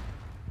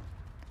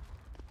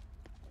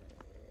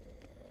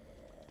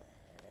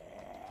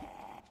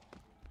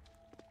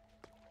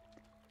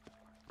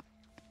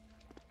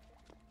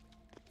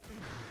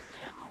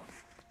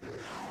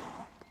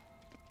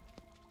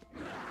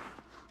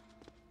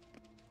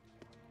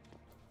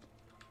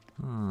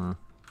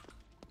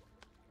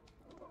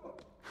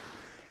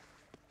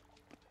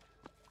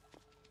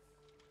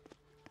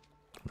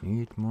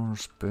 Need more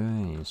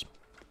space.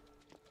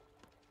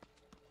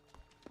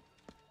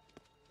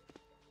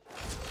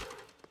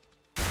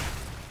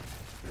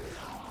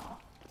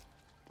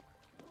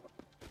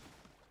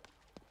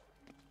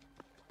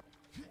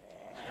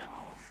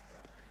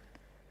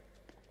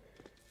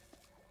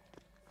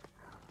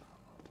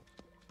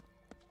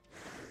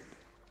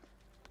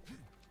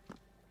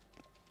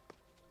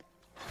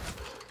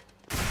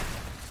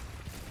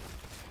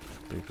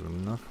 Big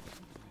enough.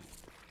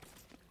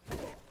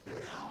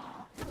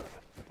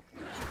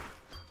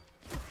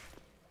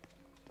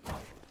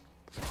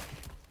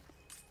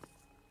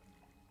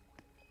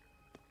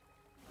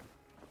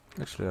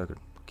 Actually, I could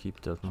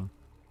keep that one.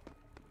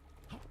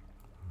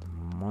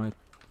 Might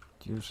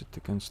use it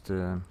against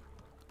the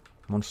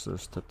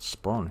monsters that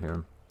spawn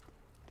here.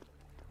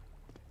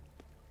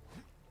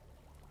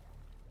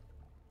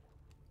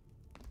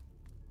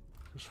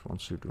 Just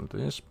once you do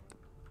this.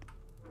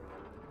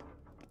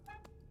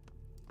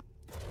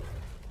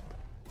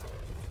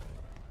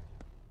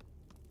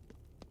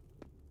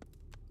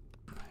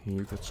 Here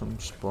you get some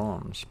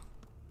spawns.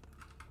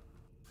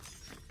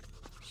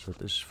 So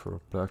this is for a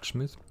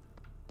blacksmith.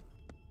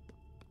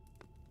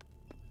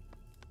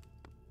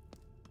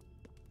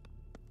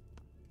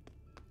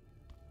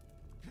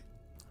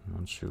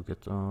 Once you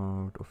get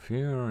out of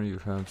here, you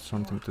have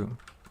something to...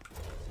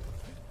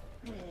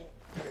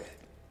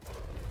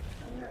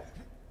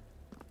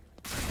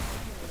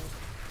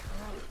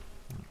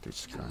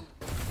 This guy.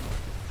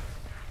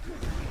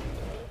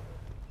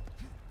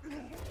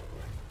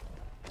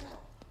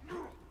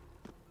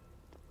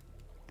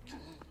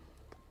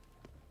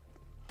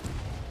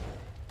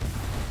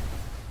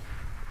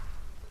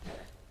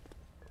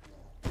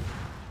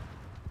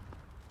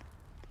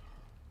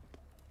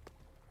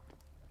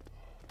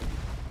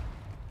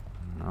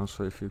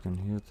 Also, if you can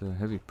hear the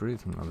heavy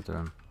breathing of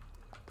them.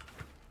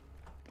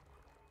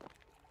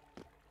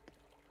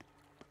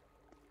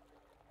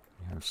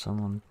 We have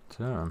someone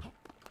there.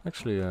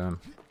 Actually,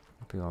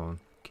 maybe I'll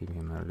give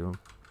him a little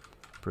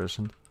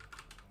present.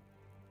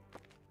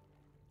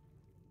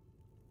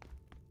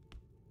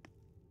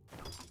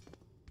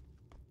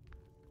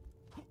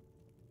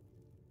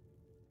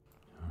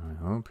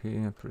 I hope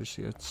he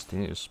appreciates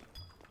this.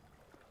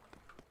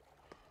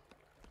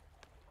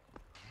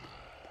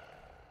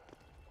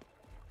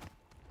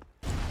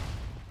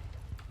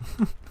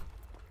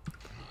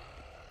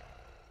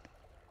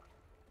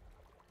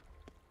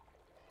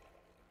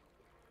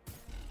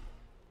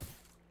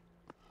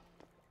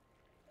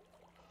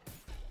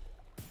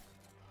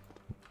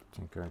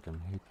 I think I can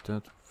hit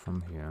that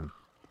from here.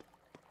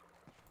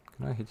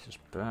 Can I hit his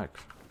back?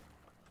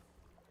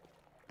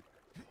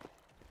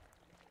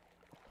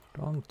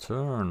 Don't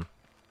turn.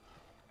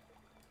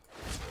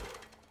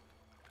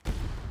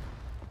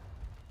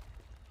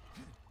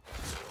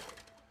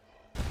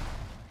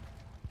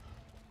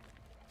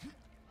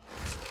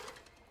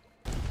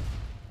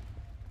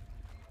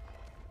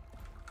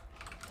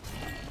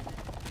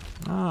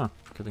 Ah,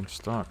 getting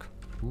stuck.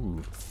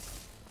 Ooh.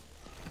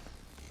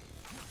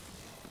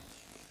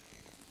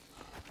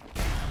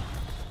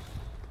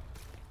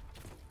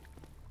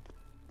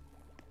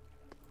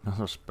 That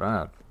was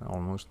bad,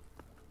 almost.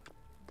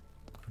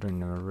 But I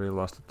never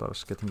realized that I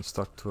was getting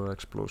stuck to an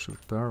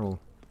explosive barrel.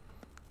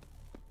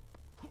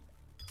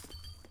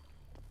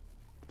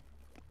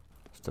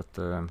 that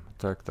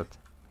attack that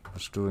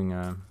was doing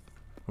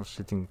was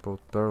hitting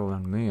both Pearl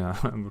and me, I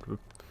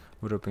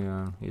would have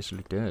been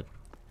easily dead.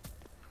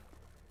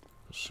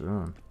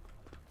 So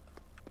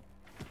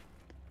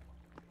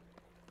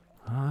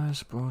I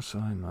suppose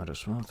I might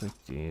as well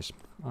take these.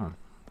 Oh,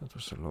 that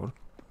was a lot.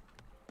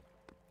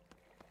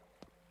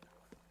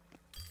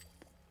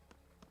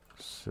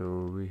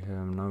 So we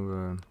have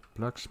now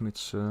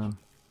blacksmith's.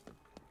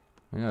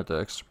 Yeah, the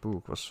extra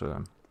book was.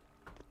 I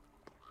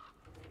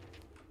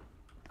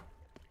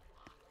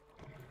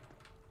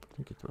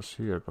think it was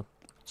here, but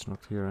it's not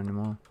here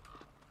anymore.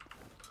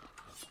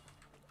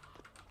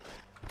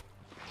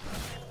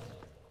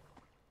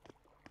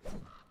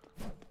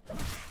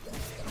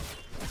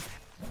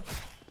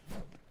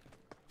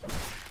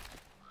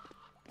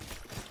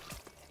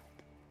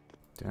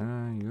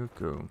 There you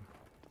go.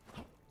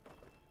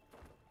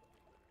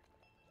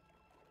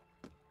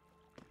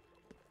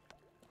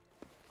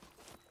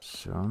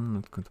 So I'm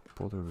not going to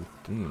bother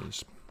with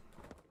these.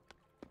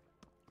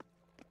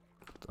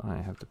 But I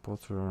have to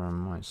bother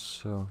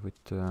myself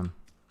with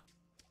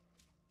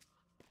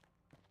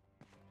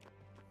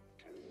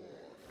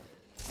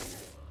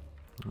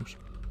oops.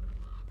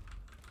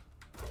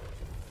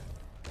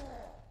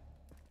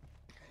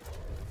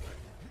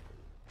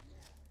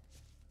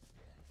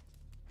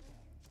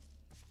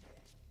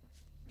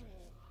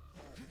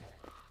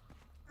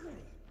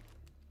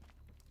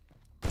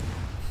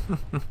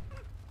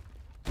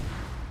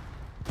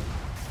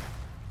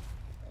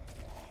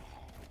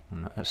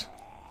 Nice.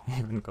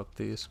 Even got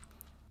these.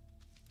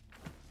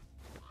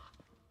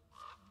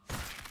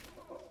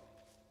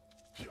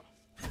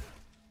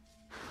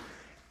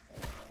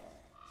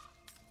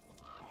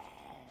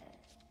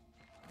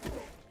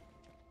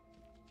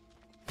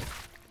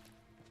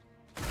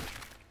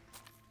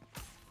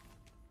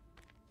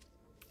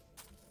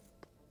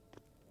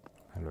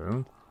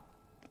 Hello.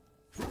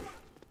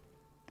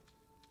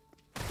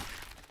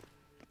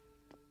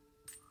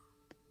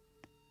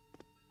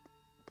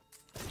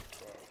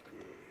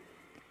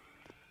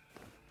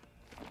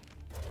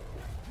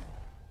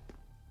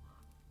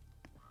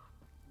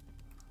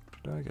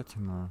 Did I get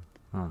him or?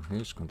 Oh,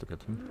 he's going to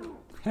get him.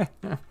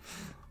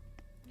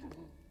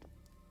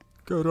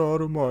 Get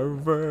out of my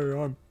way,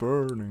 I'm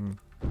burning.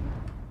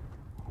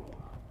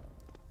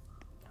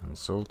 And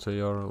so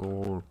they are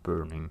all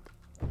burning.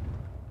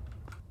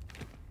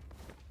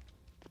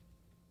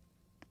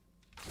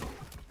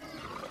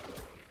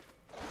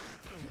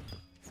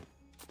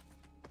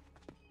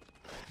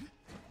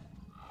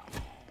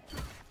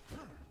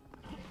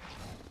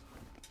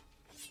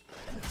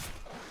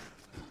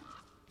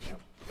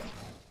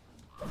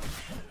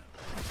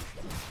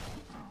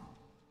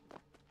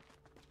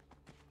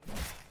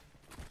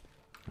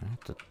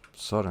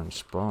 Sudden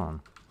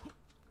spawn.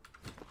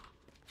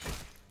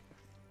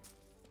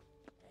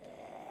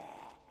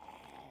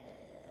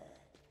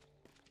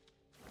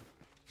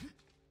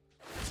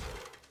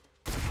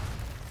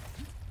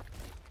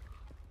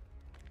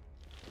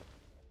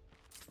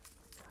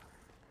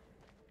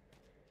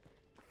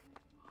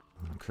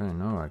 Okay,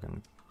 now I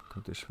can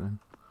go this way.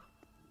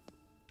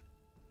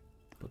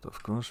 But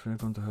of course we're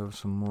going to have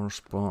some more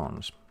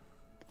spawns.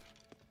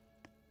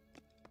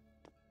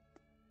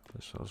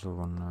 There's also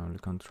one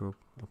lycanthrope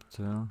up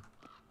there.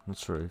 Not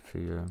sure if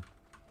he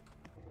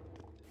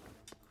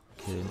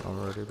came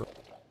already, but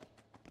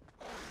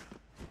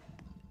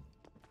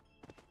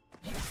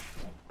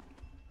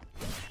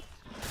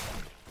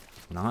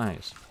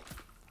nice.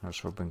 I was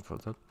hoping for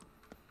that.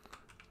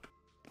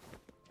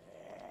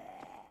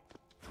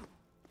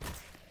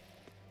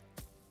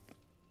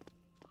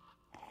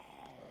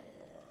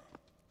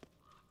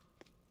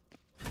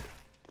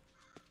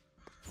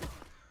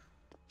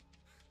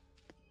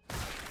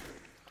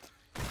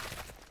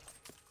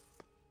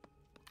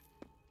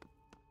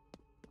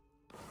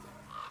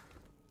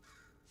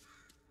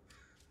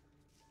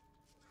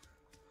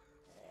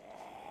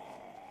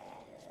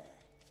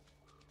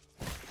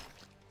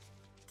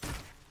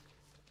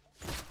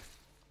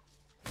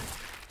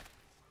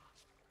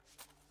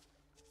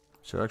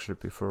 So actually,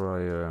 before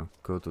I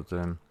go to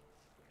the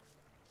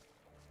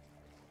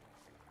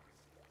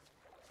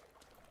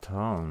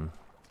town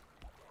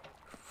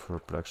for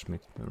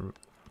blacksmith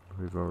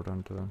reward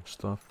and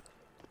stuff,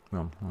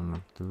 well,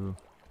 I'm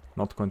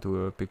not going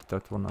to pick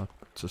that one up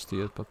just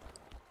yet, but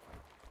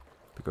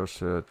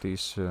because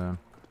these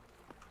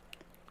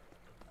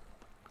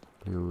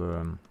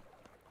little,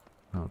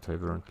 no, they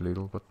weren't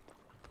little, but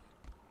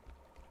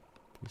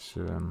these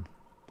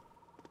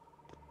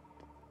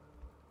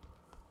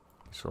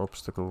this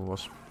obstacle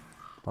was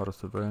out of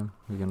the way.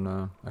 We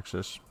can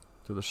access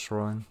to the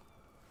shrine.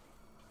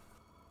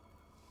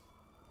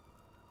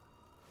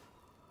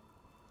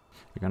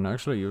 We can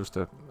actually use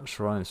the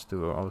shrines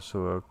to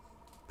also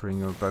bring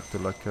you back to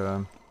like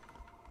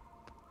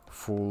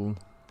full.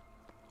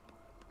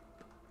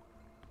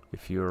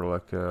 If you're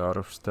like out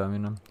of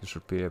stamina, you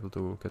should be able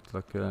to get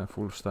like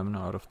full stamina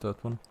out of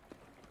that one.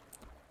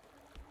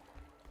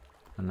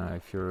 And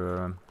if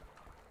you're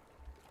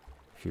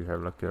if you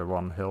have like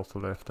 1 health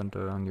left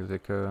and you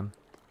take a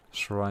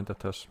shrine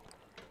that has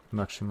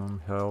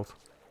maximum health.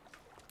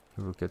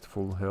 You will get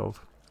full health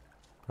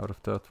out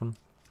of that one.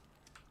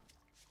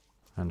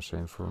 And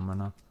same for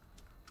mana.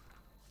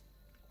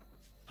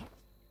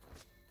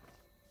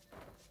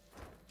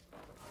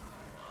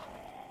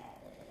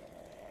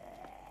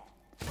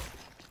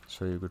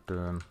 So you could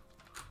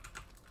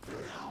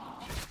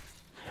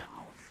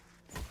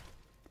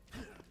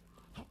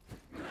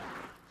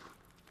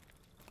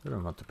I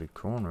don't want to be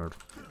cornered.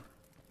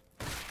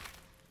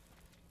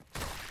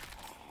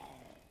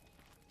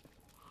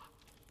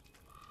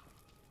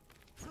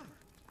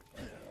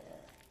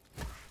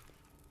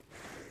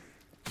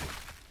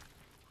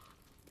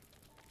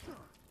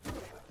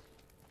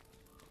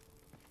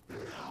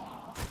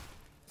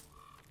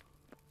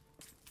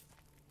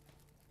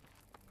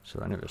 So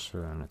anyways,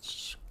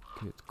 let's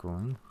get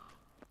going.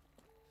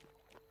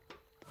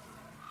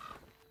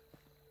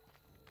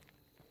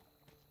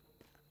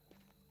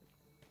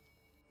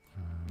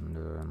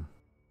 And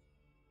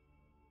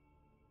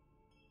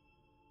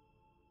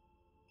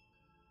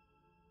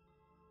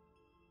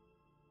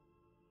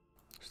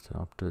it's the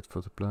update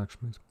for the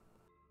blacksmith.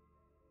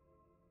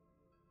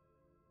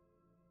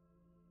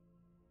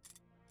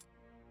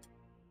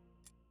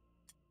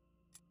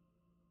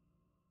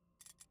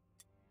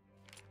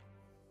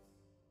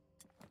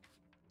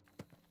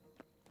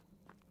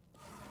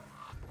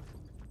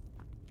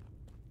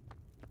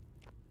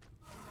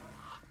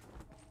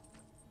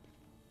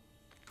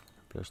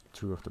 There's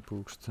 2 of the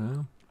books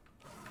there.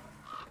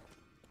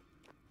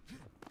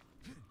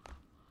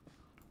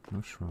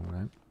 What's wrong with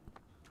that?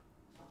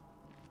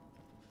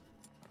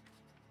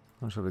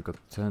 Also we got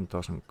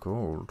 10,000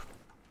 gold.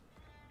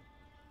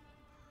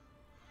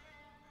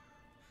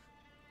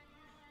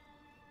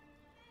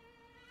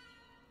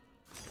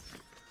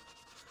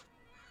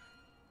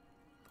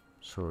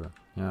 So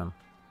yeah,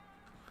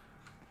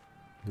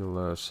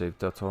 we'll save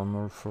that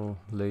armor for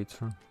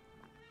later.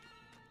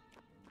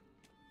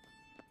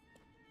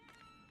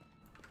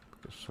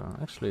 So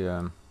actually,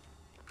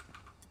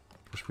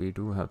 because we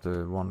do have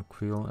the 1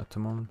 quill at the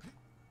moment,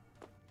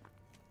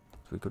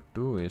 what we could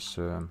do is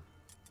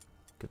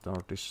get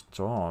out these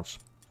stars.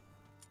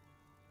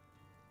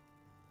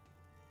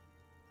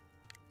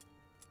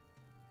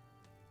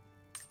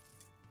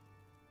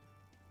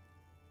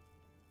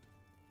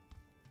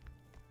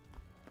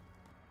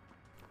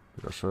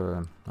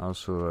 Because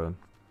also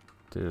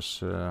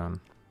there's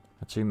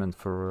achievement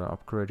for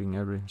upgrading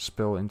every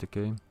spell in the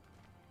game.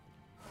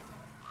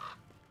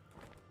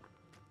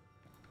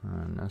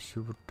 And as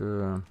you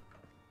would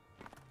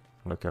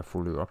like a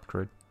fully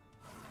upgrade,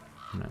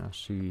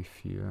 see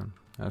if you,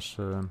 as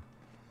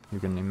you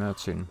can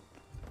imagine,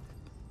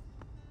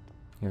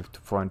 you have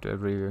to find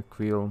every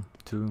quill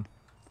too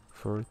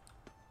for it.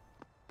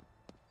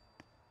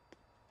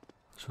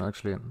 So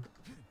actually,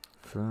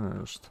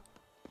 first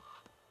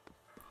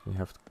we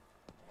have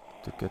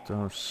to get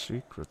our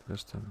secret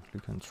wisdom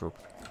lycanthrope.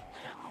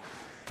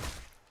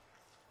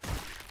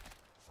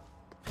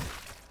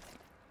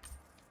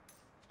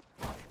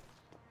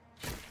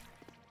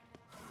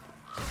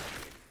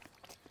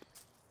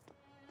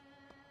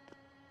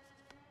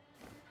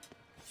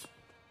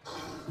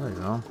 There you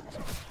go.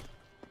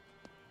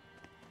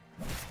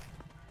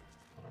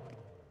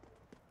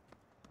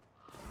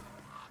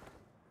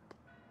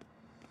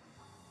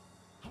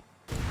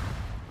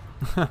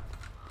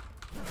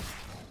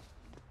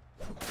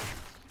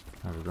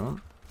 There we go.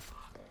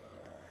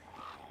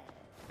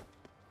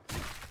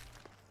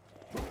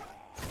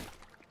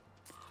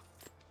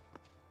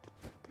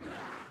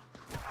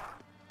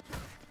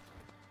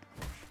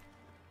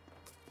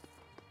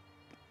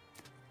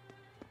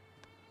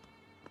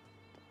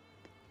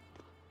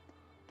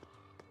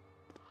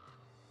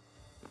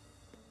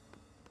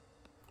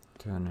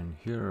 Then in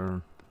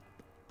here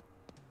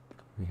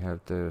we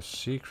have the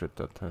secret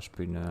that has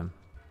been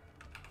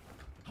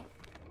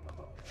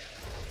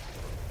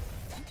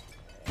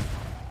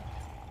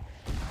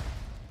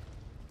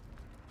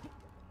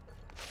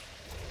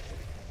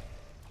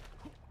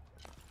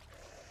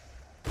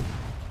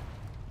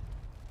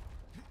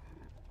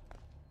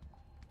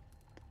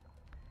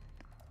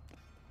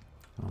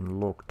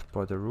unlocked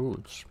by the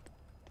roots.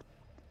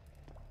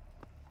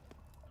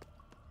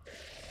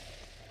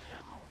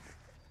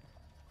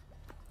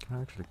 Can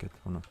I actually get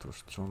one of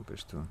those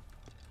zombies too?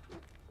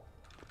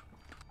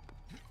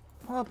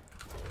 What?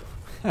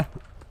 I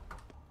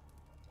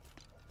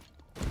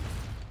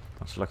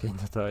was lucky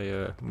that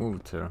I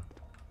moved here.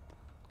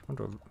 I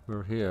wonder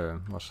where he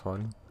was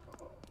hiding.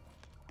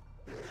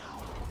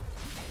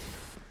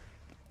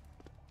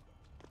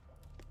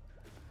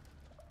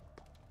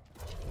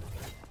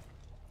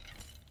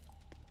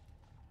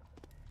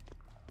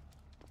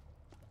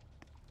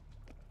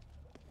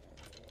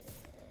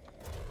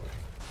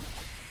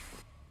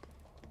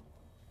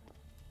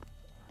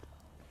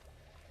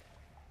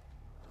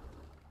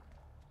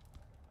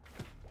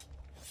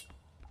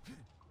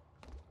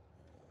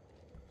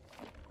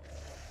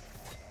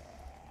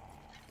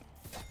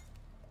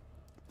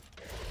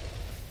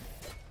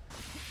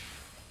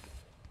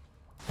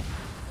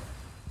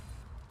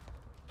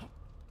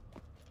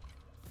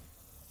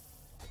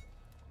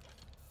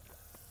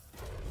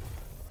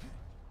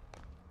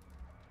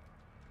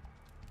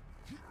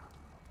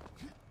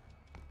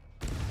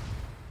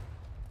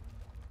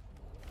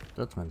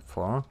 That went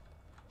far.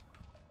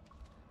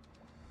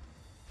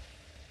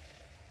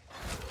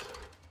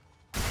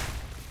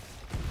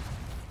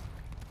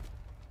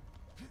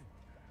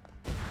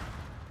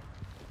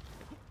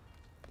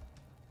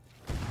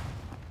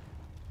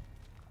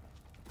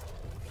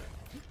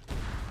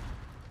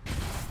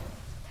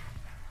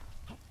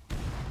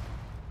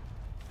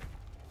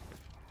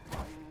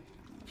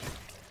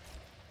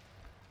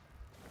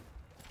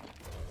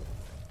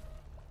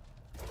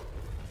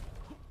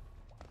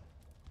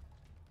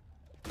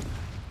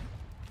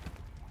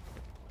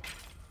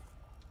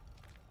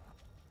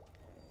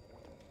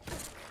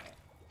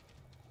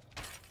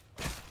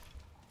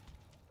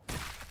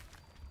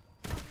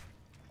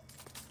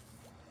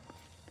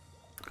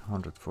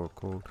 $104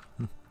 gold.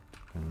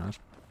 Very nice.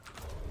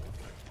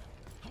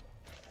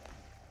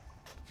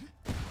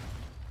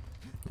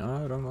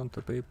 I don't want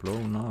to be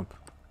blown up.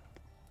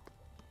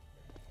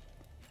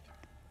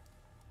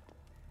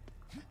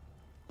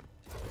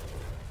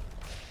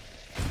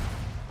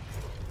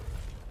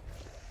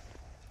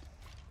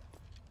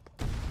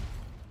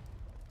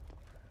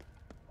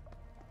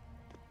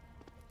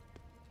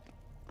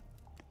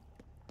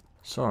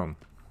 So,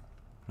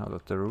 now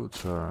that the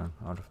roots are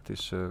out of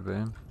this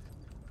way,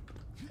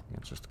 I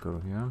can just go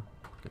here,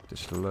 get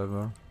this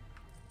lever.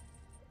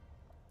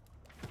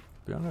 To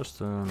be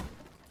honest, not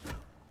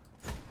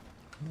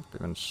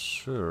even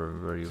sure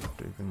where you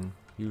would even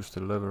use the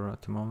lever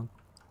at the moment.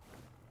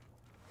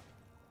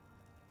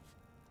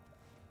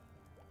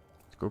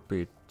 It could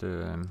be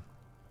if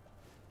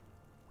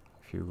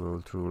you go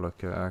through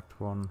like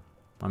Act 1,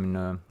 I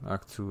mean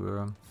Act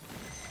 2,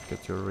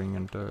 get your ring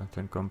and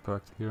then come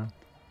back here.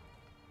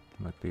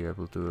 Might be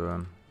able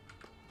to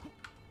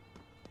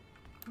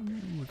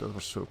ooh, that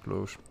was so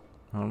close.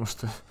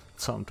 Almost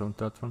jumped on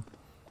that one.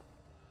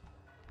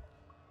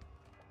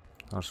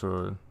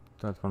 Also,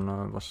 that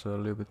one was a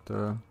little bit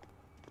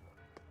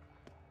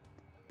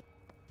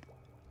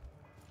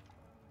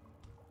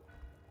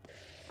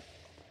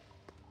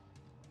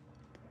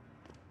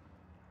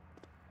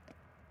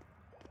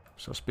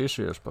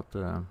suspicious, but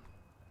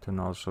then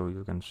also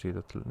you can see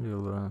that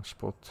little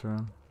spot,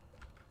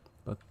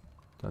 but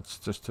that's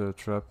just a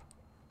trap.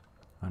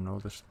 I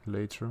noticed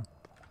later.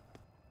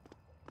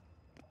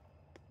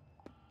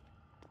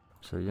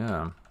 So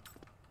yeah.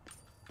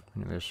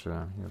 Anyways,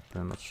 you're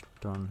pretty much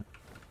done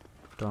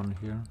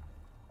here.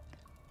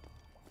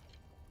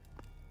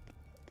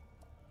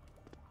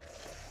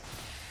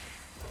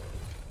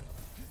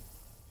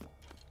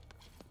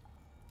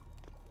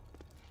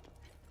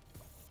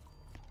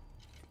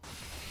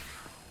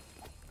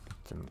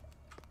 Let them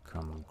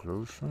come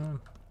closer.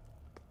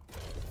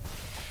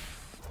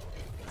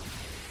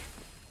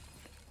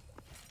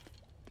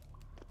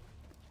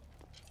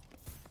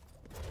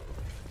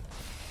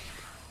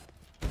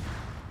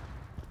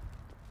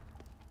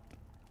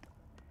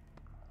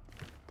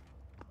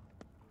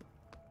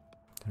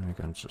 Then we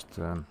can just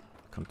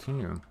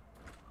continue.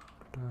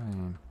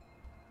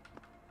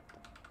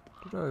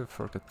 Did I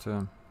forget?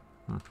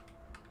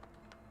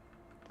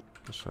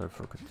 Guess I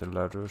forgot the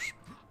ladders.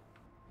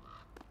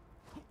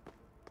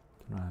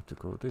 Then I have to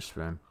go this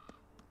way.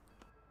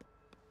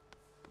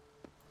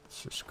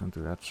 It's just going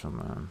to add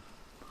some.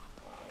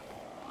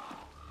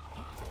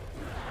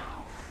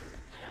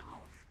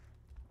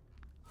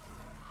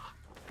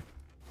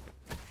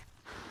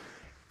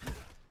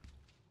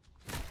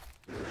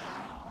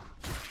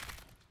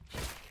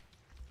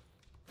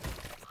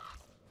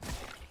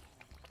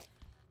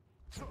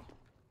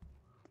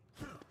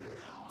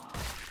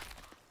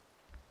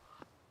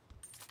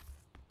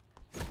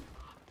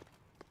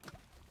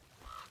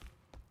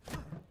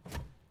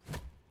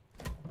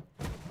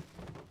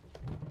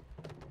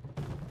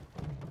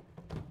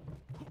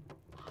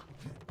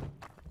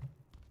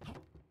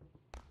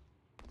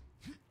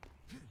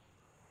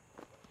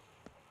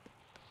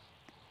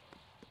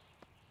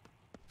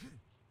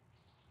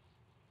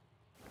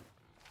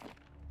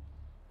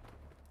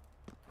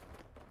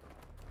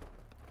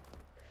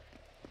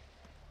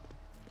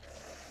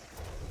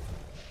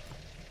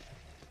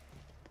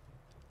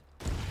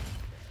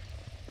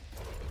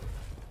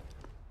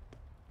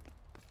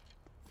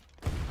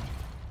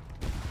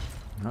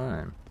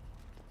 Right.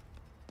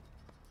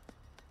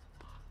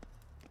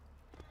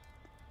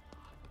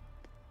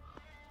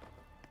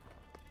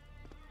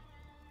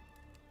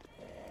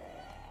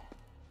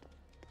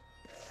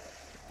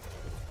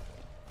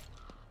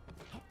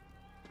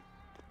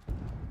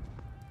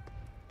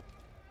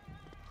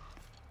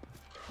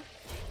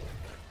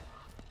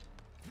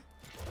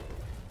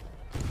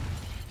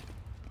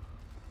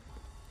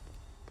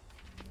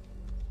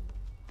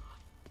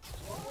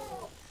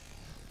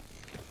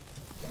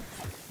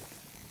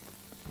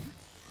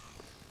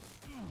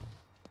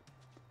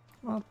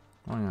 What?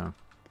 Oh yeah.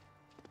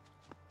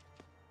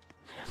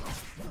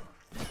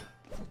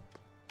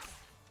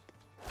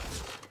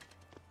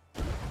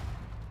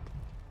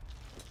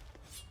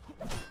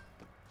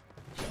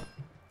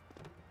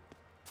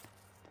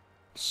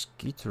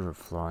 Skeeter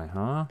fly,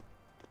 huh?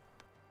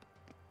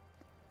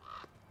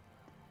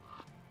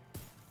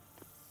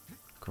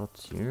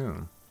 Got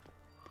you.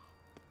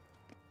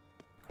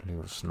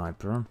 Your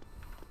sniper.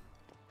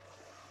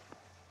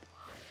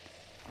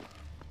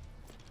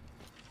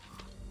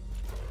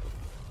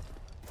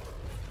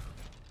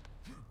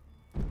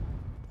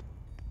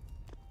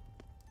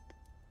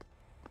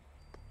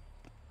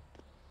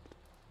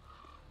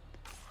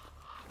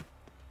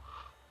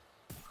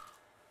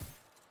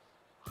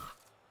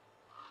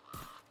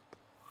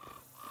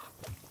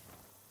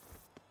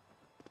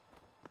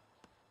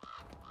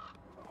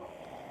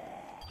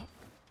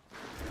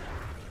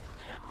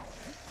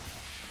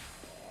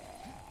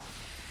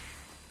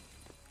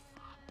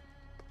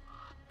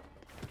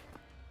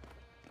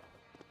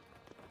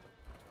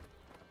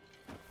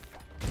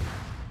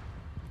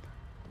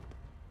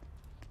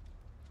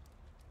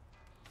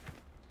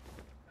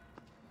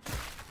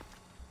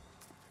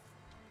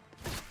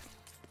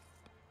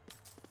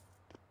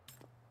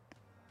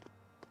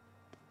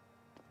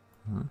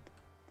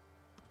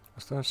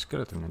 Was there a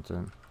skeleton in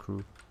the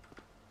group?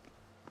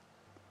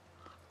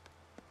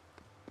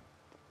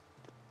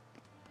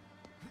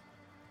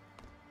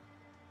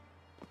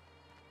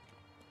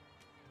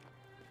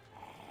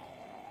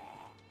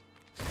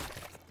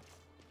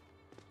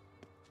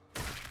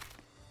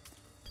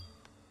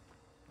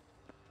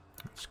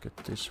 Let's get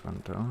this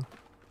one down.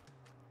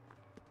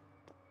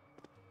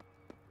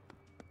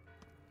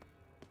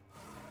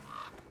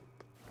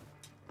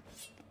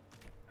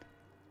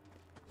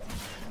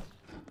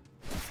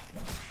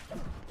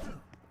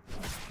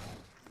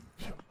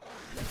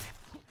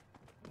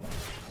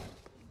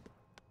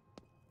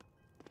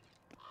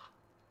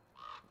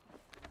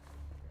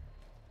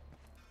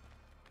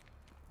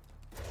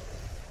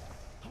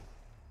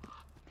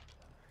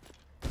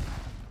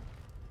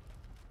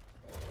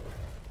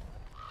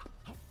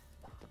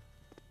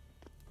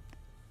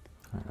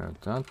 I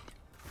heard that.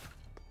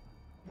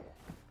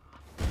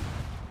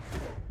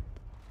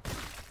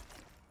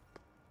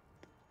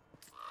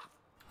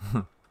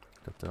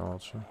 Got the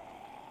also.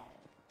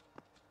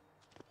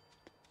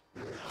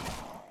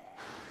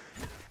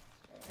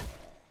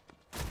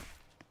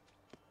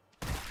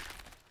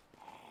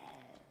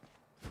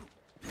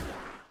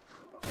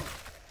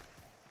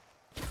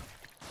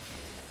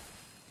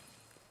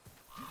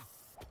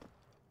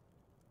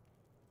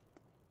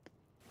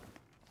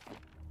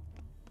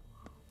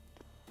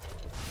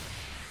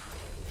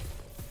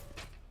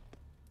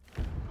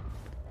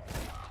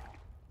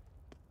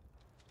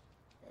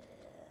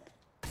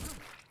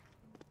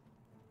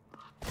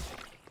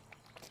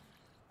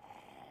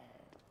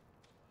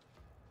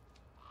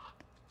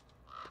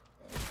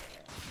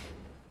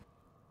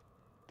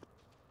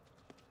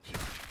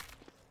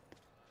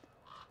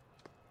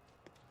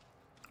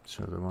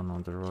 So the one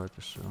on the right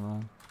is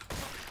wrong.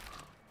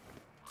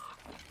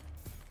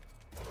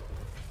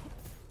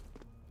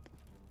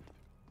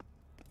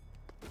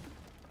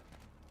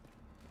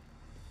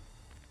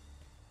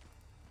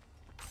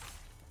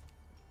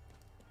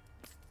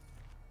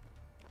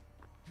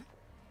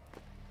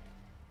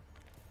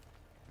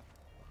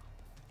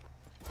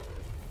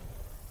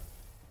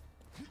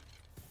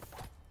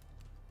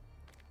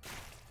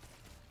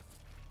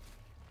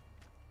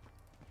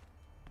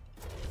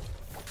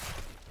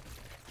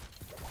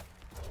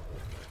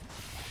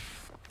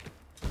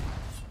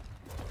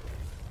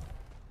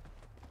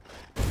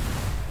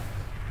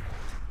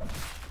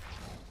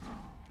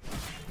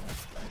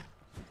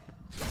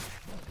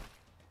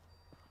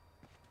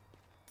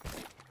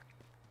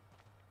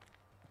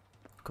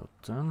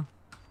 Got them.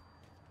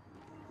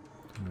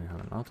 Then we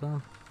have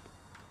another.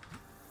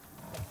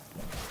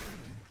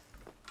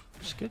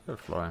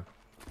 Skitterfly.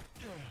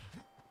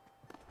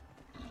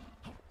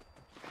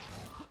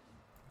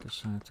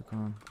 Guess I have to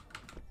go.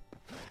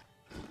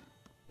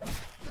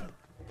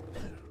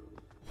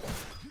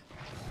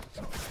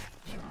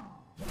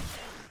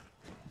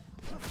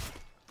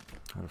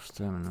 Out of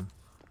stamina.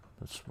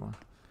 That's why.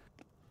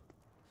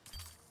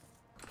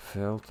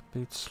 Felt a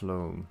bit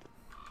slow.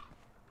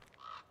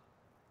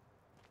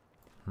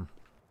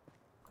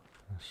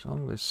 There's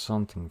always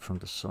something from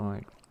the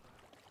side.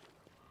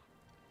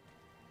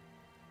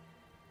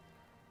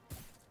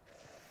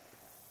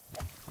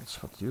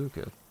 That's what you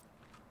get.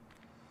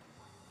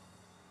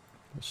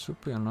 There should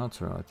be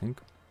another, I think.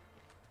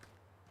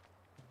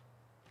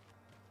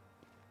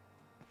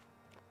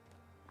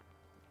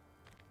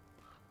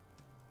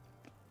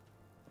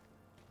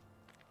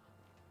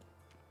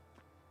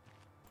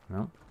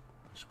 No,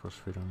 I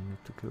suppose we don't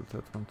need to kill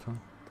that one too.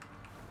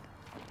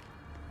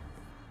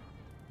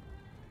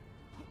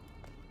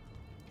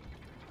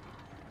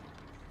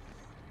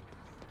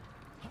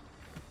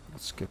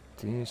 Let's get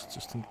these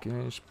just in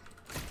case.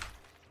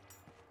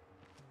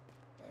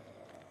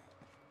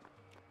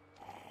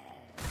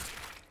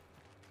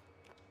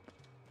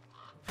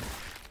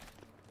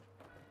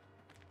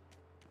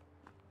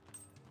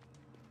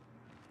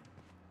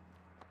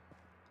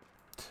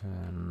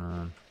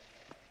 Then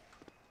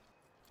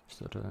is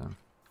that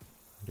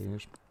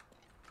these?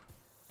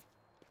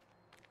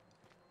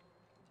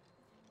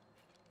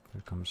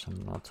 Here comes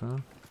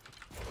another.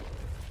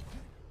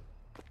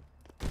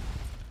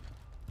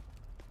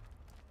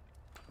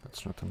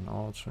 That's not an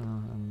altar,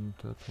 and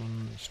that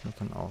one is not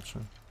an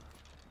altar.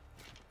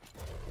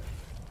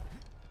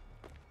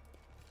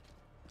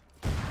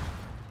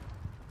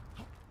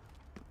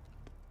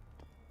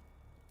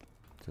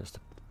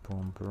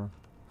 sniper,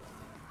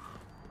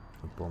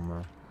 a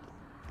bomber.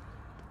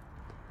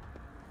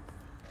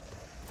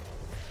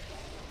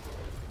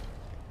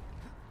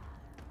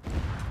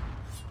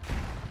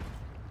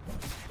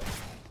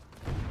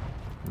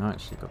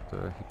 Nice, he got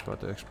hit by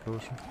the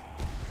explosion.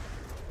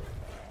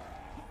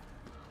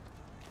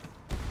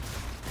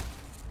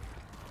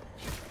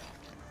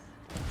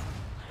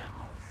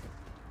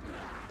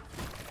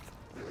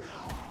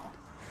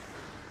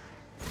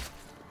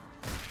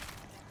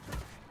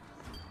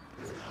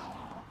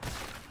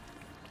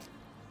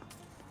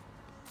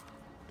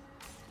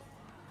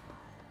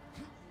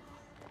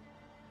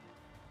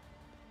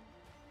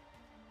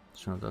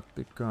 So that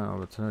big guy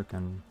over there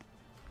can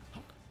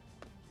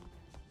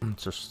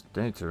just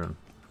stay there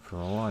for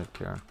a while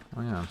here.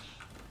 Oh yeah.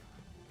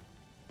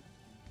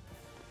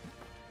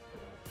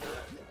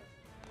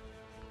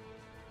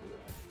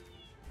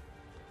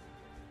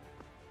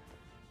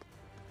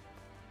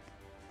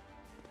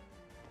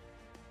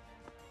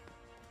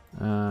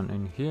 And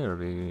in here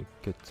we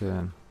get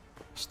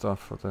stuff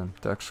for the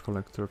tax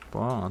collector,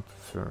 but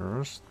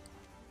first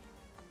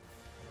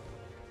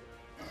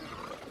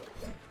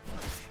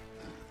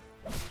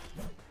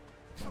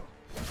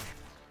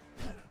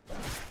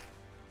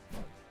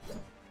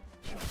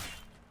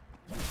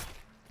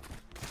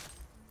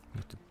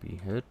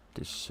behead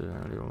this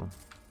little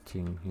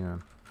thing here.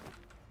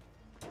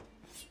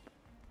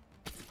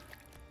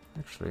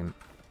 Actually,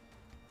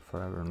 if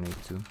I ever need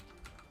to,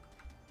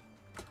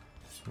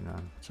 you know,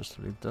 just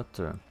leave that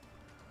there.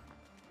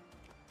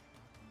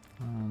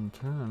 And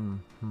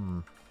then,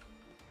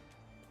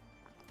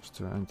 is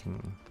there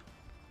anything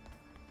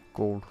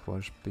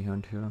gold-wise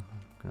behind here?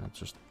 Can I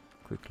just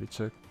quickly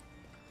check?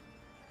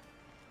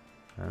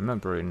 I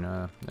remember in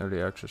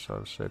early access I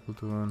was able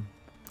to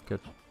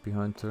get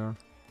behind there.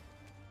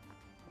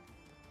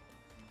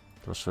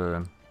 It was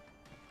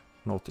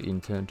not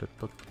intended,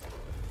 but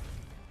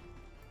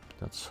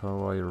that's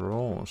how I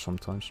roll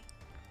sometimes.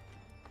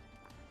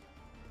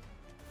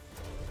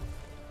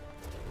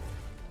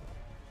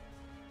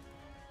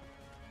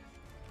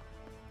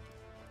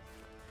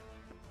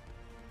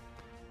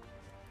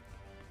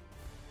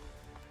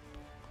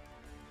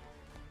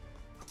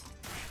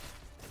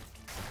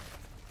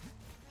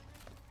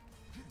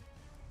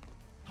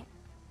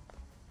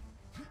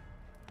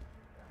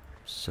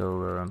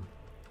 So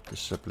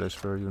this is a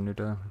place where you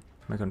need a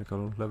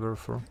mechanical lever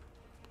for.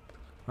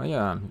 Oh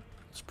yeah,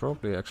 it's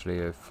probably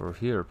actually for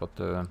here, but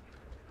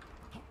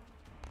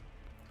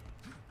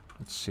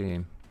let's see.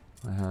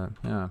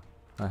 I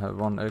have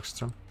one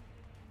extra,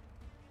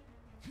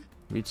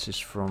 which is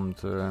from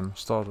the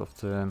start of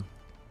the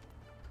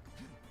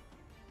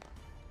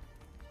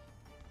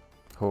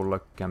whole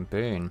like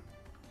campaign,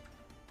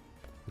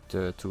 with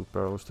the 2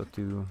 barrels that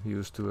you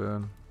use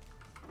to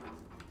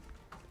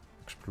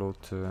explode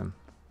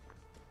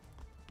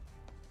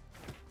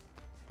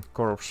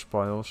corpse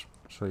piles,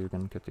 so you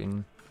can get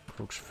in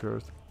Rook's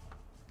Firth.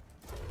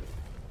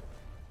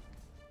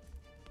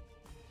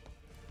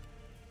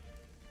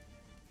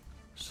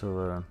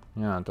 So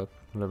yeah, that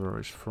lever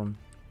is from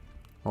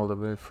all the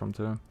way from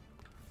there.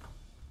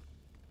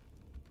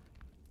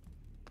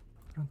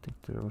 I don't think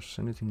there was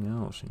anything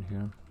else in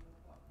here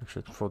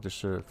except for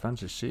this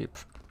fancy ship.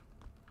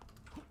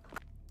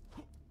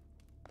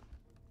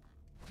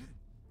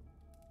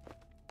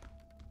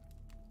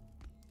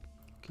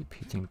 Keep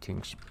hitting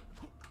things.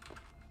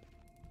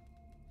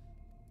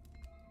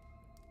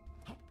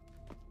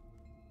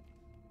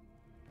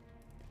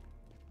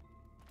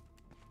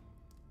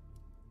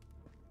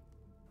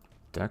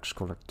 Tax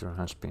collector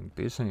has been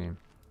busy.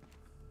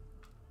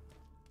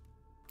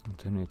 And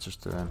then he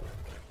just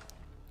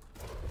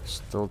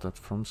stole that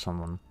from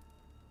someone.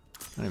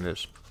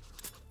 Anyways.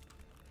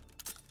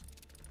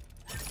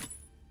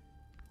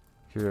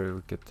 Here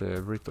we get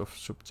the writ of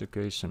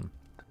subjugation.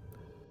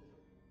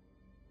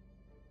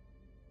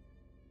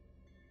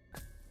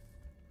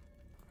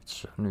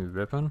 It's a new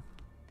weapon.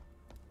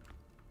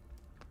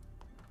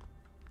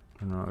 I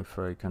don't know if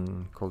I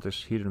can call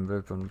this hidden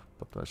weapon,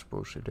 but I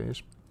suppose it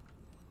is.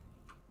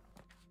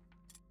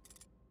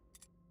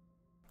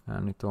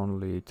 And it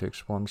only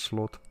takes 1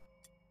 slot,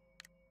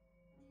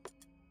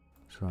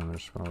 so I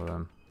as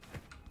well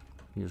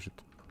use it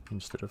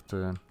instead of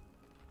the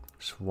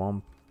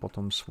swamp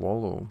bottom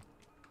swallow.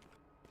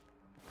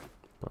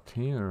 But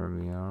here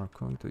we are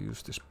going to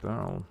use this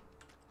barrel.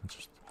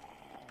 Just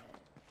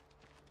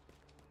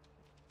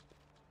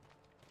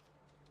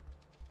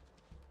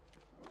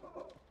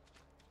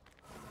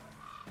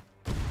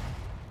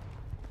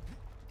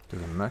to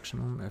the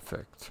maximum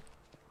effect.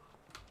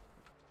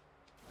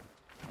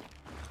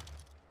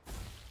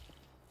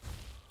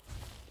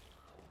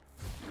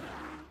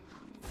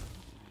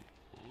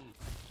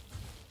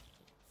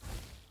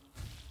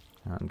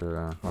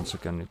 And once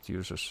again it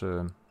uses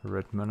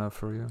red mana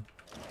for you,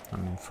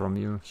 from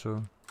you,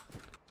 so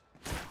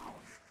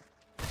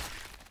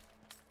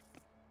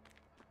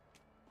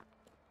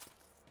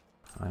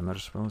I might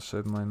as well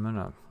save my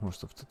mana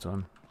most of the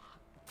time.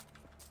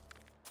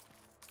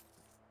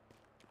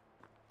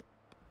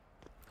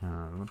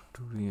 What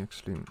do we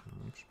actually...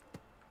 Oops.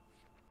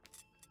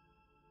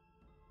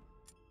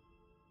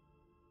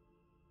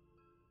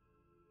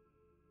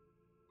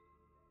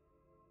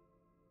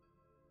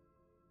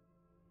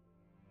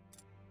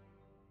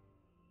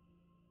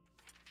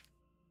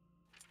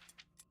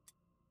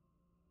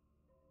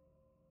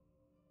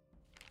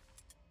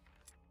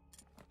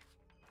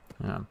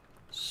 Yeah.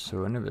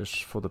 So anyways,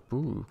 for the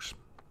books.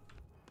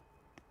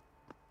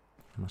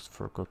 Must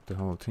forgot the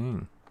whole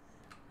thing.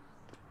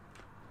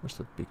 Where's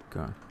that big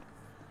guy?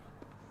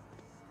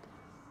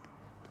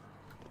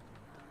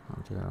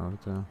 Oh, there, over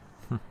there.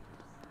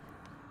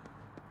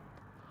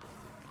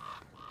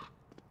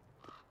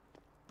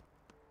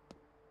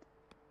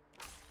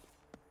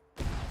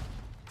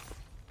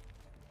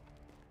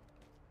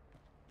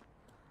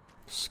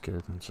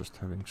 Scared and just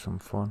having some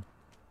fun.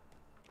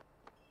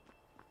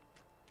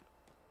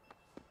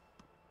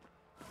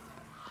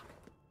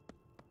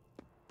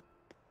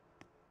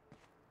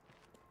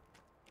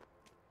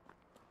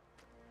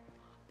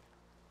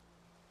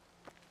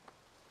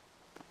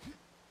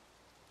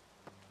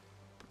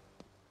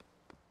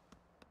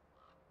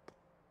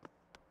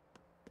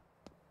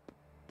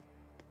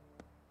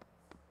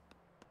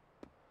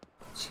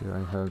 See,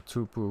 I have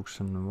 2 books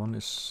and one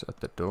is at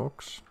the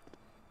docks.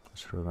 I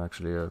should have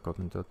actually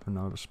gotten that when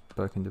I was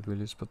back in the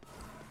village, but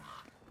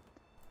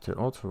the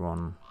other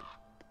one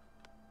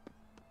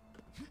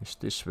is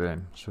this way,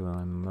 so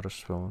I might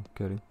as well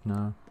get it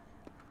now.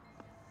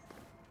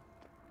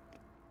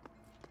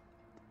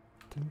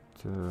 I think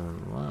there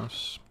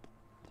was...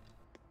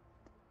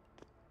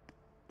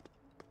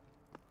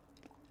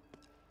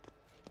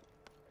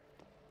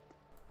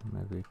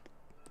 Maybe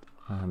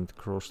I haven't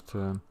crossed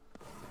the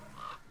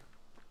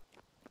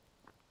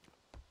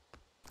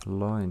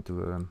line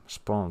to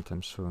spawn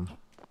them, so...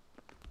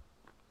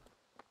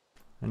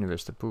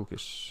 Anyways, the book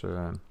is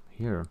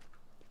here.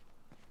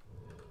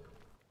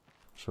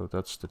 So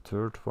that's the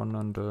 3rd one,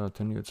 and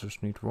then you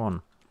just need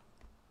 1.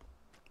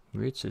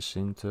 Which is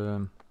in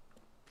the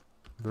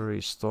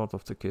very start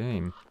of the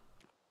game.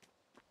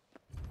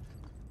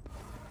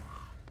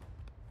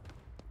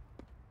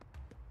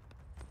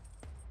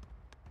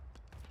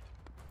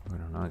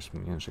 Very nice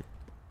music.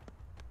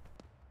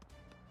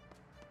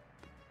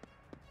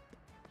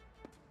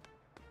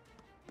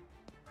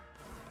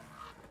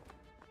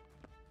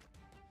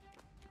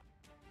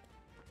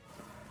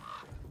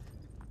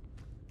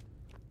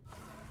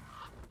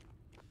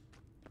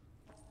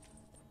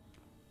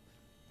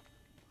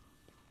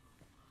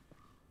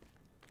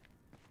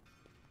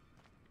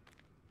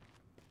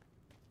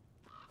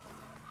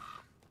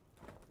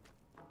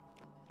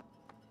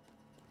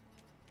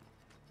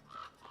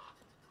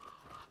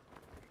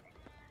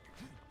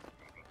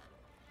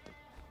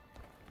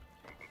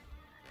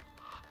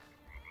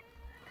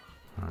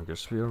 I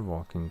guess we are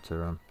walking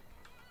there.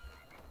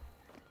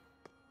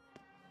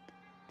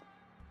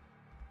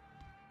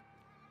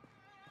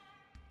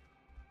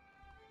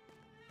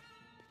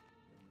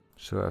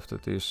 So after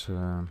this,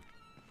 I'll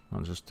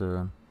just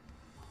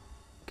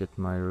get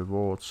my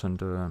rewards,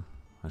 and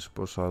I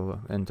suppose I'll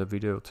end the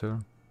video there.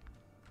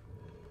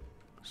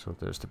 So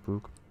there's the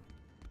book.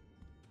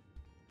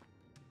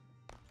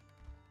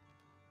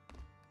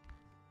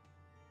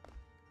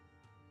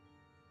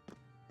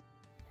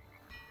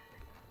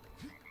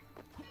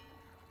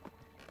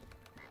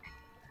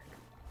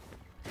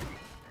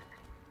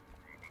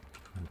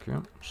 Okay,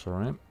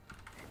 sorry. You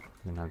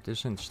can have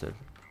this instead.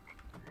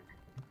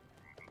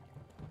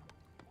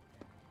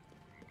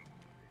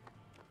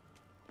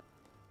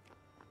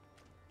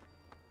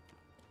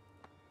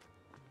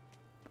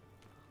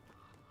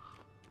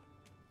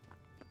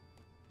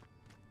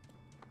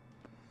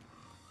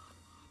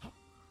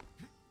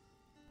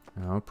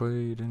 I hope I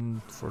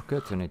didn't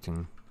forget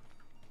anything.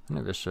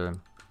 Anyways,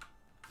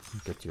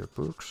 get your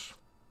books.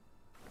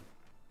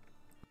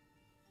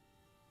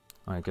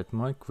 I get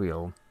my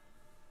quill.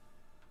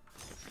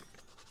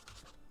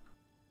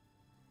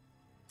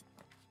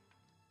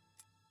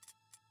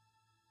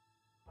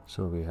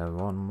 So we have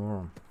 1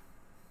 more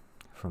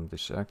from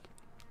this act.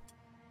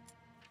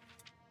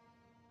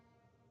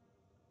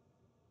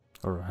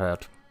 Or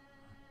hat.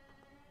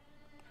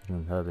 I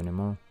don't have any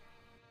more.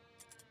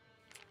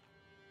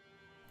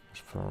 As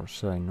far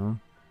as I know.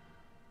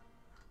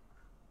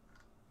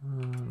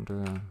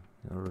 And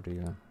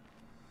already...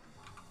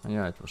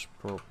 yeah, it was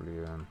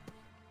probably...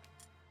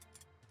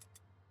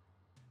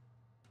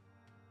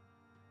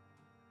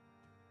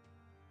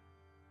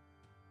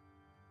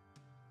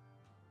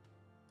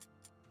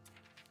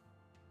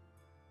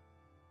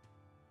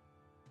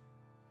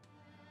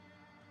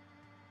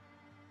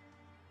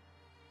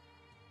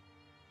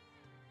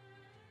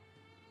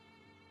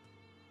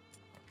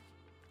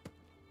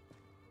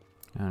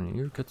 and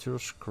you get your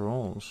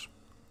scrolls.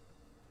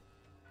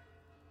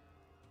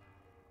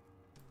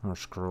 Or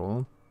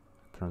scroll,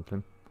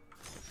 apparently.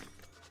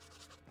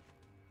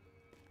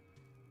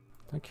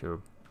 Thank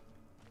you.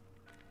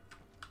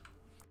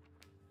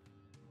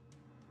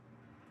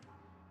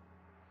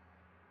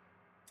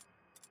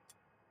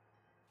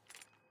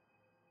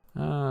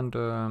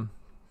 And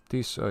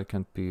this I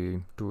can't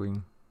be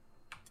doing,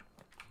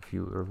 if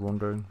you are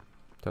wondering.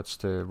 That's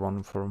the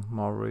one for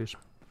Maurice.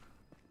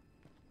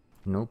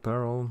 No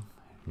barrel,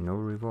 no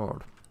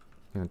reward.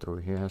 Even though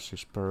he has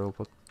his barrel,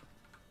 but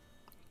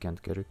he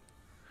can't get it.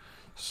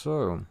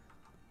 So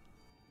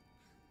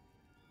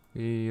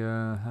we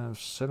have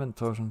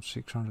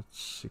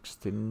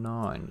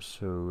 7,669.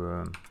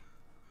 So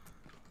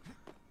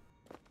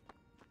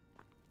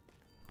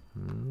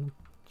Not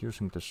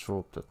using the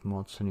sword that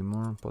much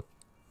anymore, but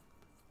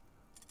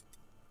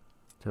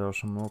there are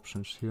some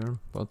options here,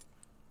 but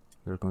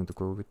we're going to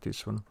go with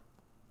this one.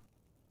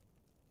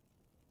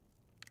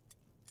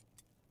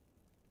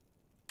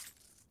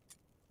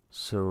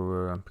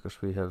 So,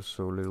 because we have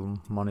so little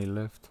money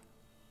left,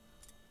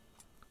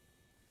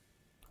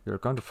 we're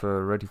kind of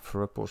ready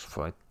for a boss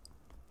fight.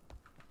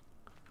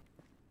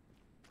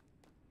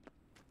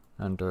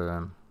 And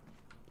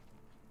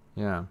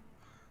yeah,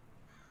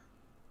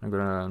 I'm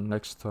gonna,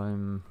 next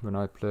time when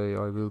I play,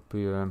 I will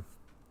be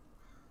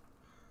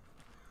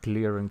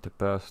clearing the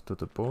path to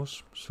the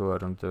boss, so I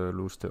don't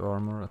lose the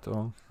armor at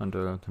all. And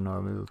then I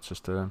will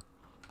just do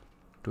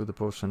the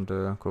boss and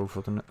go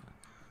for the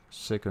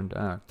second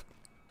act.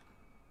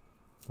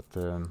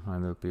 But I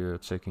will be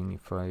checking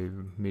if I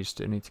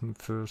missed anything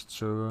first,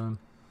 so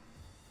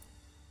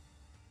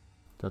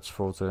that's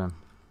for the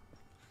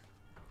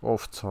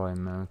off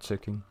time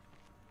checking.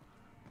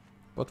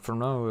 But for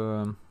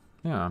now,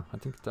 yeah, I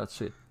think that's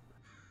it.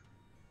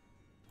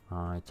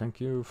 I thank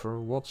you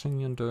for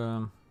watching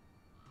and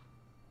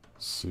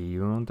see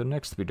you on the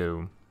next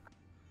video.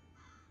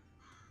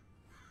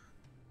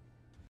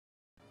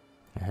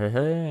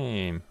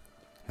 Hey!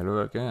 Hello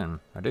again.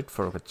 I did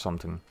forget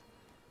something.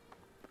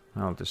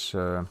 Now this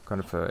kind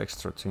of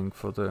extra thing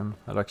for the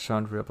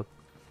Alexandria, but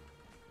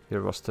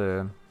here was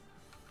the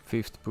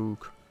 5th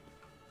book,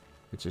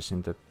 which is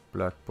in the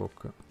Black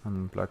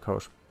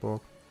House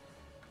Bog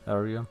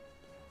area.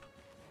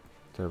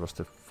 There was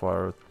the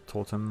fire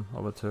totem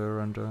over there,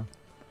 and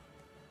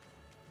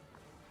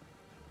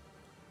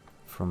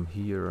from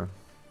here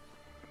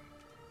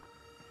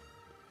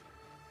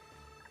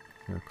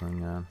we're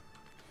going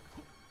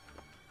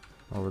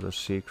over the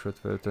secret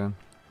where the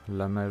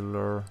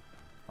lamellar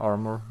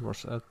armor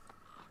was at.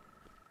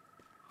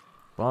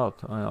 But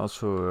I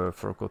also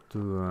forgot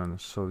to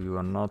show you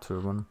another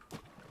one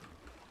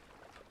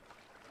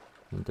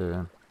in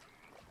the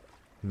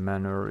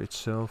manor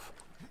itself,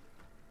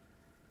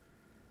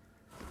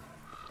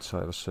 which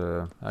I was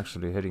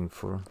actually heading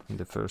for in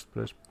the first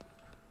place.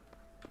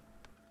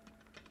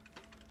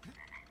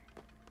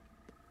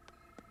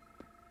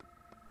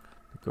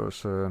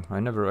 Because I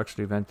never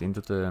actually went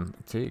into the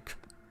attic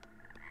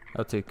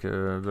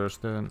where's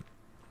the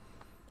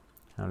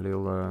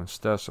little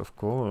stash of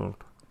gold.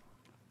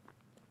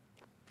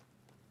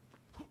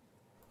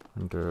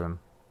 And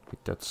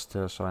with that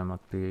stash I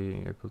might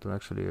be able to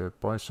actually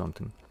buy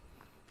something.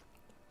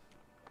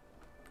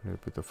 A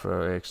little bit of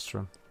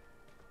extra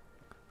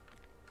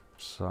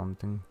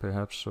something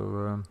perhaps,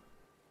 so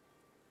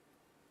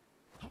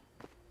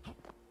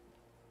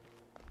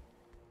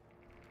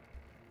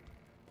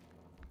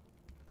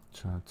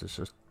so I have to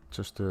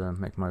just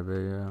make my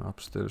way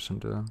upstairs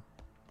and I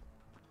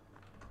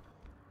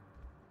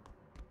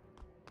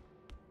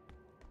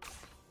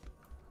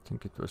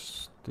think it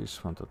was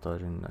this one that I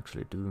didn't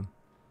actually do.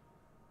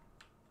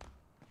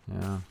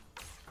 Yeah.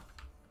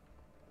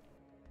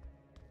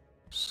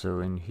 So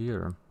in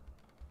here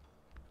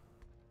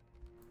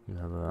you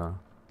have a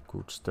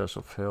good stash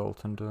of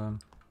health and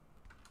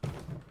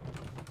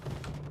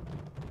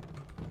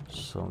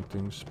some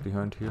things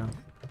behind here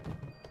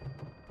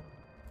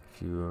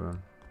if you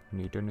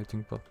need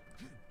anything, but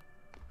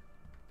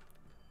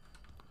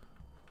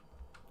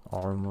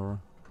armor,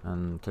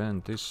 and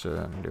then this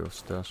little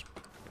stash.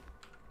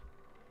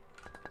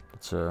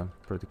 It's a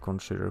pretty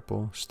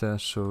considerable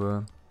stash,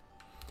 so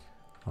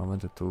I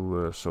wanted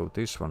to show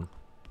this one.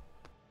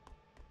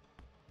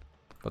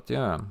 But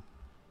yeah,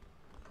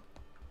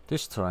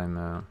 this time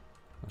I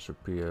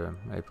should be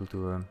able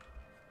to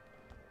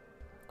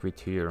quit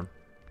here.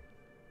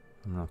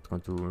 I'm not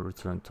going to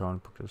return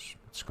town because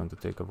it's going to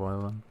take a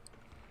while and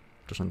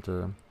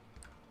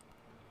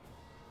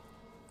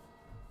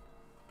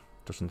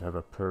doesn't have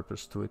a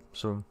purpose to it.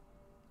 So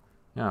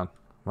yeah,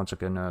 once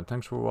again,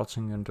 thanks for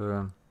watching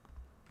and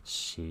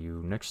see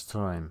you next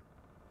time.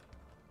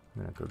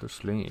 I'm gonna go to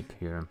sleep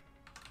here.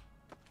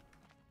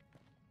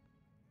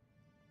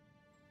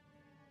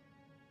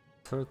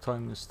 Third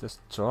time is this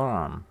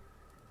charm.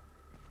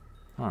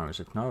 Oh, is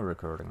it now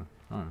recording?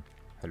 Oh,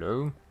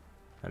 hello?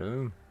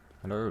 Hello?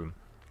 Hello?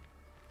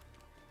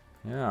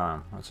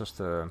 Yeah, I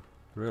just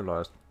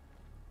realized.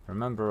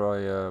 Remember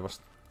I was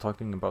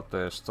talking about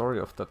the story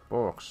of that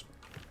box.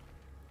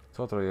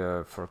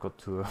 Totally forgot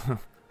to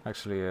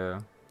actually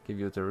give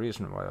you the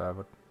reason why I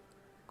would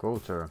go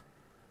there.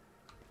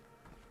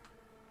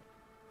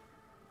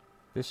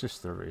 This is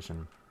the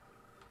reason.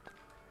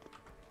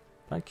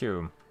 Thank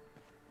you.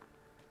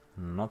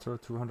 Another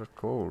 200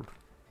 gold.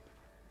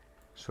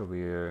 So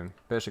we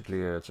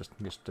basically just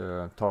missed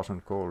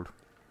 1000 gold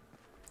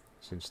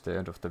since the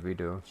end of the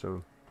video.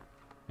 So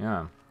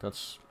yeah,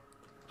 that's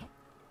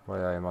why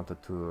I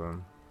wanted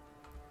to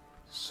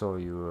show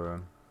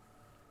you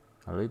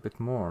a little bit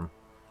more.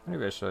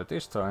 Anyways,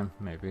 this time,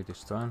 maybe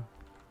this time,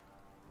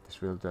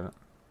 this will the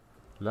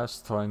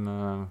last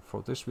time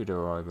for this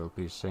video I will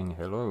be saying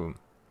hello.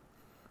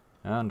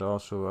 And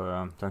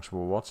also thanks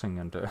for watching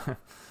and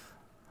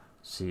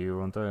see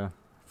you on the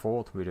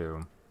 4th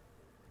video.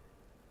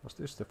 Was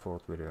this the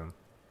 4th video?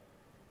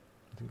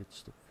 I think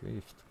it's the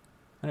 5th.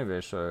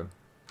 Anyways,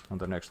 on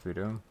the next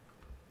video,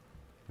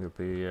 we'll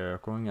be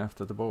going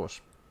after the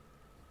boss.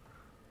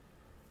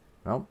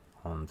 Well,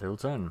 until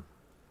then,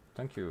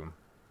 thank you.